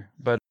kidding there.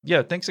 But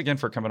yeah, thanks again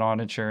for coming on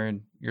and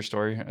sharing your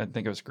story. I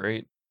think it was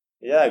great.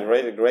 Yeah,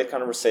 great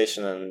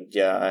conversation. And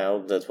yeah, I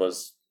hope that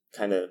was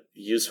kind of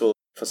useful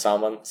for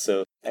someone.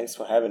 So thanks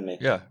for having me.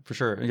 Yeah, for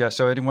sure. Yeah.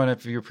 So anyone,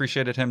 if you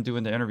appreciated him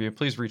doing the interview,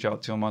 please reach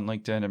out to him on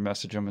LinkedIn and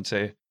message him and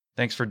say,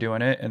 thanks for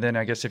doing it. And then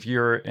I guess if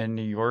you're in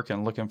New York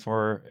and looking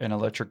for an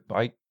electric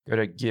bike, go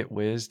to Get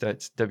Whizz.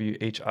 That's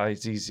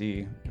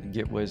WHIZZ,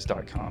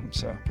 getwhizz.com.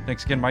 So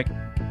thanks again, Mike.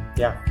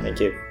 Yeah, thank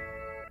you.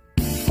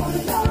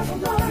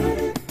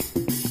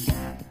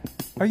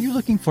 Are you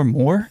looking for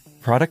more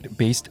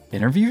product-based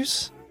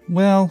interviews?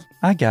 Well,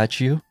 I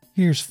got you.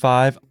 Here's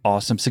 5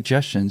 awesome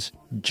suggestions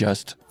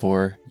just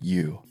for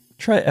you.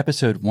 Try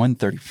episode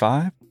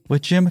 135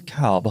 with Jim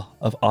Kalb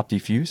of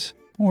OptiFuse,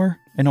 or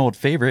an old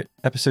favorite,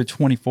 episode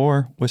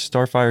 24 with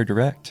Starfire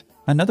Direct.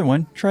 Another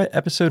one, try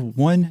episode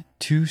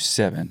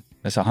 127,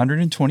 that's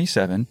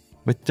 127,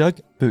 with Doug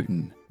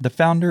Booten, the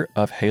founder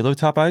of Halo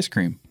Top Ice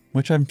Cream,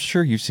 which I'm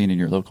sure you've seen in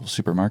your local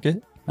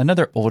supermarket.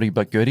 Another oldie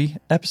but goodie,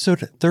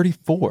 episode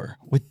 34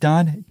 with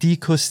Don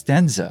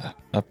DiCostanza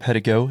of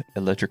Peregudov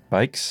Electric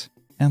Bikes.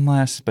 And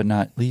last but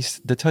not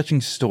least, the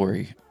touching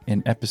story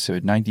in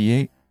episode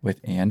 98 with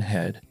Ann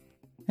Head.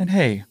 And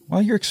hey,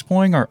 while you're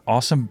exploring our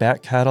awesome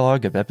back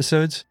catalog of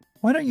episodes,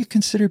 why don't you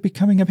consider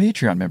becoming a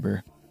Patreon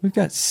member? We've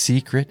got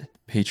secret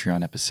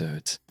Patreon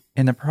episodes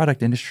in the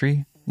product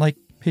industry, like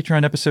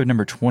Patreon episode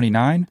number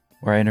 29,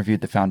 where I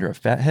interviewed the founder of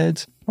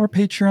Fatheads, or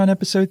Patreon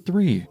episode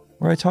 3,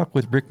 where I talk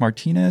with Rick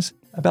Martinez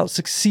about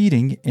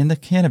succeeding in the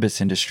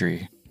cannabis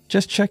industry.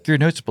 Just check your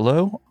notes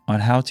below on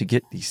how to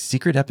get these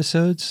secret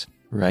episodes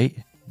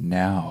right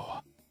now.